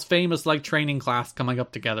is the most famous like training class coming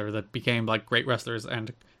up together that became like great wrestlers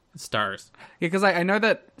and stars? Yeah, because I know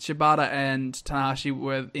that Shibata and Tanahashi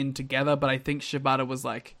were in together, but I think Shibata was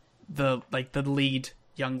like the lead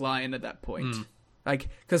young lion at that point. Like,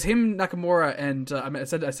 because him, Nakamura, and I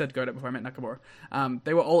said Goto before I meant Nakamura.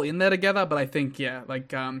 They were all in there together, but I think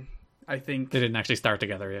I think they didn't actually start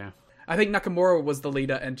together. Yeah. I think Nakamura was the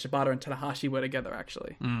leader and Shibata and Tanahashi were together,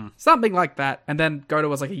 actually. Something like that. And then Goto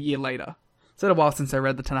was like a year later. It's been a while since I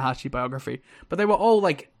read the Tanahashi biography. But they were all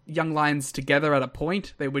like young lions together at a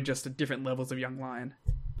point. They were just at different levels of young lion.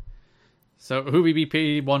 So Hoovy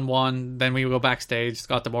BP 1-1. Then we go backstage.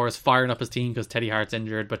 Scott D'Amore is firing up his team because Teddy Hart's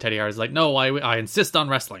injured. But Teddy Hart's like, no, I insist on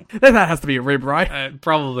wrestling. Then that has to be a rib, right?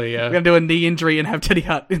 Probably, yeah. We're going to do a knee injury and have Teddy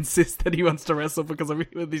Hart insist that he wants to wrestle because of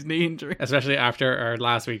his knee injury. Especially after our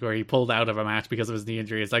last week where he pulled out of a match because of his knee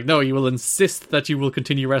injury. It's like, no, you will insist that you will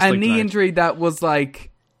continue wrestling A knee tonight. Injury that was like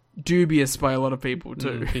dubious by a lot of people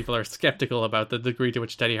too. People are skeptical about the degree to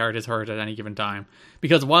which Teddy Hart is hurt at any given time.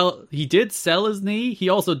 Because while he did sell his knee, he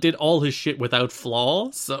also did all his shit without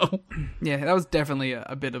flaw, so... Yeah, that was definitely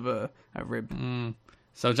a bit of a rib.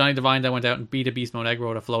 So Johnny Devine then went out and beat a Beast Mode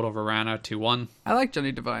Negro to float over Rana 2-1. I like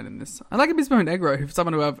Johnny Devine in this. I like a Beast Mode Negro, who's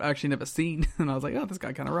someone who I've actually never seen, and I was like, oh, this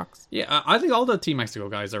guy kind of rocks. Yeah, I think all the Team Mexico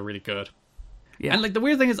guys are really good. Yeah. And like the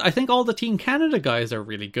weird thing is, I think all the Team Canada guys are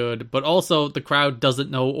really good, but also the crowd doesn't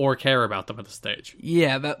know or care about them at this stage.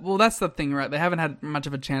 Yeah, that's the thing, right? They haven't had much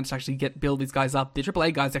of a chance to actually build these guys up. The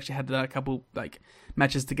AAA guys actually had a couple like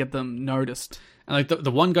matches to get them noticed. And like the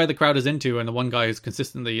one guy the crowd is into, and the one guy who's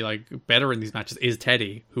consistently like better in these matches is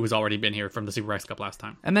Teddy, who has already been here from the Super X Cup last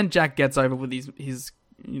time. And then Jack gets over with his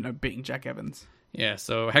beating Jack Evans. Yeah,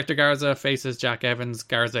 so Hector Garza faces Jack Evans.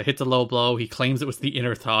 Garza hits a low blow. He claims it was the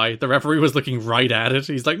inner thigh. The referee was looking right at it.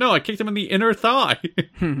 He's like, no, I kicked him in the inner thigh.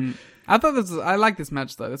 I like this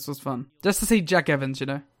match, though. This was fun. Just to see Jack Evans,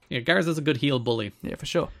 Yeah, Garza's a good heel bully. Yeah, for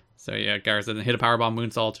sure. So yeah, Garza then hit a powerbomb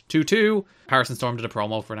moonsault 2-2. Harrison Storm did a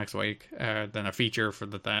promo for next week. Then a feature for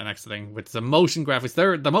the next thing with the motion graphics.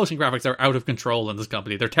 The motion graphics are out of control in this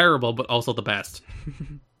company. They're terrible, but also the best.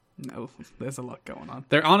 No, there's a lot going on.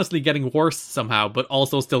 They're honestly getting worse somehow, but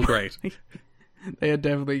also still great. They are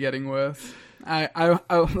definitely getting worse. I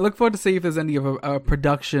look forward to see if there's any of a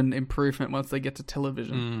production improvement once they get to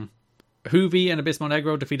television. Hoovy and Abismo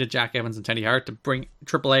Negro defeated Jack Evans and Teddy Hart to bring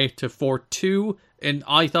AAA to 4-2. And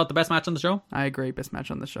I thought the best match on the show. I agree, best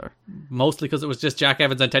match on the show. Mostly because it was just Jack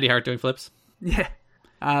Evans and Teddy Hart doing flips. Yeah.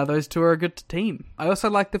 Those two are a good team. I also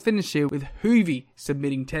like the finish here with Hoovy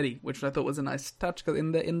submitting Teddy, which I thought was a nice touch because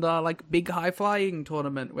in the like big high flying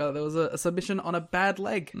tournament where there was a submission on a bad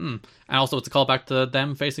leg. And also it's a callback to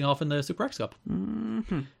them facing off in the Super X Cup.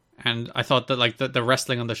 And I thought that like the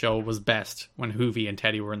wrestling on the show was best when Hoovy and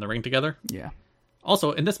Teddy were in the ring together. Yeah.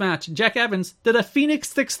 Also, in this match, Jack Evans did a Phoenix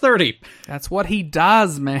 630. That's what he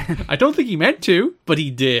does, man. I don't think he meant to, but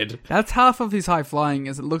he did. That's half of his high flying,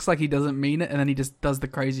 is it looks like he doesn't mean it, and then he just does the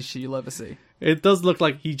crazy shit you'll ever see. It does look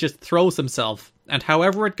like he just throws himself, and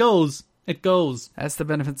however it goes, it goes. That's the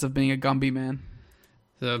benefits of being a Gumby man.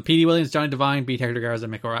 So Petey Williams, Johnny Devine beat Hector Garza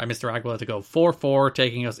and Mr. Aguila to go 4-4,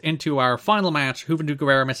 taking us into our final match. Juventud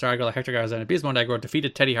Guerrera, Mr. Aguila, Hector Garza, and Abismo Negro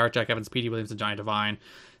defeated Teddy Hart, Jack Evans, Petey Williams, and Johnny Devine.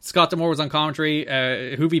 Scott D'Amore was on commentary.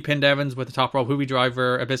 Hoovy pinned Evans with the top rope Hoovy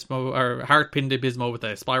driver. Hart pinned Abismo with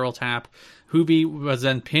a spiral tap. Hoovy was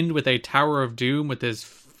then pinned with a Tower of Doom with his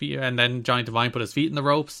feet, and then Johnny Devine put his feet in the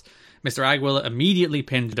ropes. Mr. Aguila immediately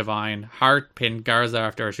pinned Devine. Hart pinned Garza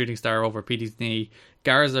after a shooting star over Petey's knee.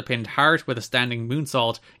 Garza pinned Hart with a standing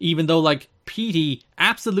moonsault, even though, like, Petey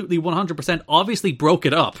absolutely 100% obviously broke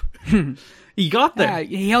it up. He got there.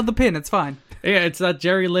 Yeah, he held the pin, it's fine. Yeah, it's that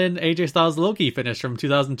Jerry Lynn, AJ Styles Loki finish from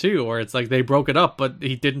 2002, where it's like they broke it up, but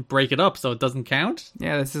he didn't break it up, so it doesn't count.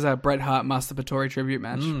 Yeah, this is a Bret Hart masturbatory tribute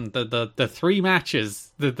match. The 3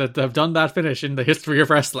 matches that have done that finish in the history of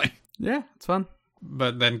wrestling. Yeah, it's fun.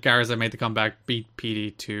 But then Garza made the comeback, beat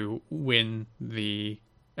Petey to win the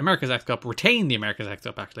America's X Cup, retain the America's X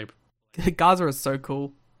Cup, actually. Garza is so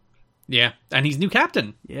cool. Yeah, and he's new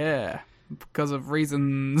captain. Yeah, because of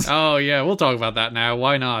reasons. Oh, yeah, we'll talk about that now.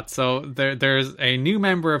 Why not? So there's a new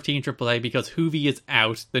member of Team AAA because Hoovy is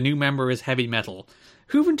out. The new member is Heavy Metal.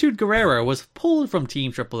 Juventud Guerrera was pulled from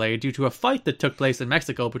Team AAA due to a fight that took place in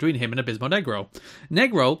Mexico between him and Abismo Negro.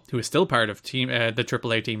 Negro, who is still part of the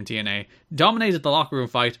AAA team in TNA, dominated the locker room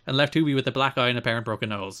fight and left Hoovy with a black eye and apparent broken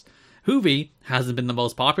nose. Hoovy hasn't been the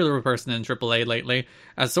most popular person in AAA lately,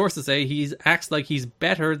 as sources say he acts like he's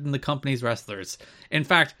better than the company's wrestlers. In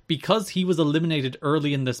fact, because he was eliminated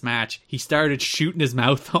early in this match, he started shooting his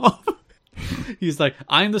mouth off. He's like,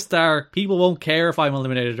 I'm the star, people won't care if I'm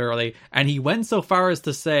eliminated early, and he went so far as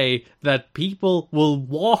to say that people will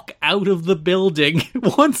walk out of the building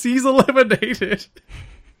once he's eliminated.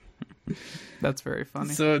 That's very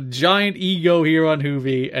funny. So, giant ego here on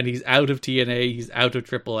Hoovy, and he's out of TNA, he's out of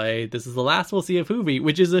AAA. This is the last we'll see of Hoovy,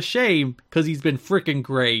 which is a shame, because he's been freaking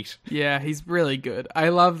great. Yeah, he's really good. I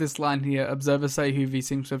love this line here. Observers say Hoovy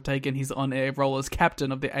seems to have taken his on-air role as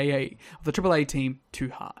captain of the AAA team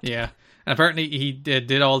too hard. Yeah. And apparently he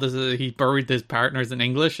did all this, he buried his partners in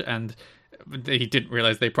English, and he didn't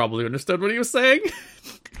realize they probably understood what he was saying.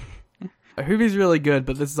 Hoovy's really good,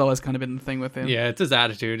 but this has always kind of been the thing with him. Yeah, it's his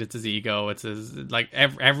attitude, it's his ego, it's his, like,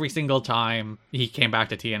 every single time he came back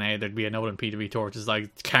to TNA, there'd be a note on PW Torches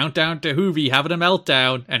like, countdown to Hoovy having a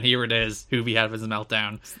meltdown, and here it is, Hoovy having his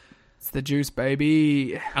meltdown. It's the juice,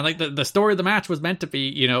 baby. And like the story of the match was meant to be,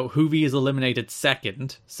 you know, Hoovy is eliminated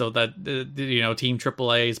second, so that you know, Team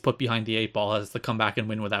AAA is put behind the 8 ball, has to come back and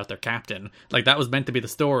win without their captain. Like, that was meant to be the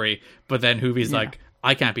story, but then Hoovy's like,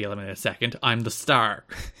 I can't be eliminated second, I'm the star.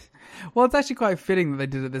 Well, it's actually quite fitting that they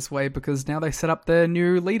did it this way, because now they set up their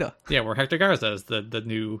new leader. Yeah, where Hector Garza is the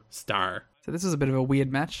new star. So this is a bit of a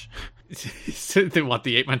weird match. What,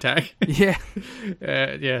 the 8-man tag? Yeah.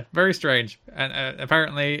 Yeah, very strange. And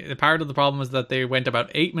apparently, part of the problem is that they went about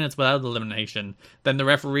 8 minutes without elimination. Then the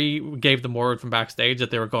referee gave them word from backstage that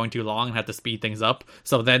they were going too long and had to speed things up.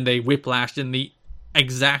 So then they whiplashed in the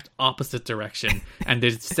exact opposite direction and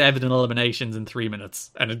did 7 eliminations in 3 minutes,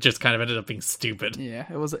 and it just kind of ended up being stupid. Yeah,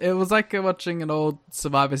 it was like watching an old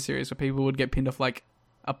Survivor series where people would get pinned off like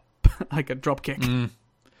a drop kick.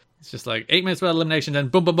 It's just like 8 minutes without elimination, then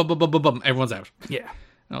boom, boom, boom, boom, boom, boom, boom, everyone's out. Yeah.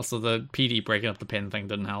 And also the PD breaking up the pin thing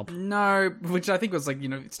didn't help. No, which I think was like, you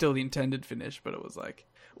know, still the intended finish, but it was like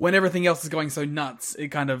when everything else is going so nuts, it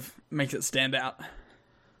kind of makes it stand out.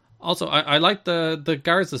 Also, I like the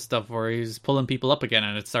Garza stuff where he's pulling people up again,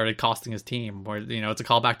 and it started costing his team. Where, you know, it's a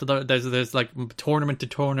callback to there's like tournament to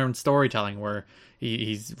tournament storytelling where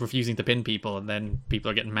he's refusing to pin people, and then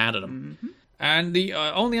people are getting mad at him. Mm-hmm. And the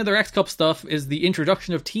only other X Cup stuff is the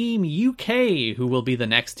introduction of Team UK, who will be the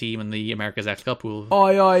next team in the America's X Cup. Oi,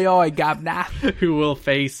 Gabna. Who will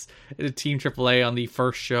face Team AAA on the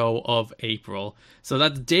first show of April. So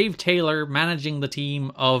that's Dave Taylor managing the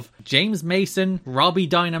team of James Mason, Robbie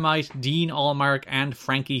Dynamite, Dean Allmark, and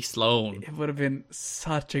Frankie Sloan. It would have been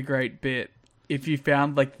such a great bit if you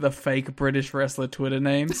found like the fake British wrestler Twitter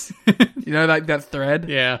names. You know, like that thread?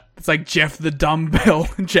 Yeah. It's like Jeff the Dumbbell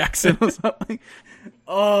Jackson or something.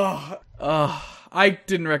 Oh, I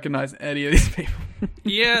didn't recognize any of these people.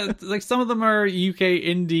 Yeah, like some of them are UK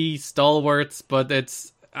indie stalwarts, but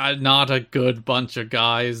it's not a good bunch of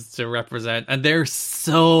guys to represent, and they're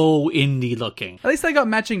so indie looking. At least they got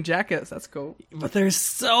matching jackets, that's cool. But they're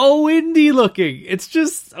so indie looking. It's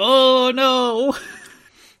just, oh no.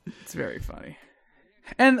 It's very funny.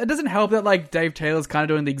 And it doesn't help that like Dave Taylor's kind of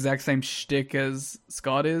doing the exact same shtick as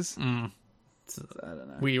Scott is. I don't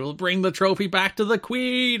know. We will bring the trophy back to the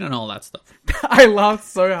Queen and all that stuff. I laughed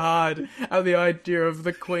so hard at the idea of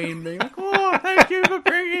the Queen being like, oh, thank you for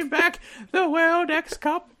bringing back the World X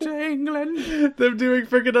Cup to England. Them doing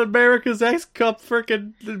freaking America's X Cup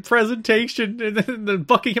freaking presentation in the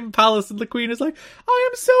Buckingham Palace, and the Queen is like, I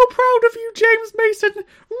am so proud of you, James Mason.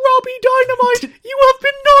 Robbie Dynamite, you have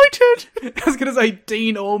been knighted. I was going to say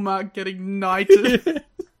Dean Allmark getting knighted.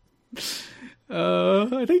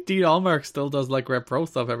 I think Dean Allmark still does like Rev Pro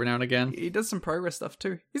stuff every now and again. He does some progress stuff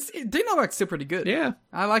too. Dean Allmark's still pretty good. Yeah.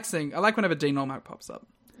 I like whenever Dean Allmark pops up.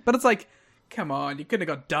 But it's like, come on, you could have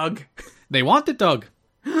got Doug. They wanted Doug.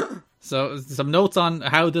 So, some notes on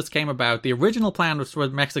how this came about. The original plan was for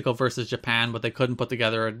Mexico versus Japan, but they couldn't put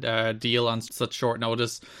together a deal on such short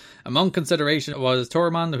notice. Among consideration was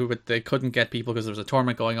Toryumon, who they couldn't get people because there was a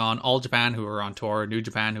tournament going on. All Japan, who were on tour. New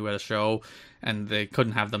Japan, who had a show, and they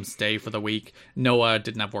couldn't have them stay for the week. Noah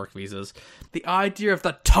didn't have work visas. The idea of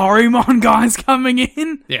the Toryumon guys coming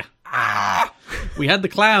in? Yeah. We had the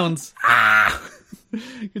clowns.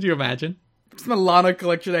 Could you imagine? It's Milano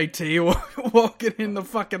Collection AT walking in the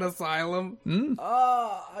fucking asylum.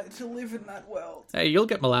 To live in that world. Hey, you'll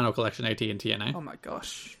get Milano Collection AT in TNA. Oh my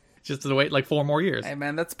gosh. Just to wait like 4 more years. Hey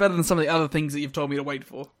man, that's better than some of the other things that you've told me to wait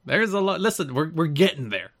for. There's a lot. Listen, we're getting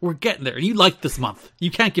there. We're getting there. You like this month.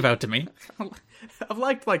 You can't give out to me. I've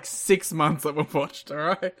liked like 6 months that we've watched,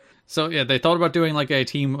 alright? So yeah, they thought about doing like a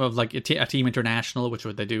team of like a team international, which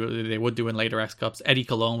they would do in later X Cups. Eddie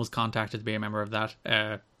Colon was contacted to be a member of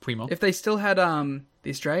that. Primo. If they still had the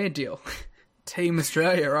Australia deal, Team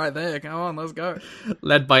Australia right there. Come on, let's go.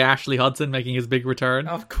 Led by Ashley Hudson making his big return.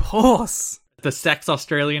 Of course, the Sex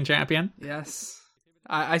Australian champion. Yes,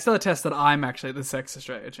 I still attest that I'm actually the Sex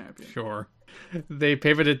Australia champion. Sure. They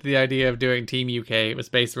pivoted to the idea of doing Team UK. It was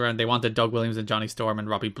based around they wanted Doug Williams and Johnny Storm and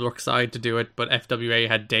Robbie Brookside to do it, but FWA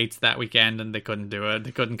had dates that weekend and they couldn't do it.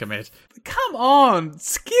 They couldn't commit. Come on,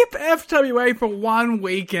 skip FWA for 1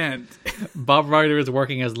 weekend. Bob Ryder is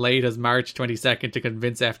working as late as March 22nd to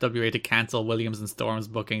convince FWA to cancel Williams and Storm's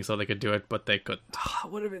booking so they could do it, but they couldn't. Oh,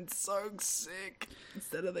 it would have been so sick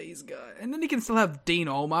instead of these guys. And then you can still have Dean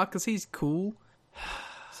Allmark because he's cool.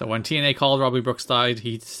 So when TNA called Robbie Brookside,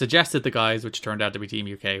 he suggested the guys, which turned out to be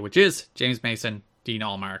Team UK, which is James Mason, Dean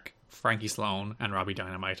Allmark, Frankie Sloan, and Robbie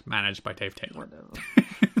Dynamite, managed by Dave Taylor.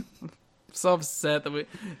 So upset that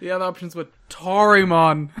the other options were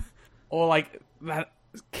Toryumon or like that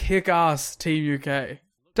kick-ass Team UK.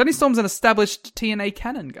 Johnny Storm's an established TNA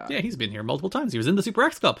canon guy. Yeah, he's been here multiple times. He was in the Super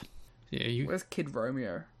X Cup. Yeah, Where's Kid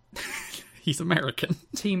Romeo? He's American.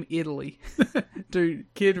 Team Italy.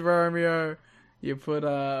 Dude, Kid Romeo... You put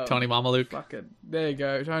Tony Mamaluke. There you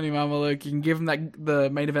go, Tony Mamaluke. You can give him the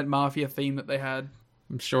main event Mafia theme that they had.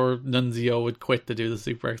 I'm sure Nunzio would quit to do the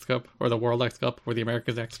Super X Cup, or the World X Cup, or the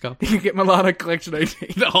America's X Cup. You can get Milano Collection AT.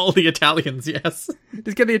 All the Italians, yes.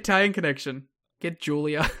 Just get the Italian connection. Get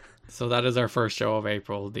Julia. So that is our first show of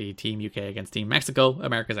April, the Team UK against Team Mexico,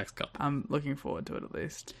 America's X Cup. I'm looking forward to it at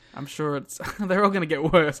least. I'm sure they're all going to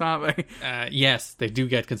get worse, aren't they? Yes, they do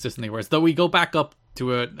get consistently worse. Though we go back up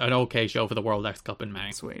to an okay show for the World X Cup in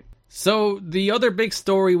May. Sweet. So the other big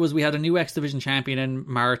story was we had a new X Division champion in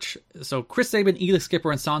March. So Chris Sabin, Elix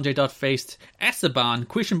Skipper, and Sanjay Dutt faced Esteban,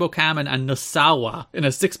 Quishin Bokaman, and Nasawa in a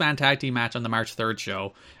 6-man tag team match on the March 3rd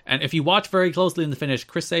show. And if you watch very closely in the finish,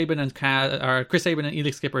 Chris Sabin and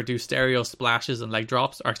Elix Skipper do stereo splashes and leg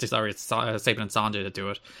drops. Or actually, sorry, it's Sabin and Sanjay that do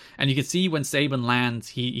it. And you can see when Sabin lands,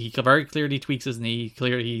 he very clearly tweaks his knee.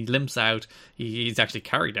 He limps out. He's actually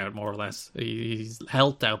carried out, more or less. He's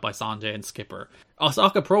helped out by Sanjay and Skipper.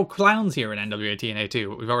 Osaka Pro clowns here in NWA TNA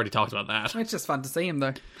too. We've already talked about that. It's just fun to see him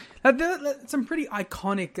though. Some pretty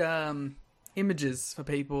iconic images for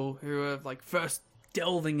people who are like first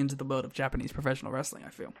delving into the world of Japanese professional wrestling, I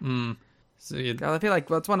feel. So I feel like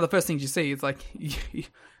that's one of the first things you see. It's like,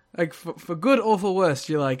 like for good or for worse,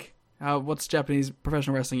 you're like, what's Japanese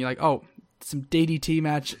professional wrestling? You're like, oh, some DDT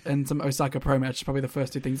match and some Osaka Pro match. Probably the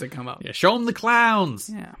first 2 things that come up. Yeah, show them the clowns.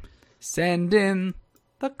 Yeah. Send in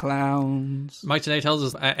the clowns. Mike today tells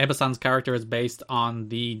us Eba-san's character is based on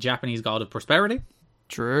the Japanese god of prosperity.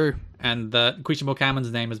 True. And Quishin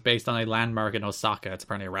Bokaman's name is based on a landmark in Osaka. It's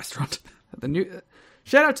apparently a restaurant.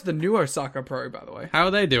 Shout out to the new Osaka Pro, by the way. How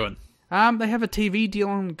are they doing? They have a TV deal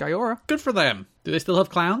on Gaora. Good for them. Do they still have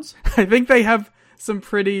clowns? I think they have some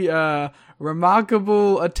pretty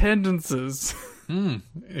remarkable attendances.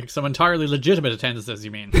 Some entirely legitimate attendances,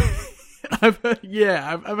 you mean? I've heard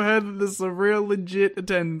that there's some real legit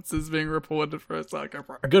attendances being reported for Osaka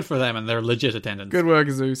Pro. Good for them, and they're legit attendance. Good work,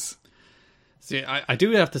 Zeus. See, I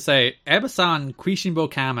do have to say, Eba-san, Quishin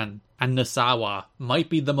Bokaman, and Nasawa might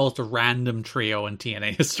be the most random trio in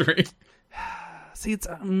TNA history. See, it's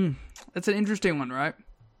an interesting one, right?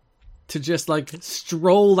 To just, like,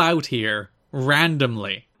 stroll out here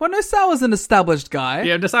randomly. Well, Nosawa's an established guy.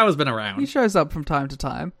 Yeah, Nosawa's been around. He shows up from time to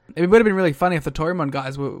time. It would have been really funny if the Torimon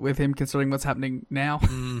guys were with him, considering what's happening now.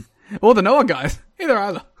 Or the Noah guys.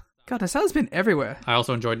 Either. God, Nosawa's been everywhere. I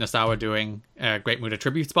also enjoyed Nosawa doing Great Muta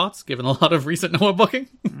tribute spots, given a lot of recent Noah booking.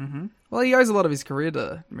 Well, he owes a lot of his career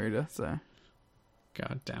to Muta, so...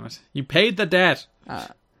 God damn it. You paid the debt.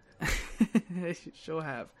 You sure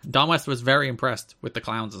have. Don West was very impressed with the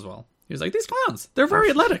clowns as well. He was like, these clowns, they're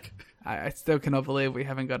very athletic. I still cannot believe we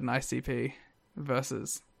haven't got an ICP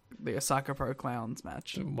versus the Osaka Pro Clowns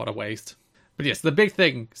match. What a waste. But yes, the big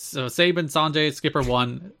thing. So Saban, Sanjay, Skipper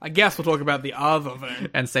won. I guess we'll talk about the other thing.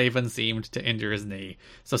 And Saban seemed to injure his knee.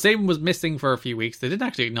 So Saban was missing for a few weeks. They didn't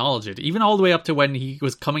actually acknowledge it. Even all the way up to when he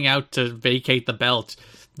was coming out to vacate the belt.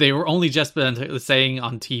 They were only just been saying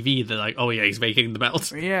on TV that, like, oh yeah, he's vacating the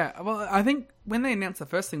belt. Yeah, well, I think when they announced the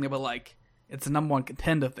first thing, they were like, it's a number one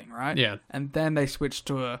contender thing, right? Yeah. And then they switched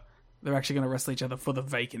to they're actually going to wrestle each other for the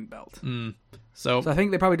vacant belt. So I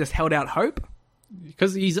think they probably just held out hope.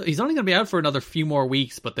 Because he's only going to be out for another few more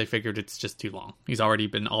weeks, but they figured it's just too long. He's already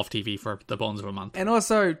been off TV for the bones of a month. And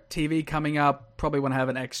also, TV coming up, probably want to have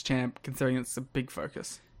an X-Champ, considering it's a big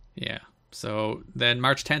focus. Yeah. So then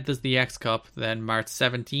March 10th is the X Cup, then March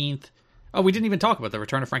 17th. Oh, we didn't even talk about the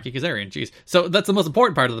return of Frankie Kazarian. Jeez. So that's the most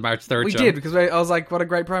important part of the March 3rd show. We did, because I was like, what a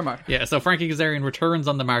great promo. Yeah, so Frankie Kazarian returns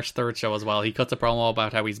on the March 3rd show as well. He cuts a promo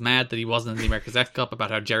about how he's mad that he wasn't in the America's X Cup,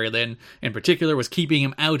 about how Jerry Lynn, in particular, was keeping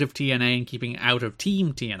him out of TNA and keeping out of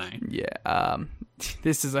Team TNA. Yeah,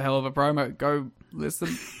 this is a hell of a promo. Go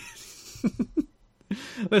listen.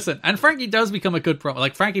 Listen, and Frankie does become a good promo.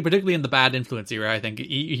 Like, Frankie, particularly in the Bad Influence era, I think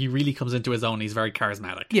he really comes into his own. He's very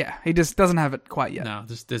charismatic. Yeah, he just doesn't have it quite yet. No,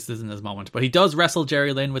 this isn't his moment. But he does wrestle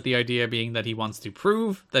Jerry Lynn with the idea being that he wants to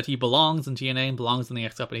prove that he belongs in TNA and belongs in the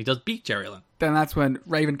X Cup, and he does beat Jerry Lynn. Then that's when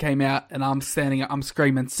Raven came out, and I'm screaming,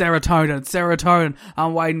 serotonin, serotonin.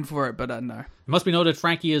 I'm waiting for it, but no. It must be noted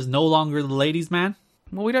Frankie is no longer the ladies' man.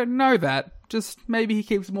 Well, we don't know that. Just maybe he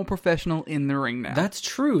keeps more professional in the ring now. That's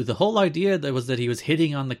true. The whole idea was that he was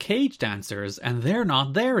hitting on the cage dancers, and they're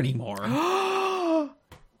not there anymore.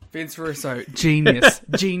 Vince Russo, genius.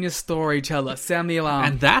 Genius storyteller. Sound the alarm.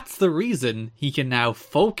 And that's the reason he can now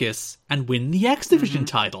focus and win the X Division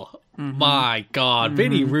title. My God,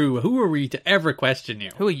 Vinny Roo, who are we to ever question you?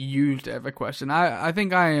 Who are you to ever question? I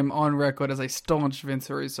think I am on record as a staunch Vince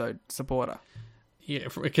Russo supporter. Yeah,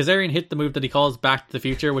 Kazarian hit the move that he calls Back to the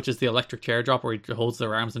Future, which is the electric chair drop where he holds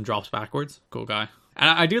their arms and drops backwards. Cool guy. And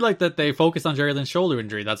I do like that they focus on Jerry Lynn's shoulder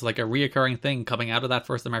injury. That's like a reoccurring thing coming out of that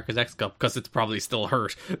first America's X Cup, because it's probably still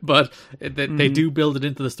hurt. But they do build it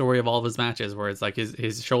into the story of all of his matches, where it's like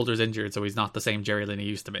his shoulder's injured, so he's not the same Jerry Lynn he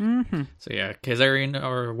used to be. So yeah,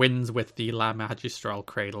 Kazarian wins with the La Magistral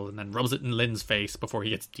Cradle and then rubs it in Lynn's face before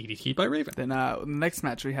he gets DDT'd by Raven. Then the next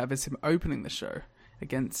match we have is him opening the show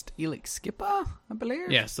against Elix Skipper, I believe.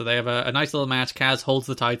 Yeah, so they have a nice little match. Kaz holds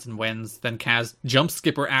the tights and wins. Then Kaz jumps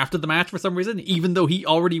Skipper after the match for some reason, even though he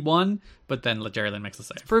already won. But then Jerry Lynn makes the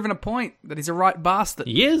save. Proving a point that he's a right bastard.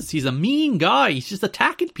 He is. He's a mean guy. He's just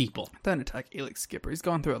attacking people. Don't attack Elix Skipper. He's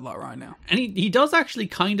going through a lot right now. And he does actually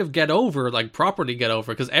kind of get over, like properly get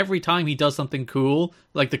over, because every time he does something cool,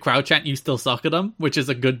 like the crowd chant, "You still suck" at him, which is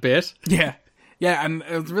a good bit. Yeah. Yeah, and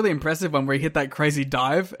it was a really impressive one where he hit that crazy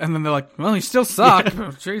dive, and then they're like, well, you still suck. Yeah.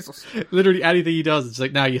 Oh, Jesus. Literally anything he does, it's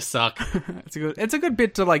like, nah, you suck. It's a good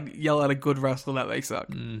bit to like yell at a good wrestler that they suck.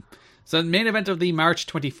 So the main event of the March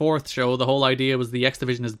 24th show, the whole idea was the X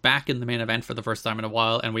Division is back in the main event for the first time in a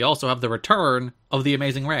while, and we also have the return of the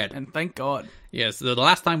Amazing Red. And thank God. Yes, the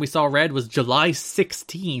last time we saw Red was July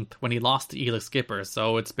 16th when he lost to Elix Skipper,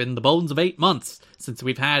 so it's been the bones of 8 months since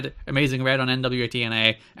we've had Amazing Red on NWA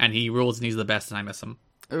TNA, and he rules and he's the best and I miss him.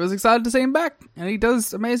 I was excited to see him back, and he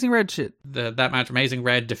does Amazing Red shit. That match, Amazing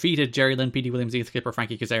Red defeated Jerry Lynn, P.D. Williams, Elix Skipper,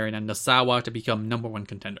 Frankie Kazarian, and Nasawa to become #1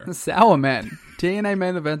 contender. Nasawa, man. TNA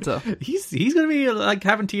main eventer. He's going to be like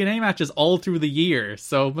having TNA matches all through the year.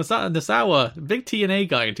 So Nasawa, big TNA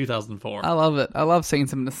guy in 2004. I love it. I love seeing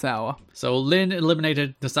some Nasawa. So Lynn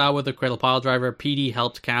eliminated Nasawa with the cradle pile driver. PD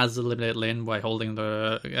helped Kaz eliminate Lynn by holding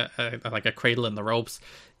the like a cradle in the ropes.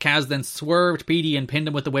 Kaz then swerved PD and pinned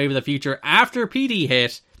him with the Wave of the Future after PD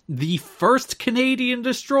hit the first Canadian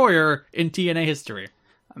destroyer in TNA history.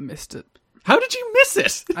 I missed it. How did you miss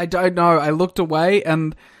it? I don't know. I looked away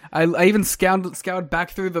and I even scoured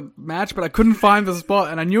back through the match, but I couldn't find the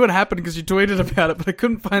spot, and I knew it happened because you tweeted about it, but I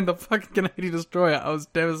couldn't find the fucking Canadian destroyer. I was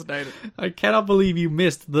devastated. I cannot believe you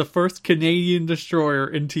missed the first Canadian destroyer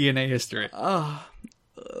in TNA history.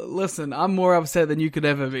 Listen, I'm more upset than you could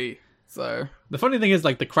ever be. So the funny thing is,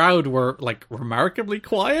 like, the crowd were like remarkably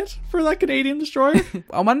quiet for that Canadian Destroyer.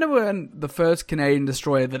 I wonder when the first Canadian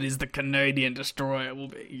Destroyer that is the Canadian Destroyer will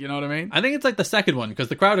be. You know what I mean? I think it's like the second one, because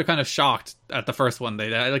the crowd are kind of shocked at the first one.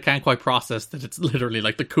 They can't quite process that it's literally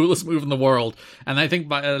like the coolest move in the world. And I think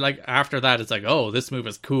by like after that, it's like, oh, this move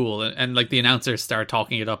is cool, and like the announcers start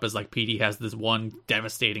talking it up as like Petey has this one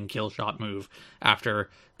devastating kill shot move after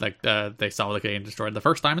like they saw the Canadian Destroyer the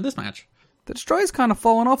first time in this match. The Destroyer's kind of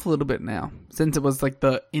fallen off a little bit now, since it was like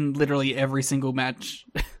in literally every single match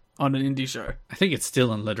on an indie show. I think it's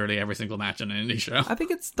still in literally every single match on an indie show. I think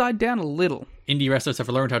it's died down a little. Indie wrestlers have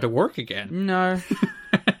learned how to work again. No.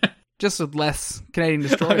 Just with less Canadian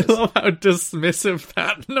Destroyers. I love how dismissive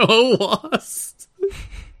that no was.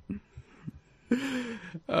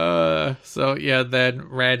 So yeah, then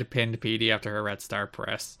Red pinned Petey after her Red Star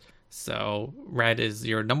press. So Red is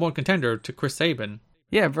your number one contender to Chris Sabin.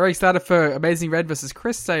 Yeah, very excited for Amazing Red versus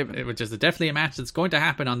Chris Sabin. Which is definitely a match that's going to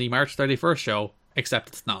happen on the March 31st show, except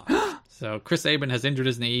it's not. So Chris Sabin has injured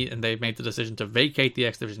his knee, and they've made the decision to vacate the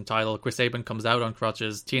X Division title. Chris Sabin comes out on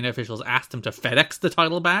crutches. TNA officials asked him to FedEx the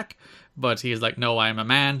title back, but he is like, no, I am a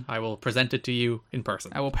man. I will present it to you in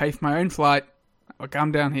person. I will pay for my own flight. I will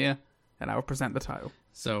come down here, and I will present the title.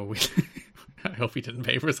 So I hope he didn't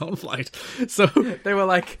pay for his own flight. So They were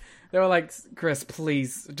like, Chris,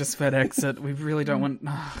 please, just FedEx it. We really don't want...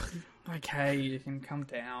 Okay, you can come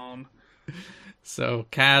down. So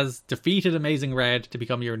Kaz defeated Amazing Red to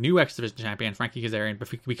become your new X Division champion, Frankie Kazarian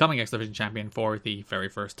becoming X Division champion for the very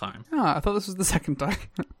first time. Oh, I thought this was the second time.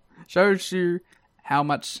 Shows you how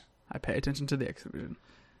much I pay attention to the X Division.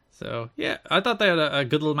 So, yeah, I thought they had a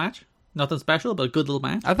good little match. Nothing special, but a good little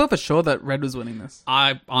match. I thought for sure that Red was winning this.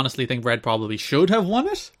 I honestly think Red probably should have won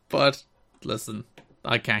it, but listen,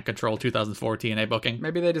 I can't control 2014 TNA booking.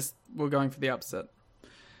 Maybe they just were going for the upset.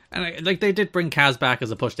 And they did bring Kaz back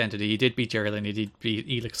as a pushed entity. He did beat Jerry Lynn, he did beat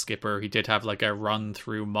Elix Skipper, he did have like a run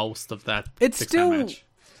through most of that It six-man still match.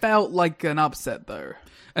 Felt like an upset though.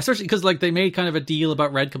 Especially because like they made kind of a deal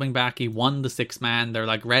about Red coming back. He won the 6-man. They're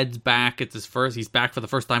like, Red's back. It's his first. He's back for the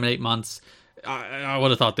first time in 8 months. I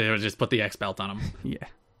would have thought they would just put the X belt on him. Yeah.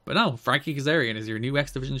 But no, Frankie Kazarian is your new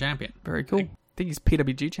X Division champion. Very cool. I think he's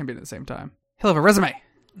PWG champion at the same time. He'll have a resume.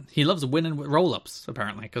 He loves winning with roll-ups,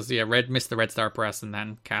 apparently, because Red missed the Red Star press, and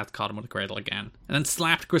then Kaz caught him with a cradle again. And then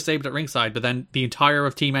slapped Chris Sabin at ringside, but then the entire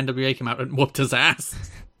of Team NWA came out and whooped his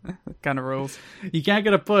ass. Kind of rules. He can't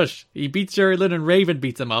get a push. He beats Jerry Lynn and Raven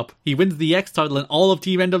beats him up. He wins the X title and all of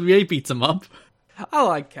Team NWA beats him up. I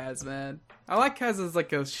like Kaz, man. I like Kaz as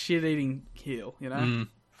like a shit-eating heel, you know?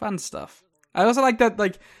 Fun stuff. I also like that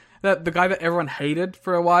the guy that everyone hated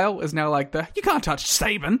for a while is now like you can't touch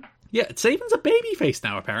Sabin. Yeah, Sabin's a babyface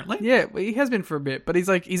now, apparently. Yeah, he has been for a bit, but he's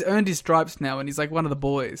earned his stripes now, and he's like one of the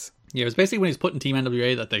boys. Yeah, it was basically when he's put in Team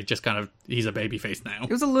NWA that they just he's a babyface now. It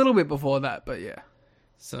was a little bit before that, but yeah.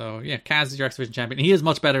 So, yeah, Kaz is your X Division champion. He is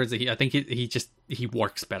much better as a heel. I think he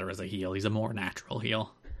works better as a heel. He's a more natural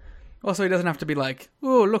heel. Also, he doesn't have to be like,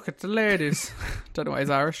 oh, look at the ladies. Don't know why he's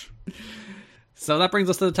Irish. So that brings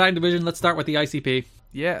us to the tag division. Let's start with the ICP.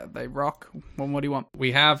 Yeah, they rock. Well, what do you want?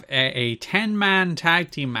 We have a 10-man tag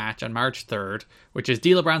team match on March 3rd, which is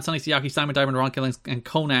D'Lo Brown, Sonny Siaki, Simon Diamond, Ron Killings, and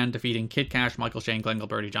Conan defeating Kid Cash, Michael Shane, Glenn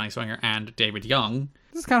Gilberti, Johnny Swinger, and David Young.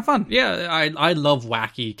 This is kind of fun. Yeah, I love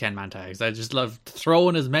wacky 10-man tags. I just love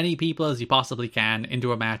throwing as many people as you possibly can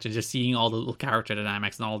into a match and just seeing all the little character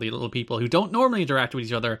dynamics and all the little people who don't normally interact with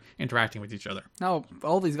each other interacting with each other. No,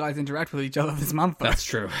 all these guys interact with each other this month, though. That's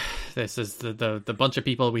true. This is the bunch of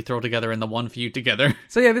people we throw together in the one feud together.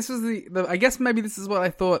 So yeah, this was the I guess maybe this is what I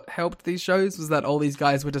thought helped these shows, was that all these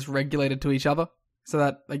guys were just regulated to each other. So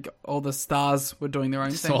that like all the stars were doing their own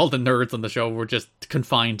thing. So all the nerds on the show were just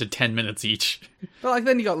confined to 10 minutes each. But like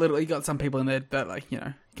then you got some people in there that like, you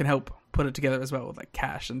know, can help put it together as well, with like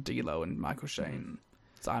Cash and D'Lo and Michael Shane and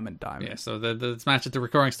Simon Diamond. Yeah, so this match is the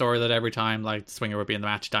recurring story that every time like Swinger would be in the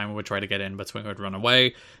match, Diamond would try to get in, but Swinger would run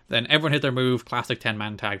away. Then everyone hit their move, classic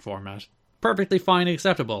 10-man tag format. Perfectly fine and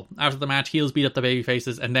acceptable. After the match, heels beat up the baby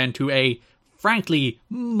faces, and then to a frankly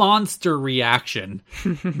monster reaction,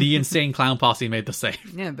 the Insane Clown Posse made the save.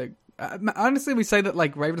 Yeah, honestly, we say that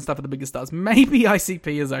like Raven and stuff are the biggest stars. Maybe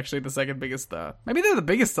ICP is actually the second biggest star. Maybe they're the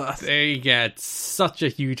biggest stars. They get such a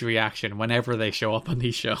huge reaction whenever they show up on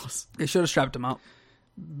these shows. They should have strapped them up.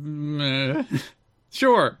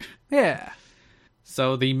 Sure. Yeah.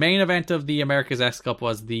 So the main event of the America's X Cup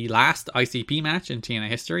was the last ICP match in TNA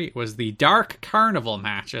history. It was the Dark Carnival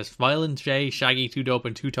match as Violent J, Shaggy, Too Dope,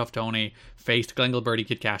 and Too Tough Tony faced Glenn Gilberti,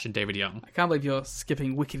 Kid Cash, and David Young. I can't believe you're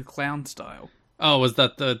skipping Wicked Clown style. Oh, was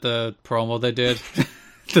that the promo they did?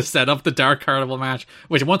 to set up the Dark Carnival match,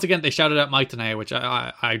 which once again they shouted out Mike Tenay, which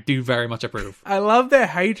I do very much approve. I love their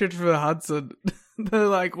hatred for Hudson. They're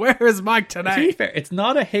like, where is Mike To be Tenay? fair, it's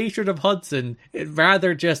not a hatred of Hudson,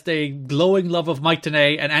 rather just a glowing love of Mike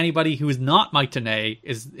Tenay, and anybody who is not Mike Tenay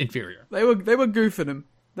is inferior. They were goofing him.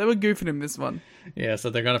 They were goofing him this one. Yeah, so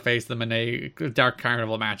they're going to face them in a Dark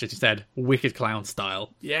Carnival match, as you said, Wicked Clown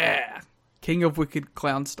style. Yeah. King of Wicked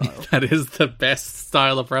Clown style. That is the best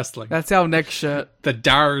style of wrestling. That's our next shirt. The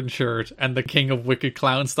Darren shirt and the King of Wicked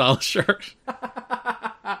Clown style shirt.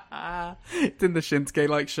 It's in the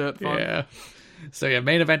Shinsuke-like shirt font. Yeah. So yeah,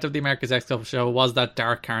 main event of the America's X Cup show was that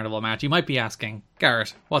Dark Carnival match. You might be asking,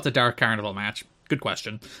 Garrett, what's a Dark Carnival match? Good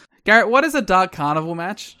question. Garrett, what is a Dark Carnival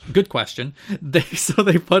match? Good question. They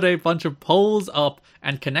put a bunch of poles up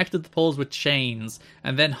and connected the poles with chains,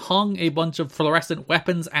 and then hung a bunch of fluorescent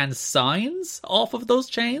weapons and signs off of those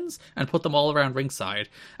chains and put them all around ringside.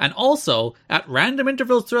 And also, at random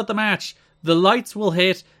intervals throughout the match, the lights will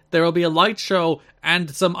hit, there will be a light show,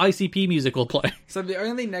 and some ICP music will play. So the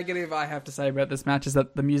only negative I have to say about this match is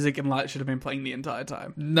that the music and light should have been playing the entire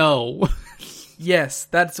time. No. Yes,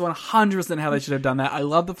 that's 100% how they should have done that. I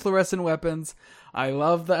love the fluorescent weapons. I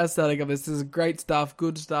love the aesthetic of this. This is great stuff,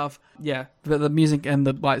 good stuff. Yeah, the music and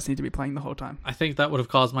the lights need to be playing the whole time. I think that would have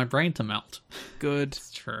caused my brain to melt. Good.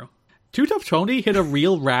 It's true. Too Tough Tony hit a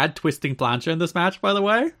real rad twisting plancha in this match, by the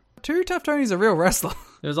way. Too Tough Tony's a real wrestler.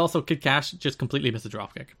 There's also Kid Cash just completely missed a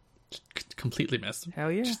dropkick. Completely missed.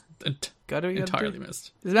 Hell yeah. Just Gotta entirely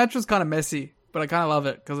missed. This match was kind of messy, but I kind of love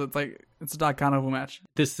it because it's a Dark Carnival match.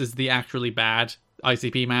 This is the actually bad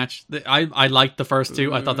ICP match. I liked the first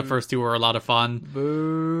two. I thought the first two were a lot of fun.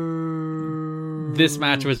 Boo. This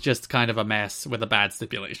match was just kind of a mess with a bad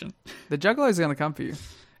stipulation. The Juggalo's gonna come for you.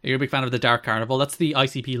 You're a big fan of the Dark Carnival. That's the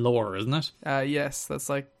ICP lore, isn't it? Yes, that's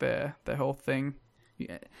like their whole thing.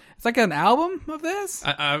 Yeah. It's like an album of theirs?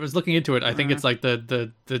 I was looking into it. I think it's like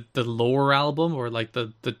the lore album, or like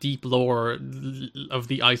the deep lore of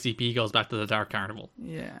the ICP goes back to the Dark Carnival.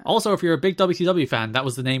 Yeah. Also, if you're a big WCW fan, that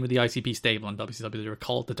was the name of the ICP stable in WCW. They were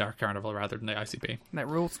called the Dark Carnival rather than the ICP. That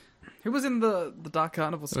rules. Who was in the Dark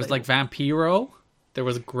Carnival stable? There was like Vampiro. There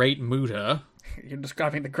was Great Muta. You're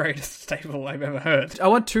describing the greatest stable I've ever heard. I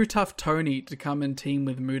want Too Tough Tony to come and team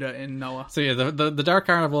with Muta and Noah. So yeah, the Dark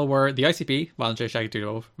Carnival were the ICP, Violent J, Shaggy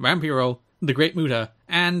 2 Vampiro, the Great Muta,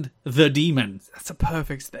 and the Demon. That's a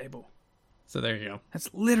perfect stable. So there you go. That's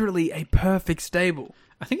literally a perfect stable.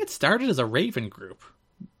 I think it started as a Raven group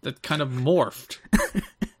that kind of morphed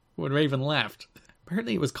when Raven left.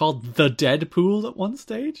 Apparently it was called The Deadpool at one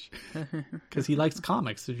stage because he likes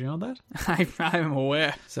comics. Did you know that? I'm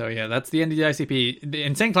aware. So yeah, that's the end of the ICP. The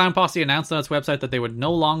Insane Clown Posse announced on its website that they would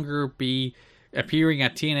no longer be appearing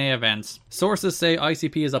at TNA events. Sources say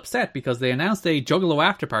ICP is upset because they announced a Juggalo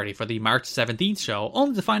after party for the March 17th show,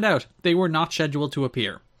 only to find out they were not scheduled to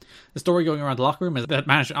appear. The story going around the locker room is that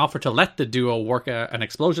management offered to let the duo work an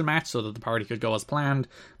explosion match so that the party could go as planned,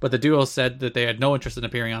 but the duo said that they had no interest in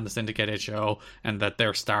appearing on the syndicated show and that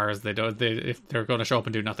they're stars. If they're going to show up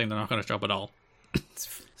and do nothing, they're not going to show up at all.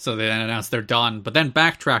 So they then announced they're done, but then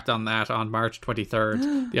backtracked on that on March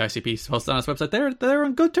 23rd. The ICP posted on its website they're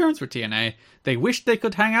on good terms with TNA. They wished they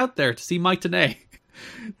could hang out there to see Mike Tenay.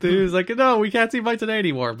 He was like, no, we can't see Mike Tenay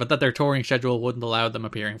anymore, but that their touring schedule wouldn't allow them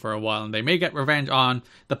appearing for a while, and they may get revenge on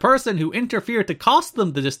the person who interfered to cost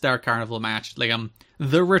them the Dark Carnival match, Liam,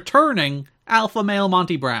 the returning alpha male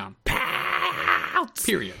Monty Brown.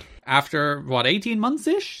 Period. After, 18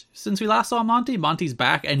 months-ish since we last saw Monty? Monty's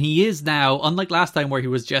back, and he is now, unlike last time where he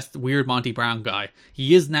was just weird Monty Brown guy,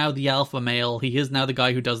 he is now the alpha male, he is now the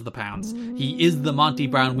guy who does the pounds. He is the Monty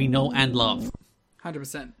Brown we know and love.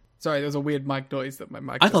 100%. Sorry, there was a weird mic noise that my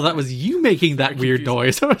mic... I thought that was you making that weird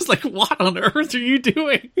noise. I was like, what on earth are you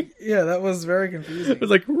doing? Yeah, that was very confusing. It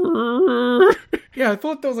was like... Yeah, I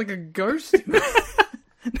thought there was like a ghost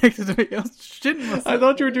next to me. I was shitting myself. I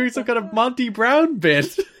thought you were doing some kind of Monty Brown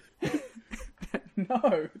bit.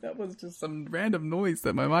 No, that was just some random noise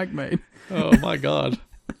that my mic made. Oh my god.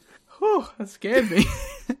 Whew, that scared me.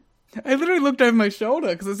 I literally looked over my shoulder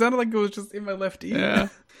because it sounded like it was just in my left ear. Yeah.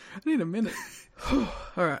 I need a minute.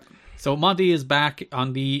 Alright. So Monty is back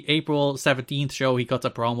on the April 17th show. He cuts a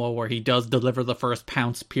promo where he does deliver the first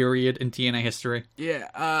pounce period in TNA history.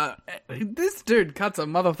 Yeah, this dude cuts a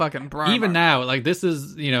motherfucking promo. Even now, like, this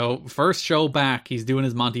is, first show back, he's doing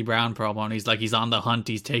his Monty Brown promo, and he's on the hunt,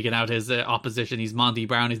 he's taking out his opposition, he's Monty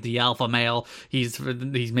Brown, he's the alpha male, he's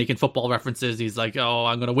making football references, he's like, oh,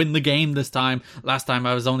 I'm gonna win the game this time. Last time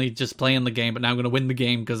I was only just playing the game, but now I'm gonna win the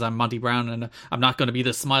game because I'm Monty Brown, and I'm not gonna be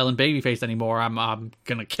the smiling babyface anymore, I'm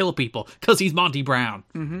gonna kill people, because he's Monty Brown.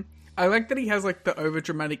 Mm-hmm. I like that he has like the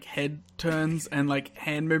overdramatic head turns and like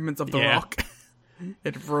hand movements of The Rock.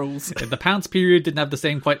 It rules. The pounce period didn't have the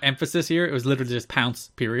same quite emphasis here. It was literally just pounce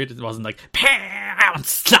period. It wasn't like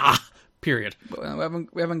pounce period. Well,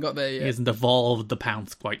 we haven't got there yet. He hasn't evolved the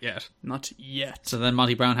pounce quite yet. Not yet. So then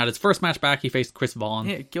Monty Brown had his first match back. He faced Chris Vaughn.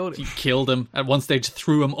 Yeah, killed him. He killed him. At one stage,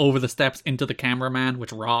 threw him over the steps into the cameraman,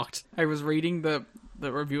 which rocked. I was reading the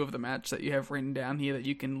review of the match that you have written down here that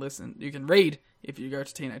you can read if you go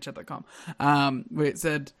to teenagechat.com, where it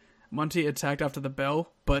said Monty attacked after the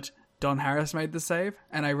bell, but Don Harris made the save,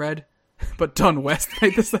 and I read, but Don West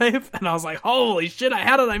made the save, and I was like, holy shit,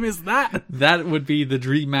 how did I miss that? That would be the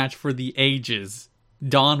dream match for the ages.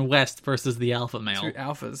 Don West versus the alpha male. Two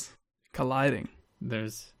alphas colliding.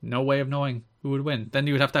 There's no way of knowing who would win. Then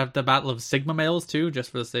you would have to have the battle of Sigma males too,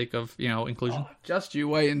 just for the sake of, inclusion. Oh, just you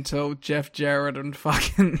wait until Jeff Jarrett and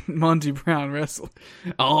fucking Monty Brown wrestle.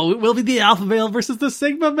 Oh, it will be the alpha male versus the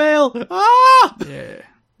Sigma male. Ah! Yeah.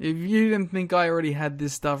 If you didn't think I already had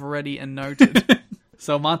this stuff ready and noted.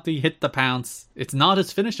 So Monty hit the pounce. It's not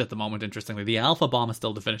his finish at the moment, interestingly. The alpha bomb is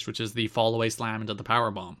still the finish, which is the fall away slam into the power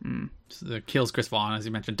bomb. So it kills Chris Vaughn, as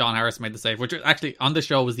you mentioned. Don Harris made the save, which actually on the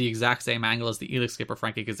show was the exact same angle as the Elix Skipper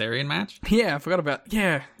Frankie Kazarian match. Yeah, I forgot about.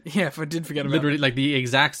 Yeah, I did forget about. Literally, like the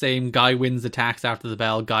exact same. Guy wins attacks after the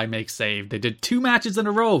bell. Guy makes save. They did 2 matches in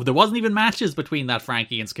a row. There wasn't even matches between that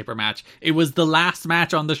Frankie and Skipper match. It was the last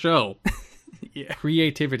match on the show. Yeah,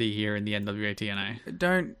 creativity here in the NWA TNA.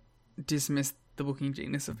 Don't dismiss the booking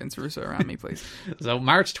genius of Vince Russo around me, please. So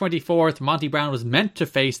March 24th, Monty Brown was meant to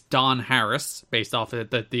face Don Harris based off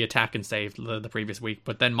the attack and save the previous week,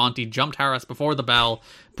 but then Monty jumped Harris before the bell,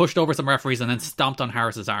 pushed over some referees, and then stomped on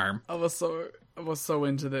Harris's arm. I was so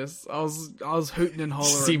into this. I was hooting and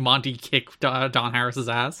hollering. See Monty kick Don Harris's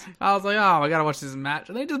ass. I was like, oh, I gotta watch this match,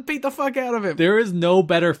 and they just beat the fuck out of him. There is no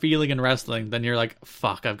better feeling in wrestling than you're like,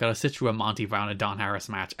 fuck, I've got to sit through a Monty Brown and Don Harris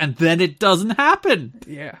match, and then it doesn't happen.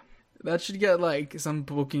 Yeah. That should get, like, some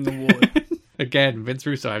booking award. Again, Vince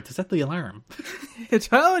Russo, I have to set the alarm. I'm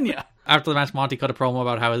telling you. After the match, Monty cut a promo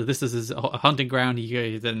about how this is his hunting ground.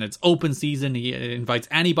 Then it's open season. He invites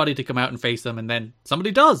anybody to come out and face him, and then somebody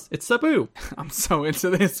does. It's Sabu. I'm so into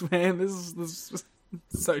this, man. This is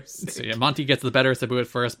so sick. So yeah, Monty gets the better of Sabu at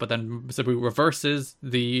first, but then Sabu reverses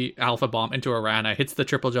the alpha bomb into a Rana, hits the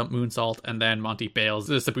triple jump moonsault, and then Monty bails.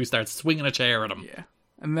 Sabu starts swinging a chair at him. Yeah.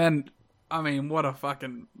 And then... I mean, what a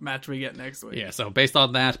fucking match we get next week. Yeah, so based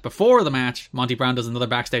on that, before the match, Monty Brown does another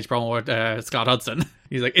backstage promo with Scott Hudson.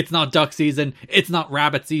 He's like, it's not duck season, it's not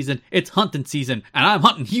rabbit season, it's hunting season, and I'm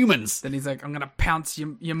hunting humans. Then he's like, I'm going to pounce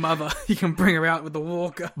your mother. You can bring her out with the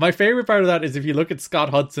walker. My favorite part of that is if you look at Scott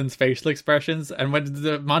Hudson's facial expressions, and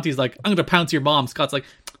when Monty's like, I'm going to pounce your mom, Scott's like,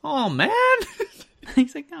 oh, man.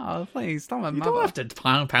 He's like, no, please, don't my mother. You don't have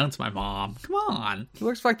to pounce my mom. Come on. He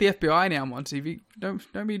works for like the FBI now, Monty.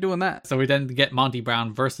 Don't be doing that. So we then get Monty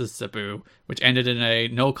Brown versus Sabu, which ended in a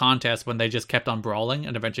no contest when they just kept on brawling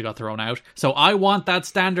and eventually got thrown out. So I want that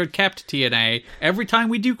standard kept, TNA. Every time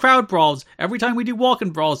we do crowd brawls, every time we do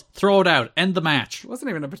walking brawls, throw it out. End the match. It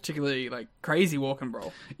wasn't even a particularly like crazy walking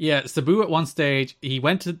brawl. Yeah, Sabu at one stage, he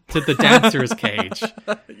went to the dancer's cage.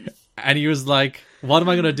 And he was like, what am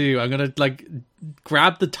I going to do? I'm going to like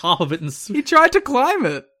grab the top of it and... He tried to climb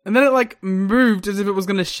it. And then it like moved as if it was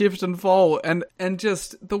going to shift and fall. And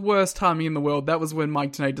just the worst timing in the world. That was when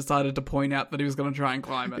Mike Tenay decided to point out that he was going to try and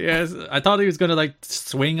climb it. Yes, I thought he was going to like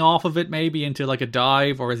swing off of it maybe into like a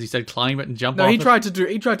dive. Or as he said, climb it and jump off it. No,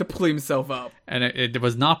 he tried to pull himself up. And it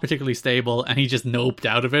was not particularly stable. And he just noped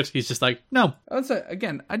out of it. He's just like, no. Also,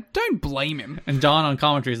 again, I don't blame him. And Don on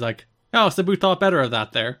commentary is like, oh, Sabu thought better of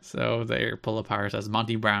that there. So they pull apart as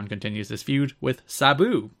Monty Brown continues his feud with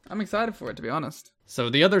Sabu. I'm excited for it, to be honest. So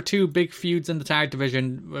the other 2 big feuds in the tag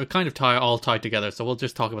division kind of all tied together. So we'll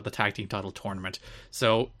just talk about the tag team title tournament.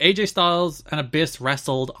 So AJ Styles and Abyss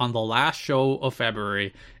wrestled on the last show of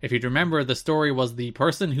February. If you'd remember, the story was the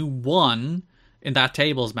person who won in that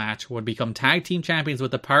tables match would become tag team champions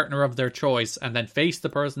with a partner of their choice and then face the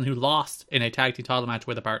person who lost in a tag team title match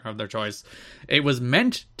with a partner of their choice. It was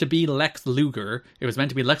meant to be Lex Luger. It was meant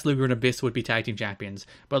to be Lex Luger and Abyss would be tag team champions.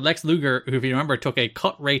 But Lex Luger, who if you remember took a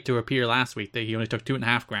cut rate to appear last week, he only took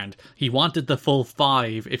 $2,500. He wanted the full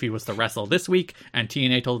 5 if he was to wrestle this week, and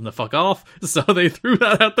TNA told him to fuck off, so they threw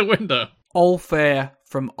that out the window. All fair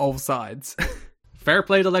from all sides. Fair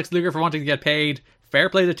play to Lex Luger for wanting to get paid. Fair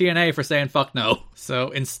play to TNA for saying fuck no.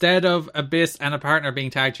 So instead of Abyss and a partner being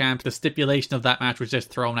tag champs, the stipulation of that match was just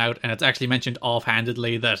thrown out, and it's actually mentioned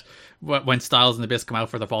offhandedly that when Styles and Abyss come out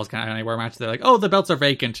for the Falls Count Anywhere match, they're like, oh, the belts are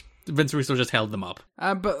vacant. Vince Russo just held them up.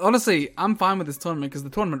 But honestly, I'm fine with this tournament because the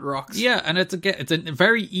tournament rocks. Yeah, and it's a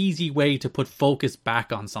very easy way to put focus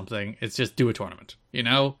back on something. It's just do a tournament. You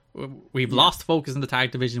know, we've lost focus in the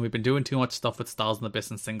tag division. We've been doing too much stuff with Styles and the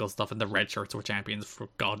Abyss and singles stuff, and the red shirts were champions for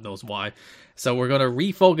God knows why. So we're going to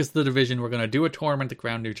refocus the division. We're going to do a tournament to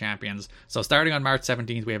crown new champions. So starting on March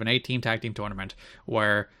 17th, we have an 8-team tag team tournament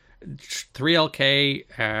where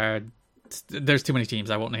 3LK... there's too many teams.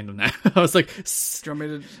 I won't name them now. I was like, do you want me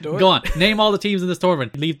to do it? Go on. Name all the teams in this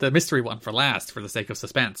tournament. Leave the mystery one for last for the sake of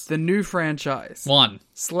suspense. The new franchise. 1.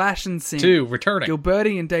 Slash and Sing. 2. Returning.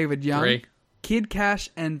 Gilberti and David Young. 3. Kid Cash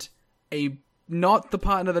and not the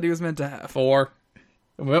partner that he was meant to have. 4.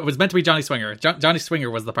 It was meant to be Johnny Swinger. Johnny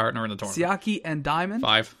Swinger was the partner in the tournament. Siaki and Diamond.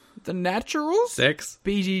 5. The Naturals. 6.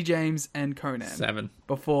 BG James and Conan. 7.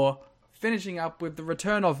 Before finishing up with the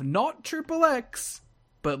return of not Triple X,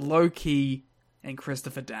 but Low Key and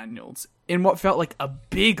Christopher Daniels in what felt like a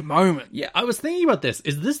big moment. Yeah, I was thinking about this.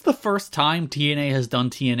 Is this the first time TNA has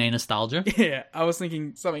done TNA nostalgia? Yeah, I was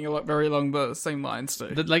thinking something very along the same lines too.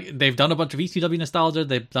 Like, they've done a bunch of ECW nostalgia,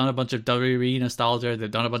 they've done a bunch of WWE nostalgia,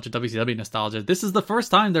 they've done a bunch of WCW nostalgia. This is the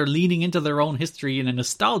first time they're leaning into their own history in a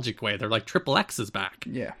nostalgic way. They're like, Triple X is back.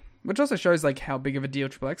 Yeah. Which also shows like how big of a deal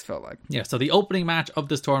Triple X felt like. Yeah, so the opening match of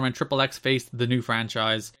this tournament, Triple X faced the new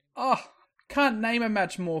franchise. Oh, can't name a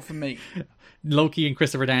match more for me. Loki and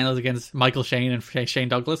Christopher Daniels against Michael Shane and Shane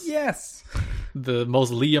Douglas. Yes. The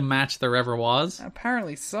most Liam match there ever was.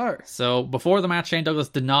 Apparently so. So before the match, Shane Douglas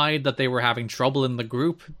denied that they were having trouble in the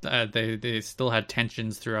group. They still had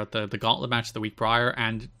tensions throughout the gauntlet match the week prior,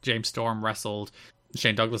 and James Storm wrestled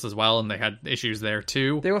Shane Douglas as well, and they had issues there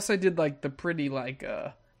too. They also did like the pretty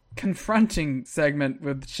confronting segment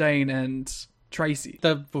with Shane and Tracy.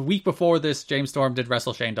 The week before this, James Storm did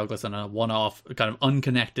wrestle Shane Douglas in a one-off, kind of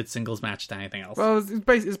unconnected singles match to anything else. Well,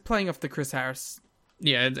 it's playing off the Chris Harris.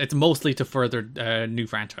 Yeah, it's mostly to further new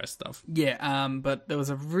franchise stuff. Yeah, but there was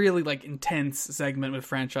a really intense segment with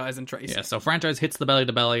Franchise and Tracy. Yeah, so Franchise hits the belly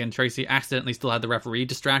to belly, and Tracy accidentally still had the referee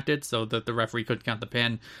distracted, so that the referee couldn't count the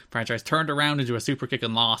pin. Franchise turned around into a super kick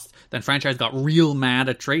and lost. Then Franchise got real mad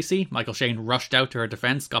at Tracy. Michael Shane rushed out to her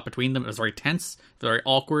defense, got between them. It was very tense, very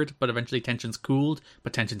awkward, but eventually tensions cooled.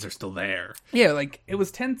 But tensions are still there. Yeah, it was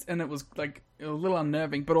tense, and it was a little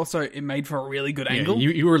unnerving, but also it made for a really good angle.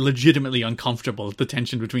 You were legitimately uncomfortable at the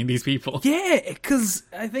tension between these people. Yeah, because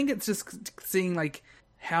I think it's just seeing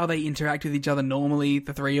how they interact with each other normally,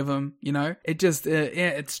 the three of them. You know, it just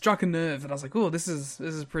it struck a nerve, and I was like, oh, this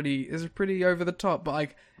is pretty over the top,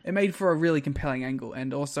 but it made for a really compelling angle,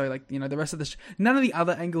 and also the rest of the none of the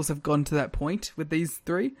other angles have gone to that point with these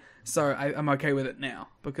three, so I'm okay with it now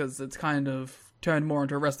because it's kind of turned more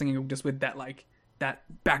into a wrestling angle just with that that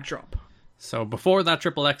backdrop. So before that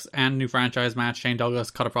Triple X and new franchise match, Shane Douglas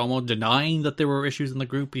cut a promo denying that there were issues in the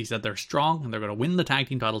group. He said they're strong and they're going to win the tag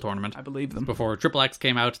team title tournament. I believe them. Before Triple X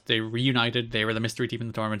came out, they reunited. They were the mystery team in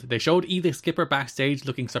the tournament. They showed Edith Skipper backstage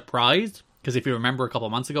looking surprised, because if you remember a couple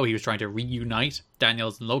of months ago, he was trying to reunite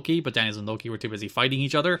Daniels and Loki, but Daniels and Loki were too busy fighting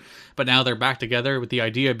each other. But now they're back together, with the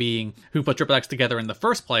idea being who put Triple X together in the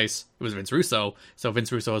first place. It was Vince Russo. So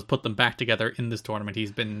Vince Russo has put them back together in this tournament.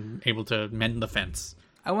 He's been able to mend the fence.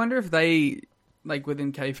 I wonder if they,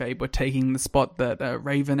 within kayfabe, were taking the spot that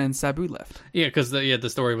Raven and Sabu left. Yeah, because the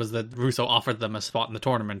story was that Russo offered them a spot in the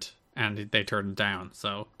tournament, and they turned it down.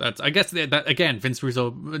 So that's, I guess, that again, Vince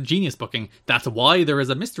Russo, genius booking. That's why there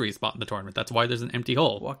is a mystery spot in the tournament. That's why there's an empty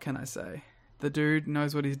hole. What can I say? The dude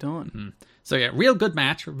knows what he's doing. Mm-hmm. So yeah, real good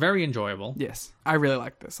match. Very enjoyable. Yes, I really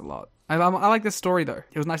like this a lot. I like this story, though.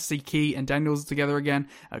 It was nice to see Key and Daniels together again.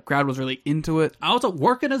 Crowd was really into it. Also,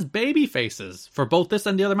 working as baby faces for both this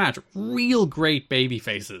and the other match. Real great baby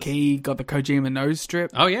faces. Key got the Kojima nose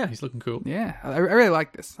strip. Oh yeah, he's looking cool. Yeah, I really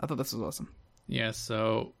like this. I thought this was awesome. Yeah,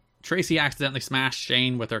 so Tracy accidentally smashed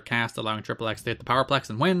Shane with her cast, allowing Triple X to hit the Powerplex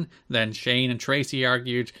and win. Then Shane and Tracy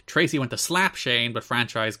argued. Tracy went to slap Shane, but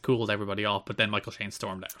Franchise cooled everybody off, but then Michael Shane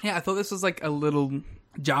stormed out. Yeah, I thought this was a little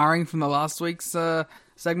jarring from the last week's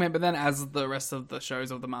segment, but then as the rest of the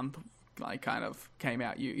shows of the month kind of came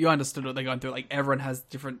out, you understood what they're going through. Everyone has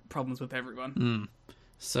different problems with everyone.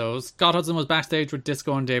 So Scott Hudson was backstage with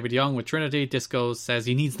Disco and David Young with Trinity. Disco says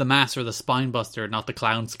he needs the master, the spine buster, not the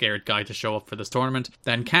clown scared guy to show up for this tournament.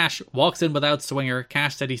 Then Cash walks in without Swinger.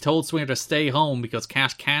 Cash said he told Swinger to stay home because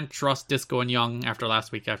Cash can't trust Disco and Young after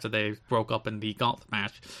last week, after they broke up in the gauntlet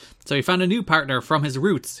match. So he found a new partner from his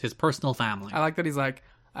roots, his personal family. I like that he's like,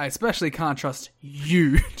 I especially can't trust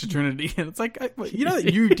you to Trinity. And it's like, you know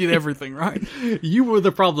that you did everything, right? You were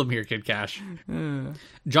the problem here, Kid Cash.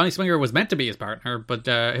 Johnny Swinger was meant to be his partner, but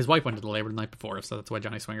his wife went into labor the night before, so that's why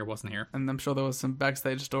Johnny Swinger wasn't here. And I'm sure there was some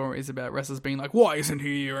backstage stories about wrestlers being like, why isn't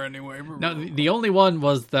he here anyway? No, the only one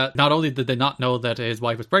was that not only did they not know that his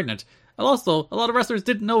wife was pregnant, also, a lot of wrestlers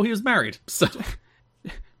didn't know he was married, so...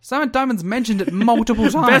 Simon Diamond's mentioned it multiple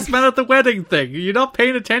times. Best man at the wedding thing. You're not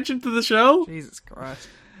paying attention to the show? Jesus Christ.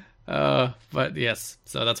 But yes,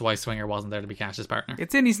 so that's why Swinger wasn't there to be Cash's partner.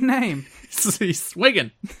 It's in his name. He's swinging.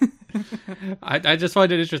 I just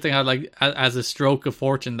find it interesting how, like, as a stroke of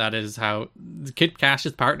fortune, that is how Kid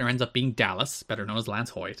Cash's partner ends up being Dallas, better known as Lance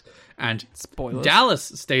Hoyt. And spoilers. Dallas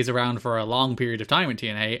stays around for a long period of time in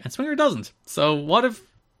TNA, and Swinger doesn't. So what if,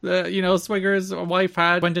 Swinger's wife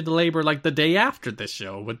went into labor like the day after this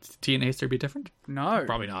show? Would TNA history be different? No.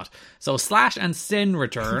 Probably not. So Slash and Sin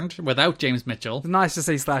returned without James Mitchell. It's nice to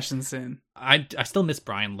see Slash and Sin. I still miss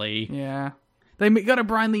Brian Lee. Yeah. They got a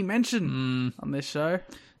Brian Lee mention on this show.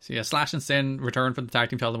 So yeah, Slash and Sin returned for the Tag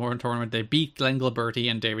Team Title tournament. They beat Glenn Gilberti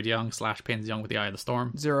and David Young. Slash pins Young with the Eye of the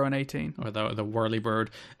Storm. 0-18. Or the Whirly Bird.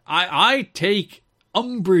 I take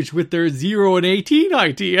umbrage with their 0-18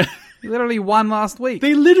 idea. Literally won last week.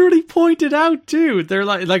 They literally pointed out too. They're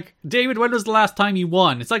like, David, when was the last time you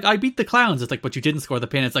won? It's like, I beat the Clowns. It's like, but you didn't score the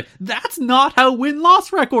pin. It's like, that's not how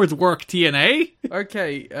win-loss records work, TNA.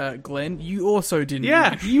 Okay, Glenn, you also didn't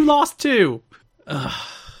win. You lost too. I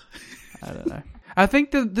don't know. I think,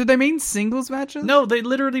 did they mean singles matches? No, they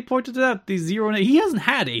literally pointed it out. The 0-8. He hasn't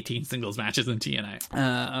had 18 singles matches in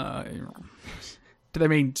TNA. Do they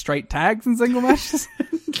mean straight tags and single matches?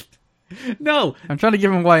 No. I'm trying to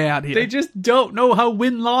give them way out here. They just don't know how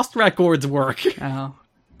win-loss records work. Oh.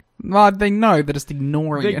 Well, they know, they're just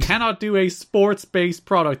ignoring it. They cannot do a sports-based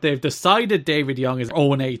product. They've decided David Young is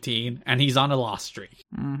 0-18, and he's on a loss streak.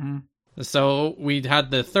 Mm-hmm. So we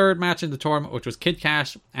had the third match in the tournament, which was Kid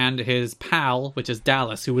Cash and his pal, which is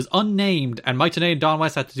Dallas, who was unnamed, and Mike Tenay and Don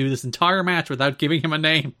West had to do this entire match without giving him a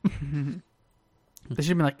name. They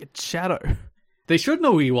should be like, it's Shadow. They should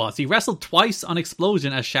know who he was. He wrestled twice on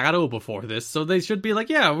Explosion as Shadow before this, so they should be like,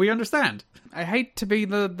 yeah, we understand. I hate to be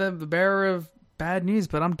the bearer of bad news,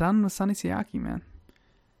 but I'm done with Sonny Siaki, man.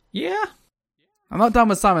 Yeah. I'm not done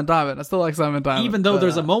with Simon Diamond. I still like Simon Diamond. Even though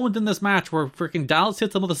there's a moment in this match where freaking Dallas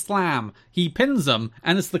hits him with a slam, he pins him,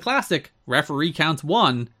 and it's the classic referee counts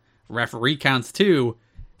 1, referee counts 2.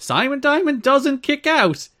 Simon Diamond doesn't kick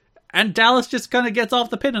out, and Dallas just kind of gets off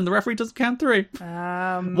the pin, and the referee doesn't count 3.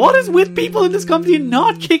 What is with people in this company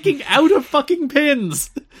not kicking out of fucking pins?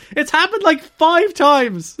 It's happened like 5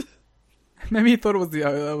 times. Maybe he thought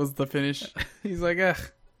that was the finish. He's like,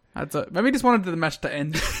 maybe he just wanted the match to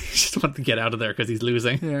end. He just wanted to get out of there because he's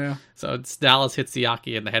losing. Yeah. So it's Dallas hits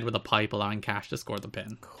Siaki in the head with a pipe, allowing Cash to score the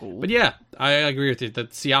pin. Cool. But yeah, I agree with you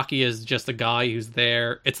that Siaki is just a guy who's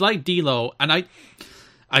there. It's like D'Lo, and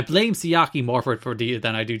I blame Siaki more for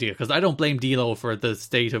than I do D'Lo, because I don't blame D'Lo for the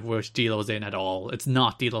state of which D'Lo's in at all. It's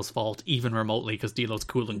not D'Lo's fault, even remotely, because D'Lo's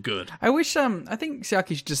cool and good. I think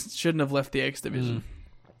Siaki just shouldn't have left the X Division.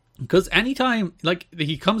 Because anytime, like,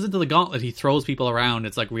 he comes into the gauntlet, he throws people around,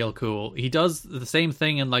 it's, like, real cool. He does the same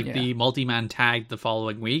thing in, like, the multi-man tag the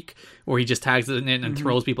following week, where he just tags it in and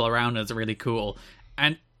throws people around, and it's really cool.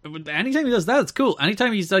 And anytime he does that, it's cool.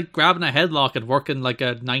 Anytime he's, like, grabbing a headlock and working, like,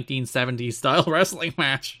 a 1970s style wrestling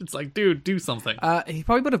match, it's like, dude, do something. He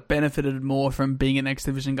probably would have benefited more from being an X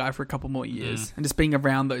Division guy for a couple more years, and just being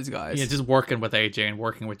around those guys. Yeah, just working with AJ and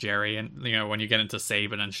working with Jerry, and, you know, when you get into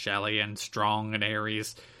Sabin and Shelley and Strong and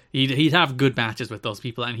Aries, He'd have good matches with those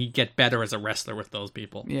people, and he'd get better as a wrestler with those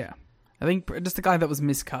people. Yeah. I think just a guy that was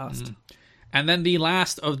miscast. And then the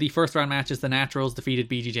last of the first round matches, the Naturals defeated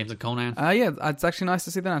BG James and Conan. Yeah, it's actually nice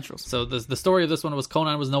to see the Naturals. So the story of this one was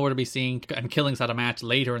Conan was nowhere to be seen, and Killings had a match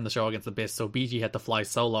later in the show against Abyss, so BG had to fly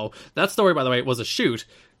solo. That story, by the way, was a shoot.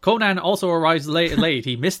 Conan also arrived late.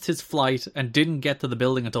 He missed his flight and didn't get to the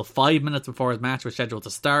building until 5 minutes before his match was scheduled to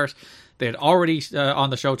start. They had already, on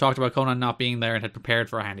the show, talked about Conan not being there and had prepared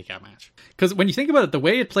for a handicap match. Because when you think about it, the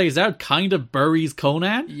way it plays out kind of buries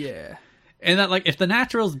Conan. Yeah. And that, like, if the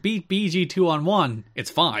Naturals beat BG 2-on-1, it's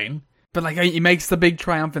fine. But, like, he makes the big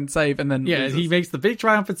triumphant save and then loses. He makes the big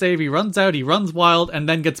triumphant save, he runs out, he runs wild, and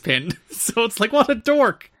then gets pinned. So it's like, what a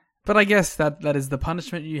dork. But I guess that is the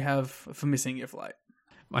punishment you have for missing your flight.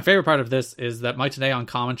 My favorite part of this is that Mike Tenay on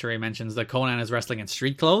commentary mentions that Conan is wrestling in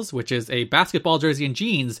street clothes, which is a basketball jersey and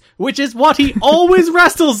jeans, which is what he always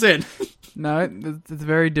wrestles in. No, it's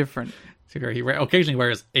very different. He occasionally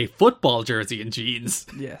wears a football jersey and jeans.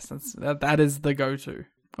 Yes, that is the go-to.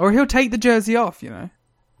 Or he'll take the jersey off, you know.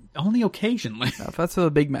 Only occasionally. That's for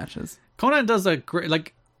the big matches. Conan does a great,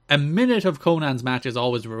 like, a minute of Conan's matches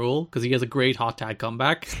always rule, because he has a great hot tag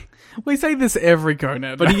comeback. We say this every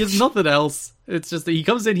Conan But match. he has nothing else. It's just that he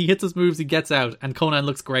comes in, he hits his moves, he gets out, and Conan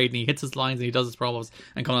looks great, and he hits his lines, and he does his promos,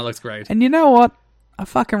 and Conan looks great. And you know what? I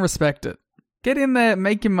fucking respect it. Get in there,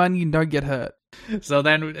 make your money, and don't get hurt. So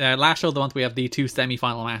then, last show of the month, we have the 2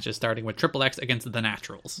 semi-final matches, starting with Triple X against the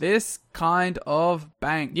Naturals. This kind of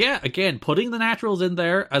bang. Yeah, again, putting the Naturals in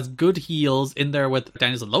there as good heels, in there with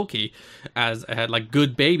Daniels and Loki as like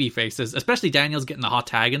good baby faces, especially Daniels getting the hot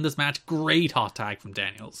tag in this match. Great hot tag from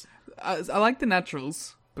Daniels. I like the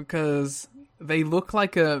Naturals because they look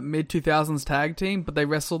like a mid-2000s tag team, but they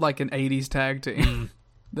wrestled like an 80s tag team.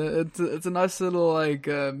 It's a nice little like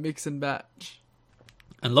mix and batch.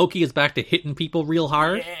 And Loki is back to hitting people real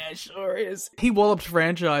hard. Yeah, sure is. He walloped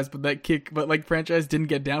Franchise with that kick, but like Franchise didn't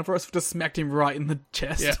get down for us, just smacked him right in the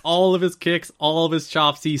chest. Yeah, all of his kicks, all of his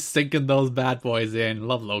chops, he's sinking those bad boys in.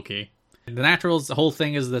 Love Loki. The Naturals, the whole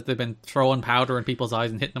thing is that they've been throwing powder in people's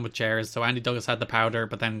eyes and hitting them with chairs. So Andy Douglas had the powder,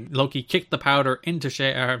 but then Loki kicked the powder into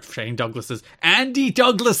Shane Douglas's, Andy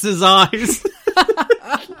Douglas's eyes.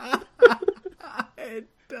 It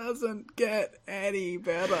doesn't get any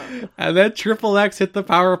better. And then Triple X hit the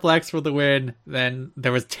Powerplex for the win. Then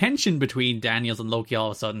there was tension between Daniels and Loki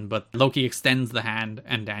all of a sudden, but Loki extends the hand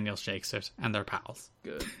and Daniels shakes it, and they're pals.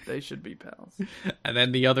 Good. They should be pals. And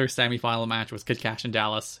then the other semi-final match was Kid Cash and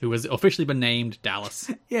Dallas, who has officially been named Dallas.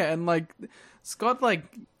 Yeah, and like Scott, like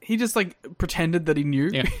he just like pretended that he knew.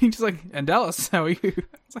 Yeah. He just like, and Dallas, how are you?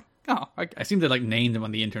 It's like, oh, okay. I seem to like named him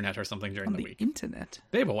on the internet or something during the week. Internet.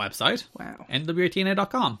 They have a website. Wow.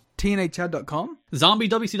 NWATNA.com. TNAChad.com.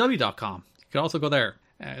 ZombieWCW.com. You could also go there.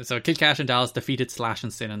 So Kid Cash and Dallas defeated Slash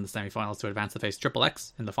and Sin in the semifinals to advance to face Triple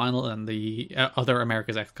X in the final and the other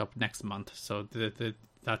America's X Cup next month. So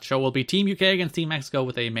that show will be Team UK against Team Mexico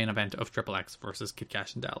with a main event of Triple X versus Kid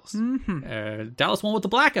Cash and Dallas. Mm-hmm. Dallas won with the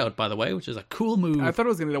blackout, by the way, which is a cool move. I thought it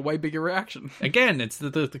was going to be a way bigger reaction. Again, it's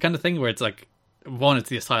the kind of thing where it's like, one, it's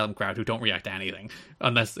the Asylum crowd who don't react to anything,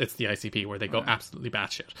 unless it's the ICP where they go absolutely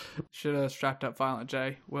batshit. Should have strapped up Violent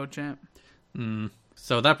J, world champ.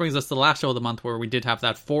 So that brings us to the last show of the month, where we did have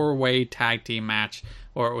that 4-way tag team match,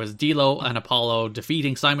 where it was D'Lo and Apollo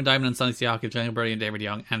defeating Simon Diamond and Sonny Siaki, Daniel Brody and David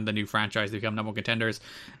Young, and the new franchise to become number 1 contenders.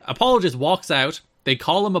 Apollo just walks out, they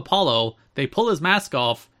call him Apollo, they pull his mask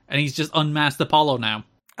off, and he's just unmasked Apollo now.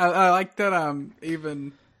 I like that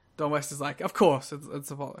even Don West is like, of course, it's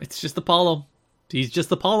Apollo. It's just Apollo. He's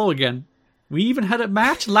just Apollo again. We even had a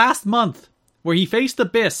match last month where he faced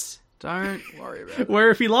Abyss. Don't worry about it. Where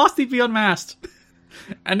if he lost, he'd be unmasked.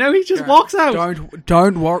 And now he just walks out.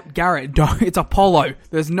 Don't worry, Garrett. Don't. It's Apollo.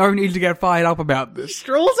 There's no need to get fired up about this.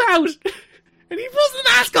 Strolls out, and he pulls the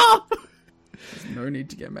mask off. There's no need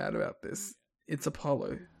to get mad about this. It's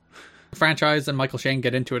Apollo. Franchise and Michael Shane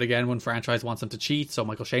get into it again when Franchise wants him to cheat, so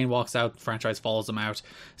Michael Shane walks out, Franchise follows him out.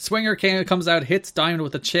 Swinger comes out, hits Diamond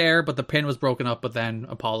with a chair, but the pin was broken up, but then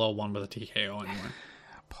Apollo won with a TKO anyway.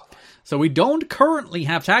 So we don't currently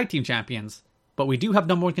have tag team champions, but we do have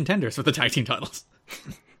number 1 contenders for the tag team titles.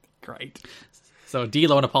 Great. So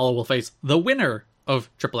D'Lo and Apollo will face the winner of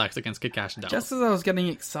Triple X against Kid Cash and Dallas. Just as I was getting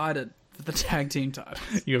excited for the tag team titles.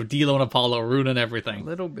 You have D'Lo and Apollo ruining everything. A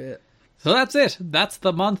little bit. So that's it. That's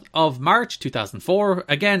the month of March 2004.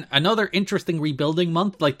 Again, another interesting rebuilding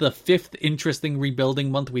month, like the 5th interesting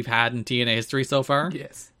rebuilding month we've had in TNA history so far.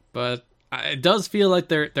 Yes. But it does feel like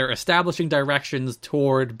they're establishing directions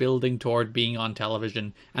toward building toward being on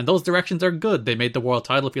television, and those directions are good. They made the world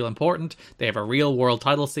title feel important. They have a real world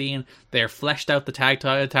title scene. They're fleshed out the tag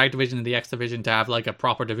division and the X division to have like a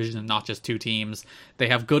proper division and not just 2 teams. They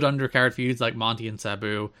have good undercard feuds like Monty and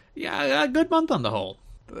Sabu. Yeah, a good month on the whole.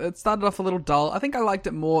 It started off a little dull. I think I liked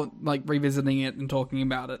it more, like, revisiting it and talking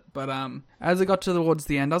about it. But as it got towards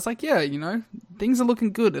the end, I was like, yeah, you know, things are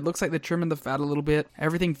looking good. It looks like they're trimming the fat a little bit.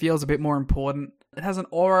 Everything feels a bit more important. It has an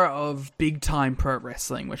aura of big-time pro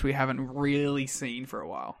wrestling, which we haven't really seen for a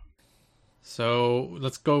while. So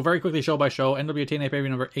let's go very quickly show by show. NWTNA pay-per-view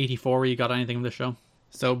number 84. You got anything from this show?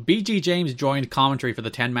 So BG James joined commentary for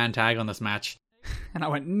the 10-man tag on this match. And I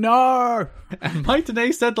went, no! And Mike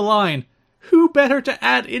Tenay said the line, who better to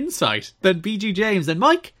add insight than BG James? And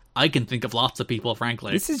Mike, I can think of lots of people,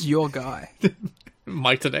 frankly. This is your guy.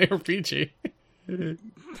 Mike Tenay or BG?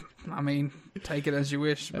 I mean, take it as you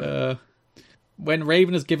wish. But... when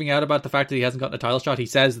Raven is giving out about the fact that he hasn't gotten a title shot, he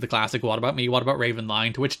says the classic, what about me? What about Raven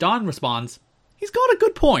line? To which Don responds, he's got a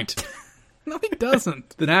good point. No, he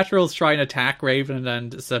doesn't. The Naturals try and attack Raven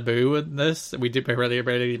and Sabu in this. We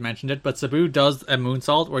barely mentioned it, but Sabu does a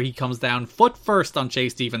moonsault where he comes down foot first on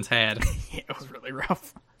Chase Stevens' head. Yeah, it was really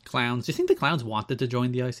rough. Clowns. Do you think the Clowns wanted to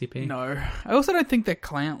join the ICP? No. I also don't think they're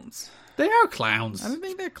clowns. They are clowns. I don't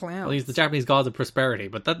think they're clowns. Well, he's the Japanese gods of prosperity,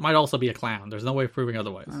 but that might also be a clown. There's no way of proving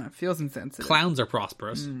otherwise. It feels insensitive. Clowns are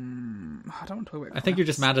prosperous. I don't want to talk about clowns. I think you're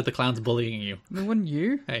just mad at the clowns bullying you. Wouldn't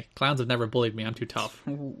you? Hey, clowns have never bullied me. I'm too tough.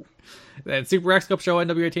 Ooh. Then Super X Cup Show,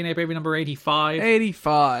 NWA TNA Baby number 85.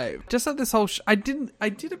 85. Just like this whole I did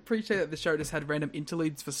appreciate that the show just had random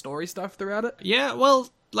interludes for story stuff throughout it. Yeah, well,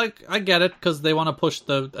 like, I get it, because they want to push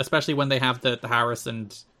especially when they have the Harris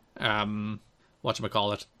and,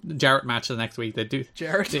 whatchamacallit, Jarrett match the next week. They do.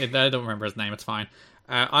 Jarrett? I don't remember his name, it's fine.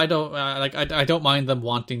 I don't mind them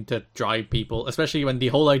wanting to drive people, especially when the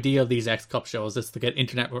whole idea of these X Cup shows is to get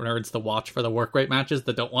internet nerds to watch for the work rate matches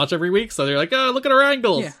that don't watch every week. So they're like, oh, look at our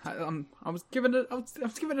angles. Yeah, I was giving it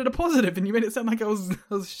a positive, and you made it sound like I was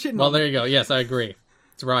shitting. Well, on there you go. Yes, I agree.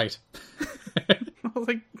 It's right. I was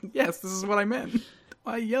like, yes, this is what I meant.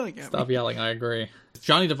 Why are you yelling at me? Stop yelling. I agree.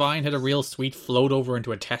 Johnny Devine had a real sweet float over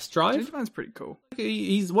into a test drive. Johnny Devine's pretty cool.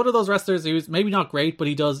 He's one of those wrestlers who's maybe not great, but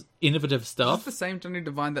he does innovative stuff. Is this the same Johnny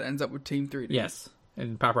Devine that ends up with Team 3D? Yes,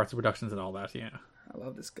 in Paparazzi Productions and all that, yeah. I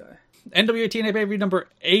love this guy. NWA TNA Baby number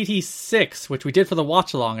 86, which we did for the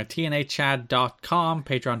watch-along at tnachad.com,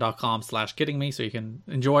 patreon.com/kiddingme, so you can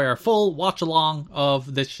enjoy our full watch-along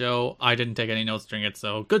of this show. I didn't take any notes during it,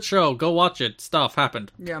 so good show. Go watch it. Stuff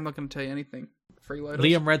happened. Yeah, I'm not going to tell you anything. Freeloaders.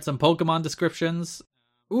 Liam read some Pokemon descriptions.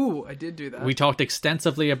 Ooh, I did do that. We talked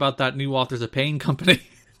extensively about that new Authors of Pain company.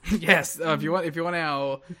 Yes, if you want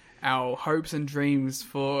our hopes and dreams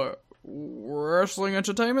for wrestling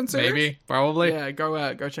entertainment series, Maybe, probably. Yeah,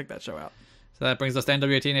 go check that show out. So that brings us to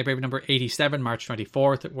NWA TNA Baby number 87, March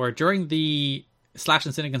 24th, where during the Slash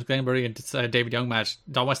and Sin against Glenbury and David Young match,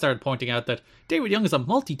 Don West started pointing out that David Young is a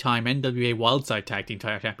multi-time NWA Wildside Tag Team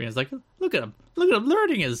title champion. It's like, look at him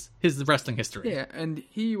learning his wrestling history. Yeah, and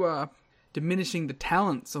here you are diminishing the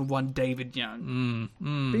talents of one David Young.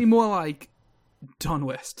 Be more like Don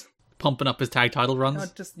West. Pumping up his tag title runs.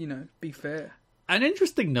 Not just, be fair. An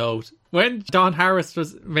interesting note, when Don Harris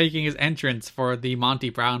was making his entrance for the Monty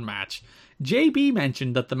Brown match, JB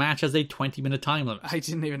mentioned that the match has a 20-minute time limit. I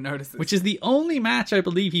didn't even notice this. Which is the only match I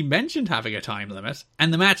believe he mentioned having a time limit,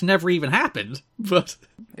 and the match never even happened, but...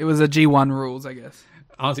 It was a G1 rules, I guess.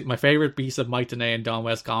 Honestly, my favourite piece of Mike Tenay and Don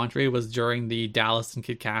West commentary was during the Dallas and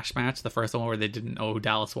Kid Cash match, the first one where they didn't know who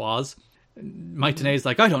Dallas was. Mike Tenay's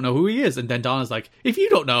like, I don't know who he is, and then Don is like, if you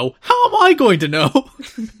don't know, how am I going to know?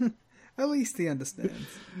 At least he understands.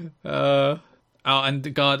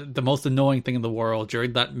 And God, the most annoying thing in the world,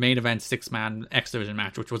 during that main event 6-man X Division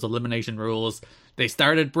match, which was elimination rules, they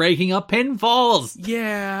started breaking up pinfalls!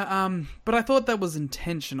 Yeah, but I thought that was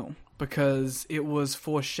intentional, because it was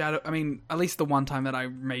foreshadowed. I mean, at least the one time that I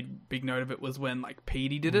made big note of it was when,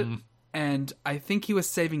 Petey did it, and I think he was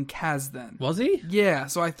saving Kaz then. Was he? Yeah,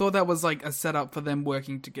 so I thought that was, a setup for them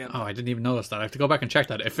working together. Oh, I didn't even notice that. I have to go back and check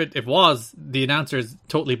that. If it was, the announcers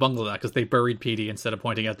totally bungled that, because they buried Petey instead of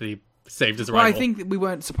pointing out that he saved his rival. Well, I think that we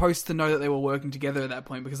weren't supposed to know that they were working together at that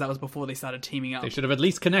point, because that was before they started teaming up. They should have at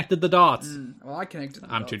least connected the dots. Well, I connected the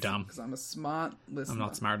dots. I'm too dumb. Because I'm a smart listener. I'm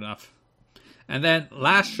not smart enough. And then,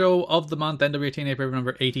 last show of the month, NWA TNA Paper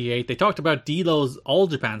number 88, they talked about D'Lo's All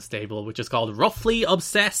Japan stable, which is called Roughly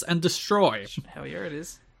Obsess and Destroy. Hell yeah, it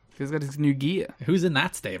is. He's got his new gear. Who's in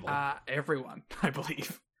that stable? Everyone, I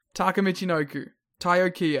believe. Taka Michinoku, Taiyo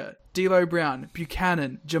Kiya, D'Lo Brown,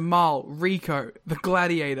 Buchanan, Jamal, Rico, The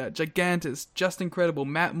Gladiator, Gigantus, Just Incredible,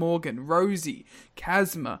 Matt Morgan, Rosie,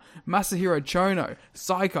 Kazma, Masahiro Chono,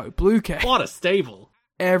 Psycho, Blue Cat. What a stable.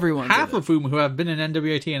 Everyone. Half of whom who have been in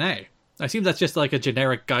NWA TNA. I assume that's just like a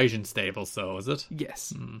generic Gaijin stable, so is it?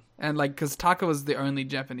 Yes. And because Taka was the only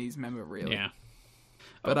Japanese member, really. Yeah.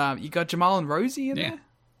 But you got Jamal and Rosie in there?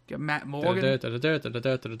 You got Matt Morgan.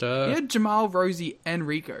 You had Jamal, Rosie, and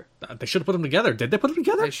Rico. They should have put them together. Did they put them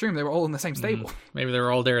together? I assume they were all in the same stable. Maybe they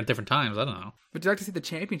were all there at different times. I don't know. But did you like to see the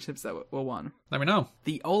championships that were won? Let me know.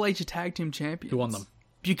 The All-Asia Tag Team Champions. Who won them?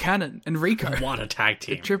 Buchanan and Rico. What a tag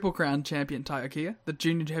team. The Triple Crown Champion, Taiyo Kiya. The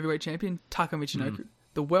Junior Heavyweight Champion, Taka Michinoku.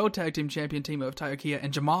 The World Tag Team Champion team of Taiyo Kiya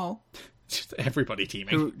and Jamal. Just everybody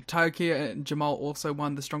teaming. Taiyo Kiya and Jamal also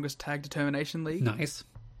won the Strongest Tag Determination League. Nice.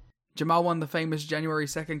 Jamal won the famous January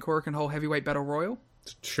 2nd Korakuen Hall Heavyweight Battle Royal.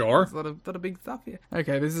 Sure. There's a lot of big stuff here.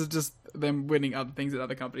 Okay, this is just them winning other things at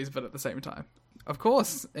other companies, but at the same time. Of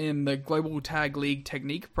course, in the Global Tag League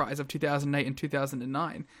Technique Prize of 2008 and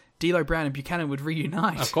 2009, D'Lo Brown and Buchanan would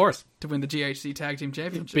reunite. Of course. To win the GHC Tag Team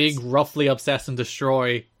Championships. Big, roughly obsess and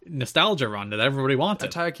destroy nostalgia run that everybody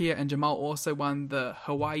wanted. Taiyo Kiya and Jamal also won the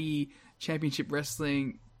Hawaii Championship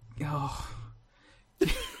Wrestling...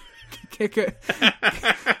 the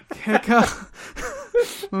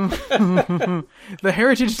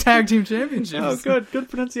Heritage Tag Team Championships. Oh, good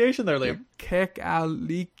pronunciation there, Liam.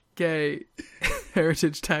 Kekalike UK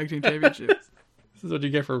Heritage Tag Team Championships. This is what you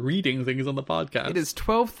get for reading things on the podcast. It is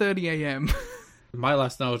 12:30 a.m. My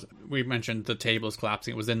last note, we mentioned the tables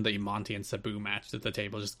collapsing. It was in the Monty and Sabu match that the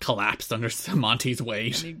table just collapsed under Monty's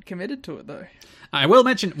weight. And he committed to it, though. I will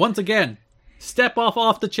mention, once again, step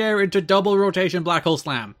off the chair into double rotation black hole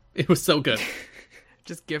slam. It was so good.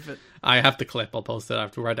 Just give it. I have the clip. I'll post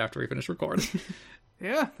it right after we finish recording.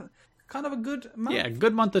 Yeah. Kind of a good month. Yeah,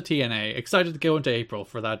 good month of TNA. Excited to go into April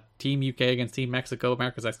for that Team UK against Team Mexico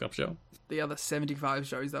America's X Cup show. The other 75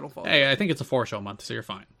 shows that'll follow. Hey, I think it's a 4-show month, so you're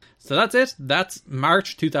fine. So that's it. That's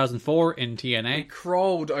March 2004 in TNA. We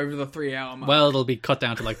crawled over the 3-hour mark. Well, it'll be cut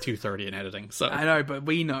down to like 2:30 in editing. So I know, but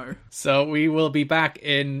we know. So we will be back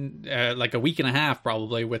in like a week and a half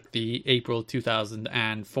probably with the April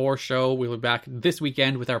 2004 show. We'll be back this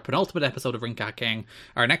weekend with our penultimate episode of Ring Cat King.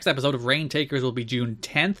 Our next episode of Reign Takers will be June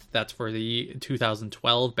 10th. That's for the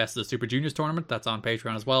 2012 Best of the Super Juniors tournament. That's on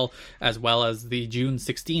Patreon as well as the June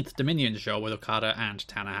 16th Dominion show with Okada and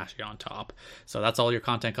Tanahashi on top. So that's all your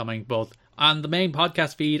content coming both on the main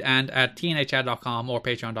podcast feed and at tnachad.com or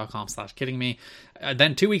patreon.com/kiddingme.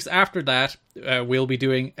 Then 2 weeks after that, we'll be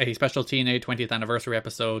doing a special TNA 20th anniversary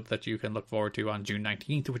episode that you can look forward to on June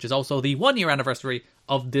 19th, which is also the 1 year anniversary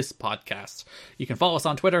of this podcast. You can follow us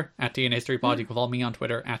on Twitter at TNA History Pod. You can follow me on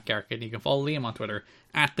Twitter at Garrett. You can follow Liam on Twitter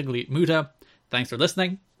at The Gleet Muta. Thanks for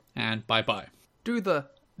listening, and bye-bye. Do the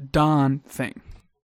darn thing.